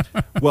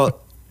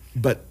 Well,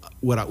 but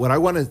what I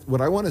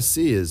want to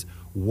see is,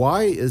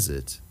 why is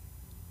it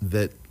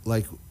that,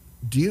 like,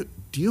 do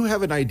you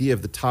have an idea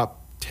of the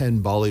top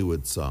 10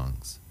 Bollywood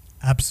songs?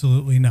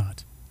 Absolutely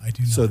not. I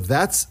do not. So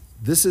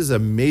this is a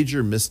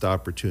major missed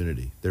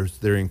opportunity.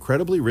 They're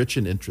incredibly rich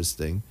and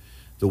interesting.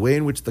 The way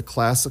in which the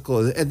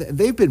classical, and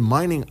they've been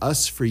mining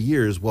us for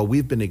years while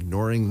we've been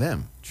ignoring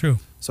them. True.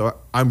 So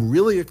I'm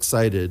really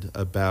excited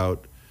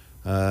about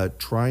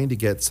trying to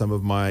get some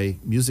of my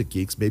music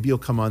geeks. Maybe you'll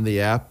come on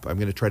the app. I'm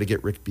going to try to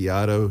get Rick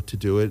Beato to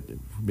do it.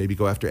 Maybe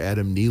go after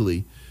Adam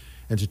Neely,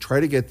 and to try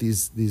to get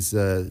these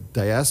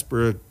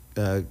diaspora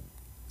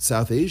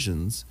South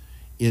Asians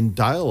in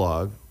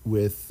dialogue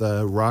with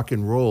rock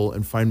and roll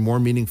and find more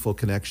meaningful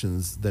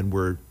connections than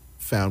were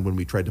found when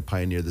we tried to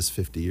pioneer this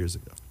 50 years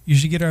ago. You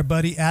should get our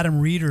buddy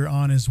Adam Reeder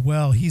on as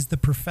well. He's the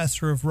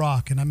Professor of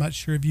Rock, and I'm not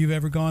sure if you've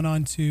ever gone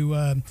on to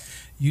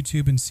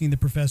YouTube and seen the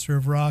Professor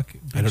of Rock.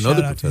 Big I don't know shout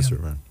the out to Professor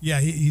him. of Rock. Yeah,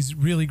 he's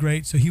really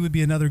great. So he would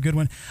be another good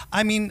one.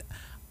 I mean,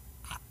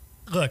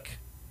 look,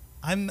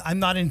 I'm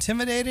not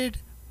intimidated.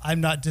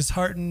 I'm not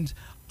disheartened.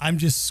 I'm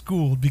just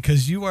schooled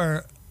because you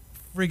are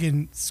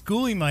friggin'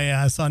 schooling my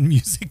ass on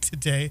music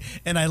today,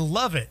 and I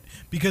love it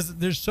because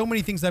there's so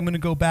many things I'm going to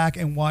go back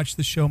and watch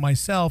the show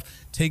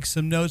myself, take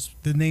some notes,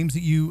 the names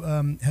that you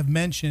have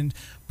mentioned,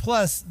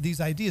 plus these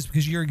ideas,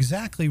 because you're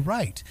exactly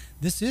right.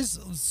 This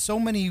is so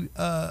many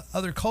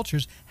other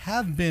cultures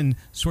have been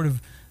sort of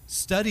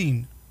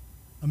studying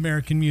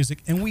American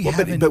music, and we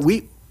haven't. But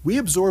we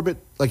absorb it.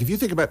 Like if you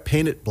think about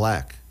Paint It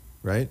Black,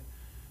 right?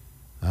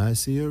 I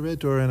see a red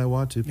door and I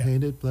want to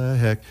paint it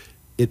black.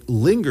 it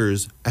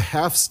lingers a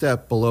half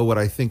step below what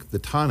I think the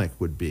tonic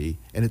would be,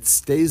 and it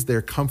stays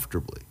there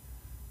comfortably,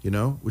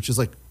 which is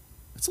like,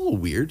 it's a little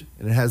weird,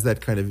 and it has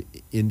that kind of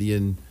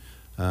Indian.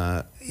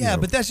 But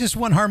that's just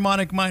one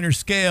harmonic minor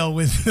scale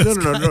with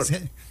no.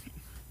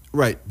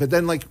 Right, but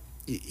then like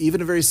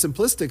even a very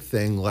simplistic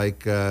thing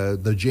like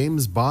the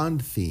James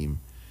Bond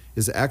theme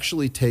is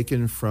actually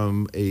taken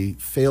from a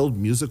failed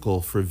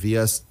musical for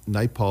V.S.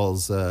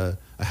 Naipaul's A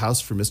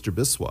House for Mr.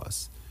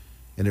 Biswas.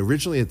 And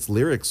originally its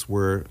lyrics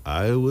were,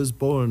 I was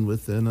born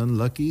with an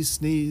unlucky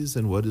sneeze,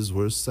 and what is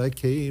worse, I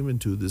came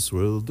into this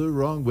world the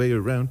wrong way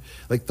around.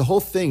 Like the whole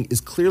thing is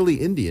clearly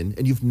Indian,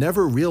 and you've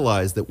never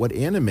realized that what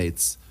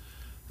animates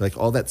like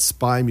all that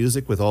spy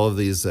music with all of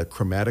these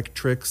chromatic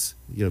tricks,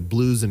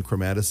 blues and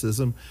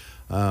chromaticism.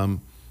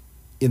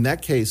 In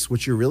that case,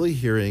 what you're really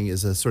hearing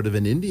is a sort of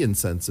an Indian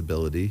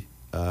sensibility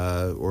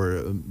or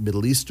a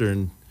Middle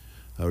Eastern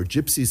or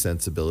gypsy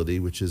sensibility,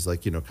 which is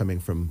like, coming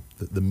from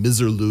the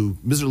Misirlou.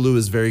 Misirlou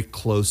is very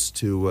close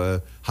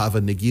to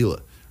Hava Nagila,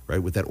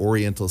 right, with that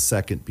oriental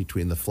second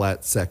between the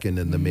flat second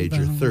and the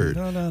major third.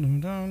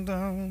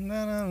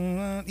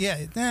 Yeah.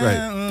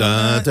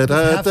 Right.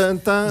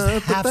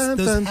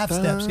 Those half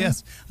steps,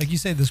 yes. Like you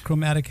say, those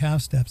chromatic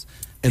half steps.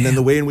 And then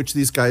the way in which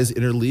these guys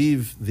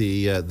interleave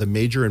the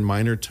major and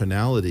minor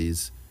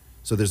tonalities.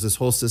 So there's this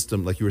whole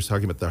system, like you were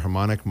talking about the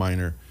harmonic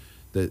minor,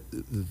 the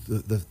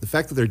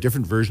fact that there are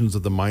different versions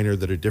of the minor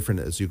that are different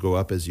as you go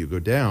up, as you go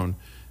down.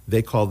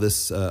 They call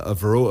this a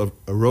row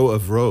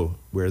of row,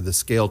 where the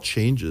scale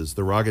changes,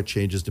 the raga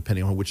changes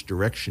depending on which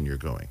direction you're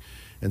going.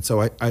 And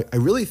so I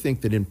really think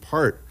that in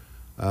part,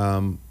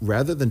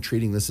 rather than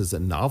treating this as a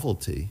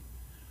novelty,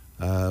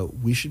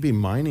 we should be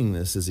mining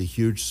this as a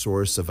huge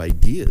source of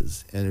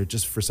ideas. And it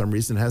just, for some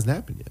reason, hasn't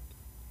happened yet.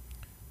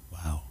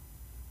 Wow.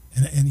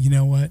 And you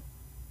know what?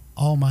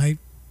 All my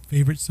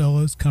favorite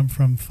solos come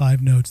from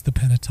 5 notes, the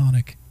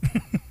pentatonic.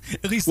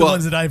 At least the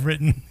ones that I've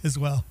written as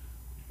well.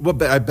 Well,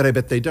 but I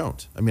bet they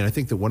don't. I mean, I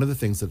think that one of the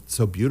things that's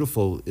so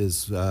beautiful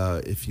is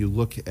if you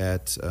look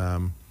at,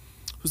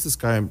 who's this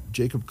guy,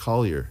 Jacob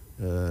Collier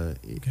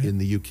in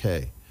the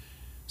UK.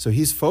 So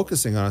he's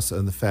focusing us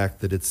on the fact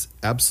that it's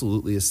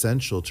absolutely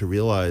essential to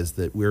realize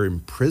that we're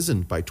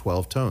imprisoned by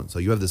 12 tones. So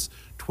you have this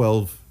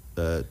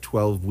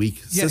 12-week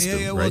system,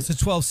 right? Well, it's a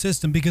 12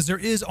 system because there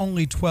is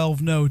only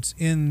 12 notes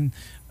in,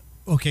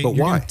 okay. But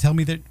you're why? Gonna tell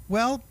me that,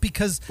 well,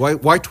 because.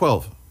 Why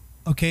 12?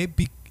 Okay,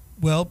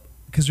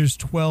 because there's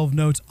 12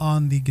 notes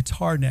on the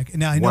guitar neck.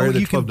 Now I know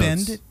you can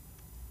bend it.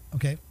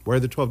 Okay. Why are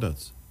there 12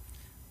 notes?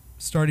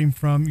 Starting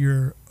from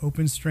your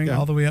open string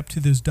all the way up to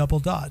those double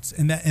dots,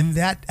 and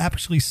that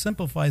actually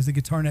simplifies the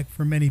guitar neck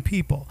for many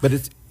people. But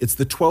it's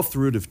the 12th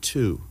root of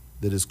 2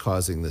 that is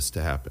causing this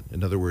to happen.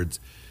 In other words,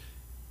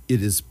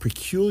 it is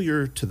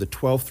peculiar to the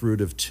 12th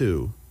root of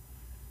 2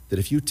 that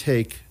if you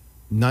take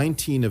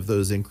 19 of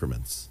those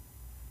increments,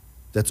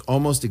 that's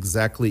almost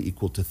exactly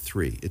equal to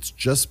 3. It's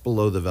just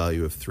below the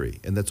value of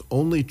 3. And that's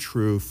only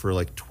true for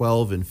like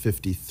 12 and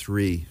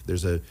 53.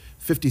 There's a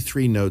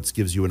 53 notes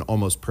gives you an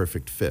almost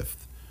perfect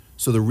fifth.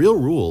 So the real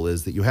rule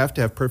is that you have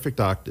to have perfect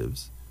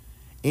octaves,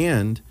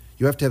 and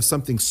you have to have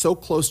something so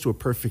close to a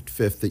perfect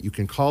fifth that you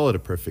can call it a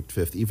perfect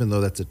fifth, even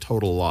though that's a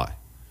total lie.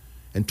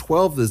 And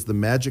 12 is the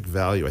magic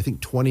value. I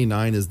think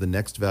 29 is the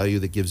next value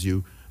that gives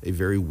you a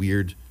very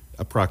weird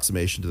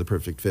approximation to the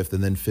perfect fifth,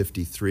 and then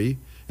 53.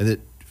 And that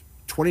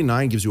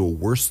 29 gives you a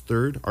worse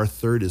third. Our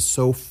third is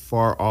so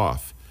far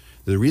off.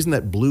 The reason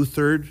that blue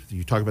third,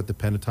 you talk about the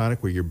pentatonic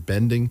where you're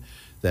bending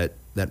that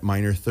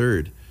minor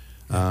third,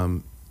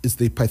 is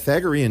the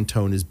Pythagorean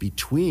tone is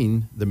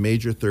between the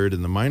major third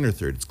and the minor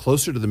third. It's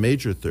closer to the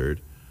major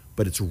third,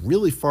 but it's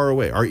really far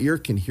away. Our ear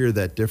can hear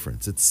that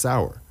difference. It's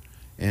sour.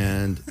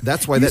 And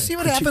that's why you see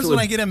what happens when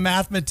I get a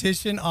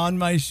mathematician on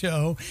my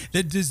show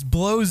that just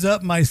blows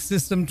up my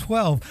system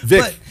 12.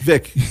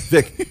 Vic,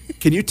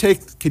 can you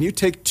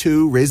take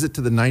 2, raise it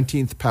to the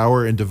 19th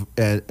power, and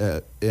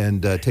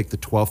take the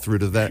 12th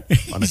root of that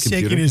on a He's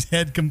computer? Shaking his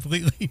head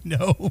completely.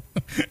 No,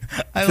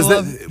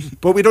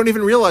 but we don't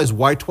even realize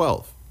why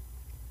 12.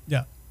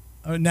 Yeah,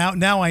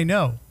 now I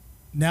know.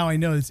 Now I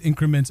know it's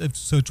increments of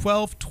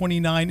 12,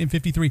 29, and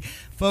 53.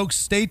 Folks,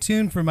 stay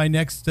tuned for my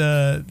next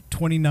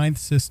 29th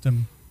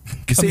system.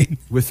 You see,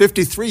 with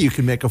 53, you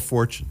can make a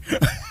fortune.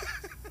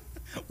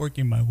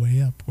 Working my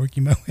way up.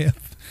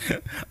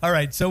 All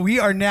right, so we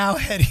are now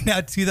heading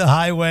out to the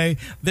highway.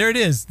 There it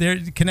is. There,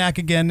 Kanak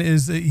again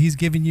is. He's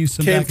giving you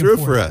some. Came through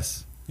for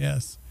us.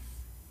 Yes.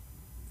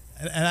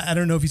 And I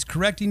don't know if he's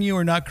correcting you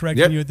or not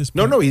correcting you at this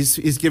point. No,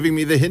 he's giving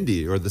me the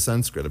Hindi or the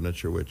Sanskrit. I'm not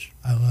sure which.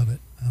 I love it.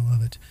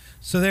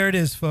 So there it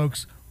is,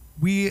 folks.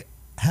 We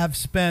have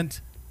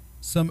spent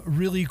some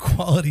really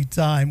quality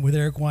time with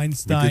Eric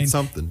Weinstein. We did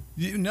something.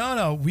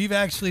 No. We've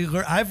actually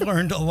I've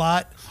learned a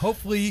lot.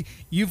 Hopefully,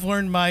 you've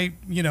learned my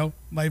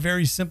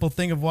very simple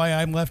thing of why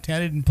I'm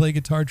left-handed and play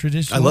guitar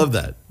traditionally. I love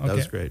that. Okay. That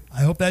was great.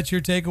 I hope that's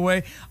your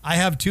takeaway. I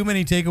have too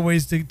many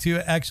takeaways to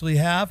actually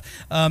have.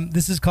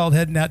 This is called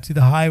Heading Out to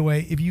the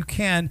Highway. If you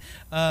can,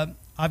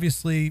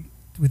 obviously,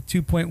 with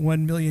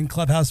 2.1 million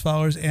Clubhouse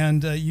followers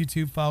and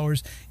YouTube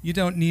followers. You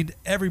don't need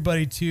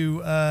everybody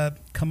to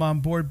come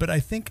on board, but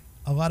I think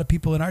a lot of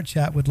people in our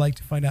chat would like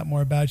to find out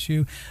more about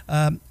you.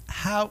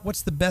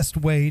 What's the best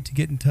way to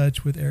get in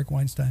touch with Eric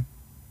Weinstein?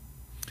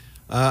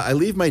 I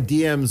leave my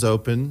DMs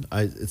open.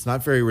 It's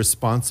not very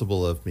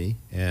responsible of me,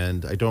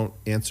 and I don't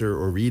answer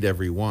or read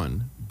every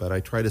one, but I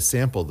try to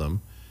sample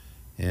them.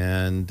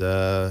 And,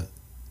 the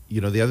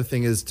other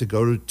thing is to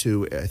go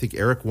to I think,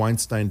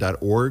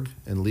 ericweinstein.org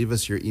and leave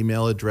us your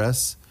email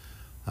address.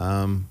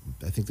 I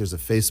think there's a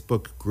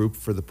Facebook group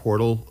for the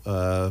portal,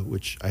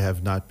 which I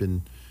have not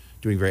been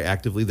doing very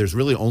actively. There's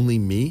really only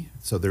me,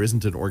 so there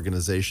isn't an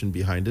organization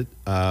behind it.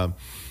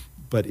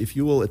 But if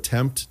you will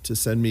attempt to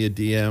send me a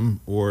DM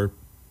or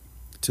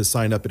to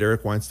sign up at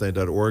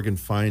ericweinstein.org and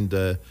find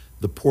the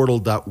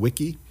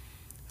portal.wiki,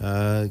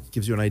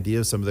 gives you an idea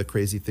of some of the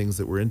crazy things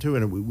that we're into.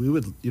 And we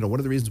would, one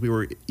of the reasons we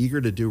were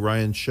eager to do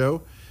Ryan's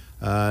show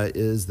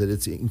is that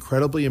it's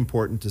incredibly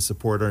important to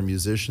support our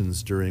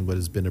musicians during what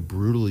has been a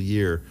brutal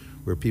year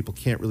where people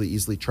can't really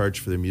easily charge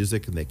for their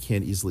music and they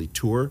can't easily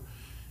tour.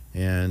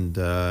 And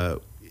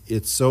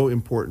it's so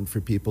important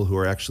for people who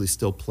are actually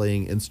still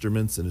playing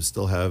instruments and who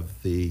still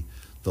have the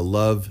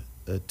love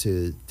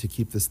to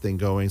keep this thing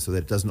going so that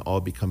it doesn't all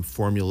become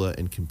formula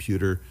and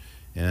computer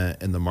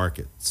and the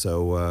market.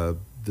 So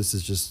this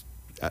is just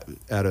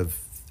out of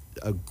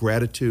a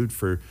gratitude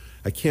for,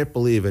 I can't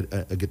believe a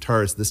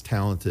guitarist this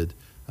talented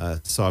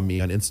saw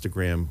me on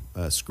Instagram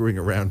screwing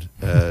around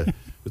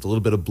with a little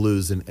bit of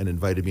blues and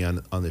invited me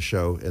on the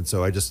show. And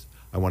so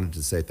I wanted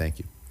to say thank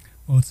you.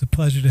 Well, it's a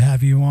pleasure to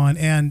have you on.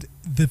 And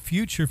the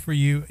future for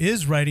you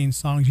is writing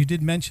songs. You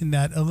did mention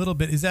that a little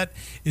bit.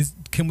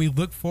 Can we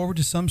look forward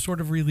to some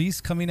sort of release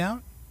coming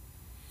out?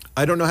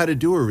 I don't know how to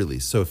do a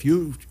release. So if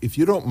you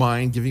don't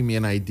mind giving me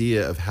an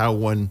idea of how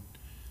one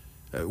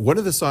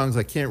of the songs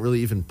I can't really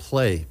even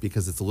play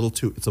because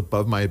it's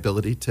above my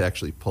ability to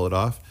actually pull it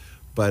off.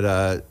 But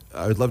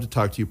I would love to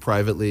talk to you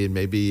privately, and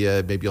maybe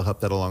you'll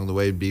help that along the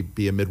way and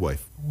be a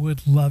midwife.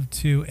 Would love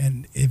to.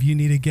 And if you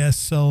need a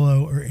guest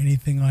solo or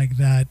anything like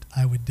that,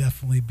 I would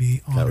definitely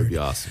be honored. That would be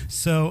awesome.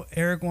 So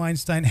Eric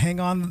Weinstein, hang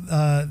on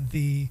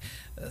the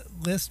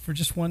list for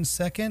just 1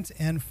 second.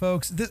 And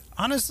folks,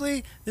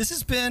 honestly, this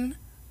has been,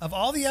 of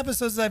all the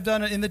episodes I've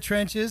done in the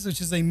Trenches,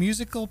 which is a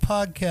musical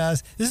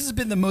podcast, this has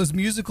been the most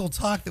musical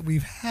talk that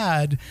we've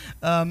had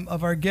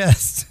of our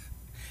guests.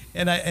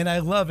 And I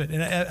love it,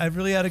 and I've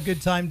really had a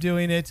good time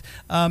doing it.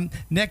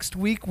 Next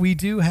week we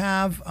do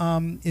have,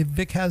 if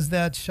Vic has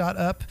that shot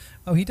up,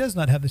 oh, he does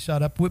not have the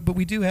shot up, but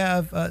we do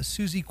have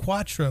Susie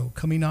Quattro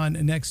coming on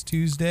next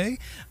Tuesday.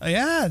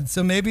 Yeah,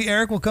 so maybe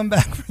Eric will come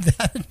back for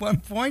that at one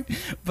point.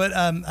 But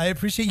I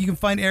appreciate you can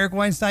find Eric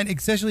Weinstein,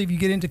 especially if you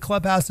get into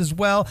Clubhouse as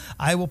well.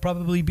 I will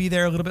probably be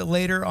there a little bit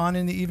later on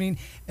in the evening.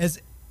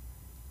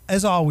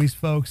 As always,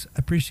 folks, I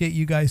appreciate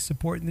you guys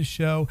supporting the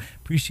show.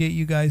 Appreciate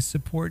you guys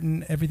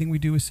supporting everything we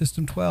do with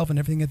System 12 and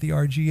everything at the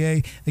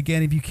RGA.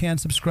 Again, if you can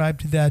subscribe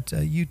to that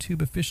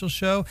YouTube official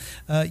show,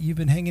 you've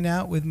been hanging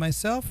out with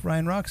myself,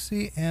 Ryan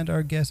Roxy, and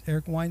our guest,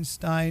 Eric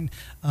Weinstein.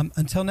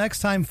 Until next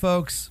time,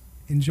 folks,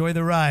 enjoy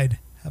the ride.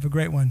 Have a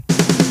great one.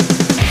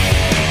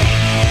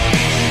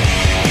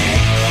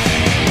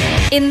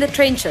 In the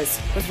Trenches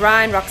with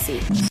Ryan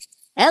Roxy.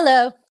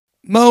 Hello.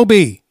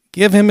 Moby,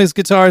 give him his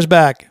guitars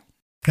back.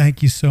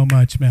 Thank you so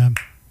much, ma'am.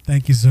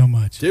 Thank you so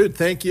much. Dude,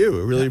 thank you.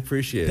 I really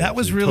appreciate it. That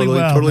was really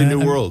totally man.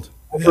 new world.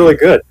 That's really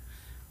good.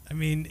 I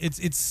mean,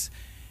 it's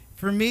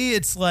for me,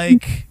 it's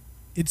like,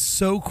 it's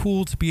so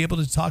cool to be able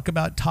to talk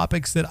about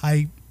topics that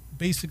I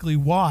basically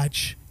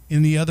watch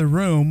in the other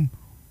room,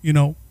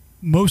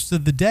 most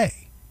of the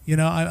day. You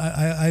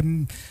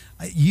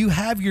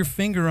have your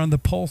finger on the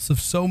pulse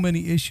of so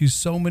many issues,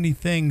 so many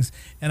things.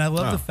 And I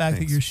love the fact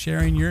that you're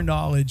sharing your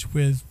knowledge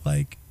with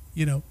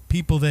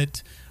people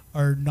that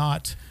are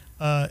not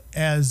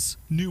as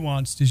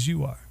nuanced as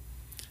you are.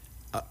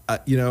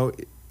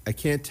 I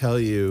can't tell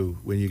you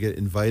when you get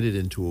invited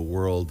into a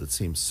world that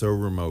seems so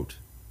remote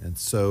and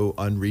so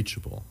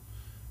unreachable.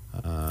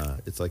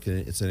 It's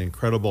an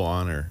incredible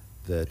honor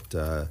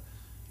that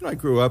I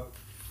grew up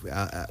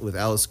with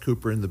Alice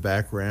Cooper in the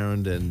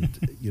background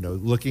and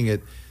looking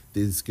at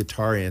these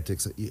guitar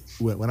antics.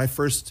 When I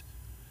first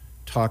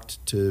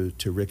talked to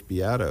Rick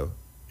Beato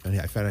and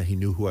I found out he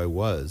knew who I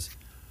was,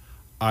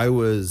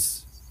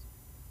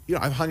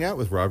 I've hung out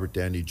with Robert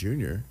Downey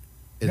Jr.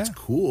 It's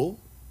cool.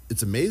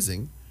 It's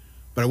amazing.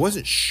 But I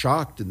wasn't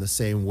shocked in the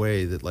same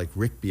way that like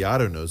Rick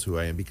Beato knows who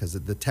I am because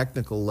of the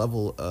technical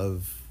level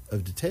of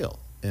detail.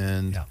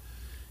 And,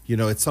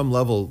 at some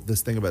level,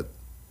 this thing about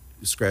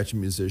scratch a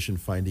musician,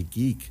 find a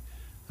geek,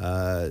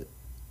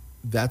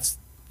 that's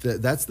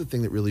the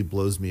thing that really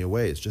blows me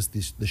away. It's just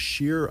the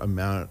sheer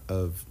amount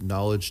of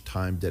knowledge,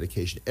 time,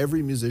 dedication.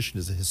 Every musician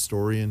is a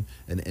historian,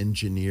 an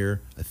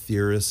engineer, a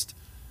theorist,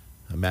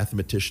 a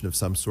mathematician of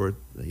some sort,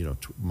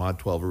 mod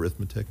 12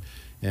 arithmetic.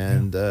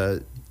 And,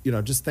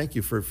 just thank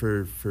you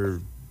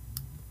for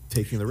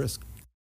taking the risk.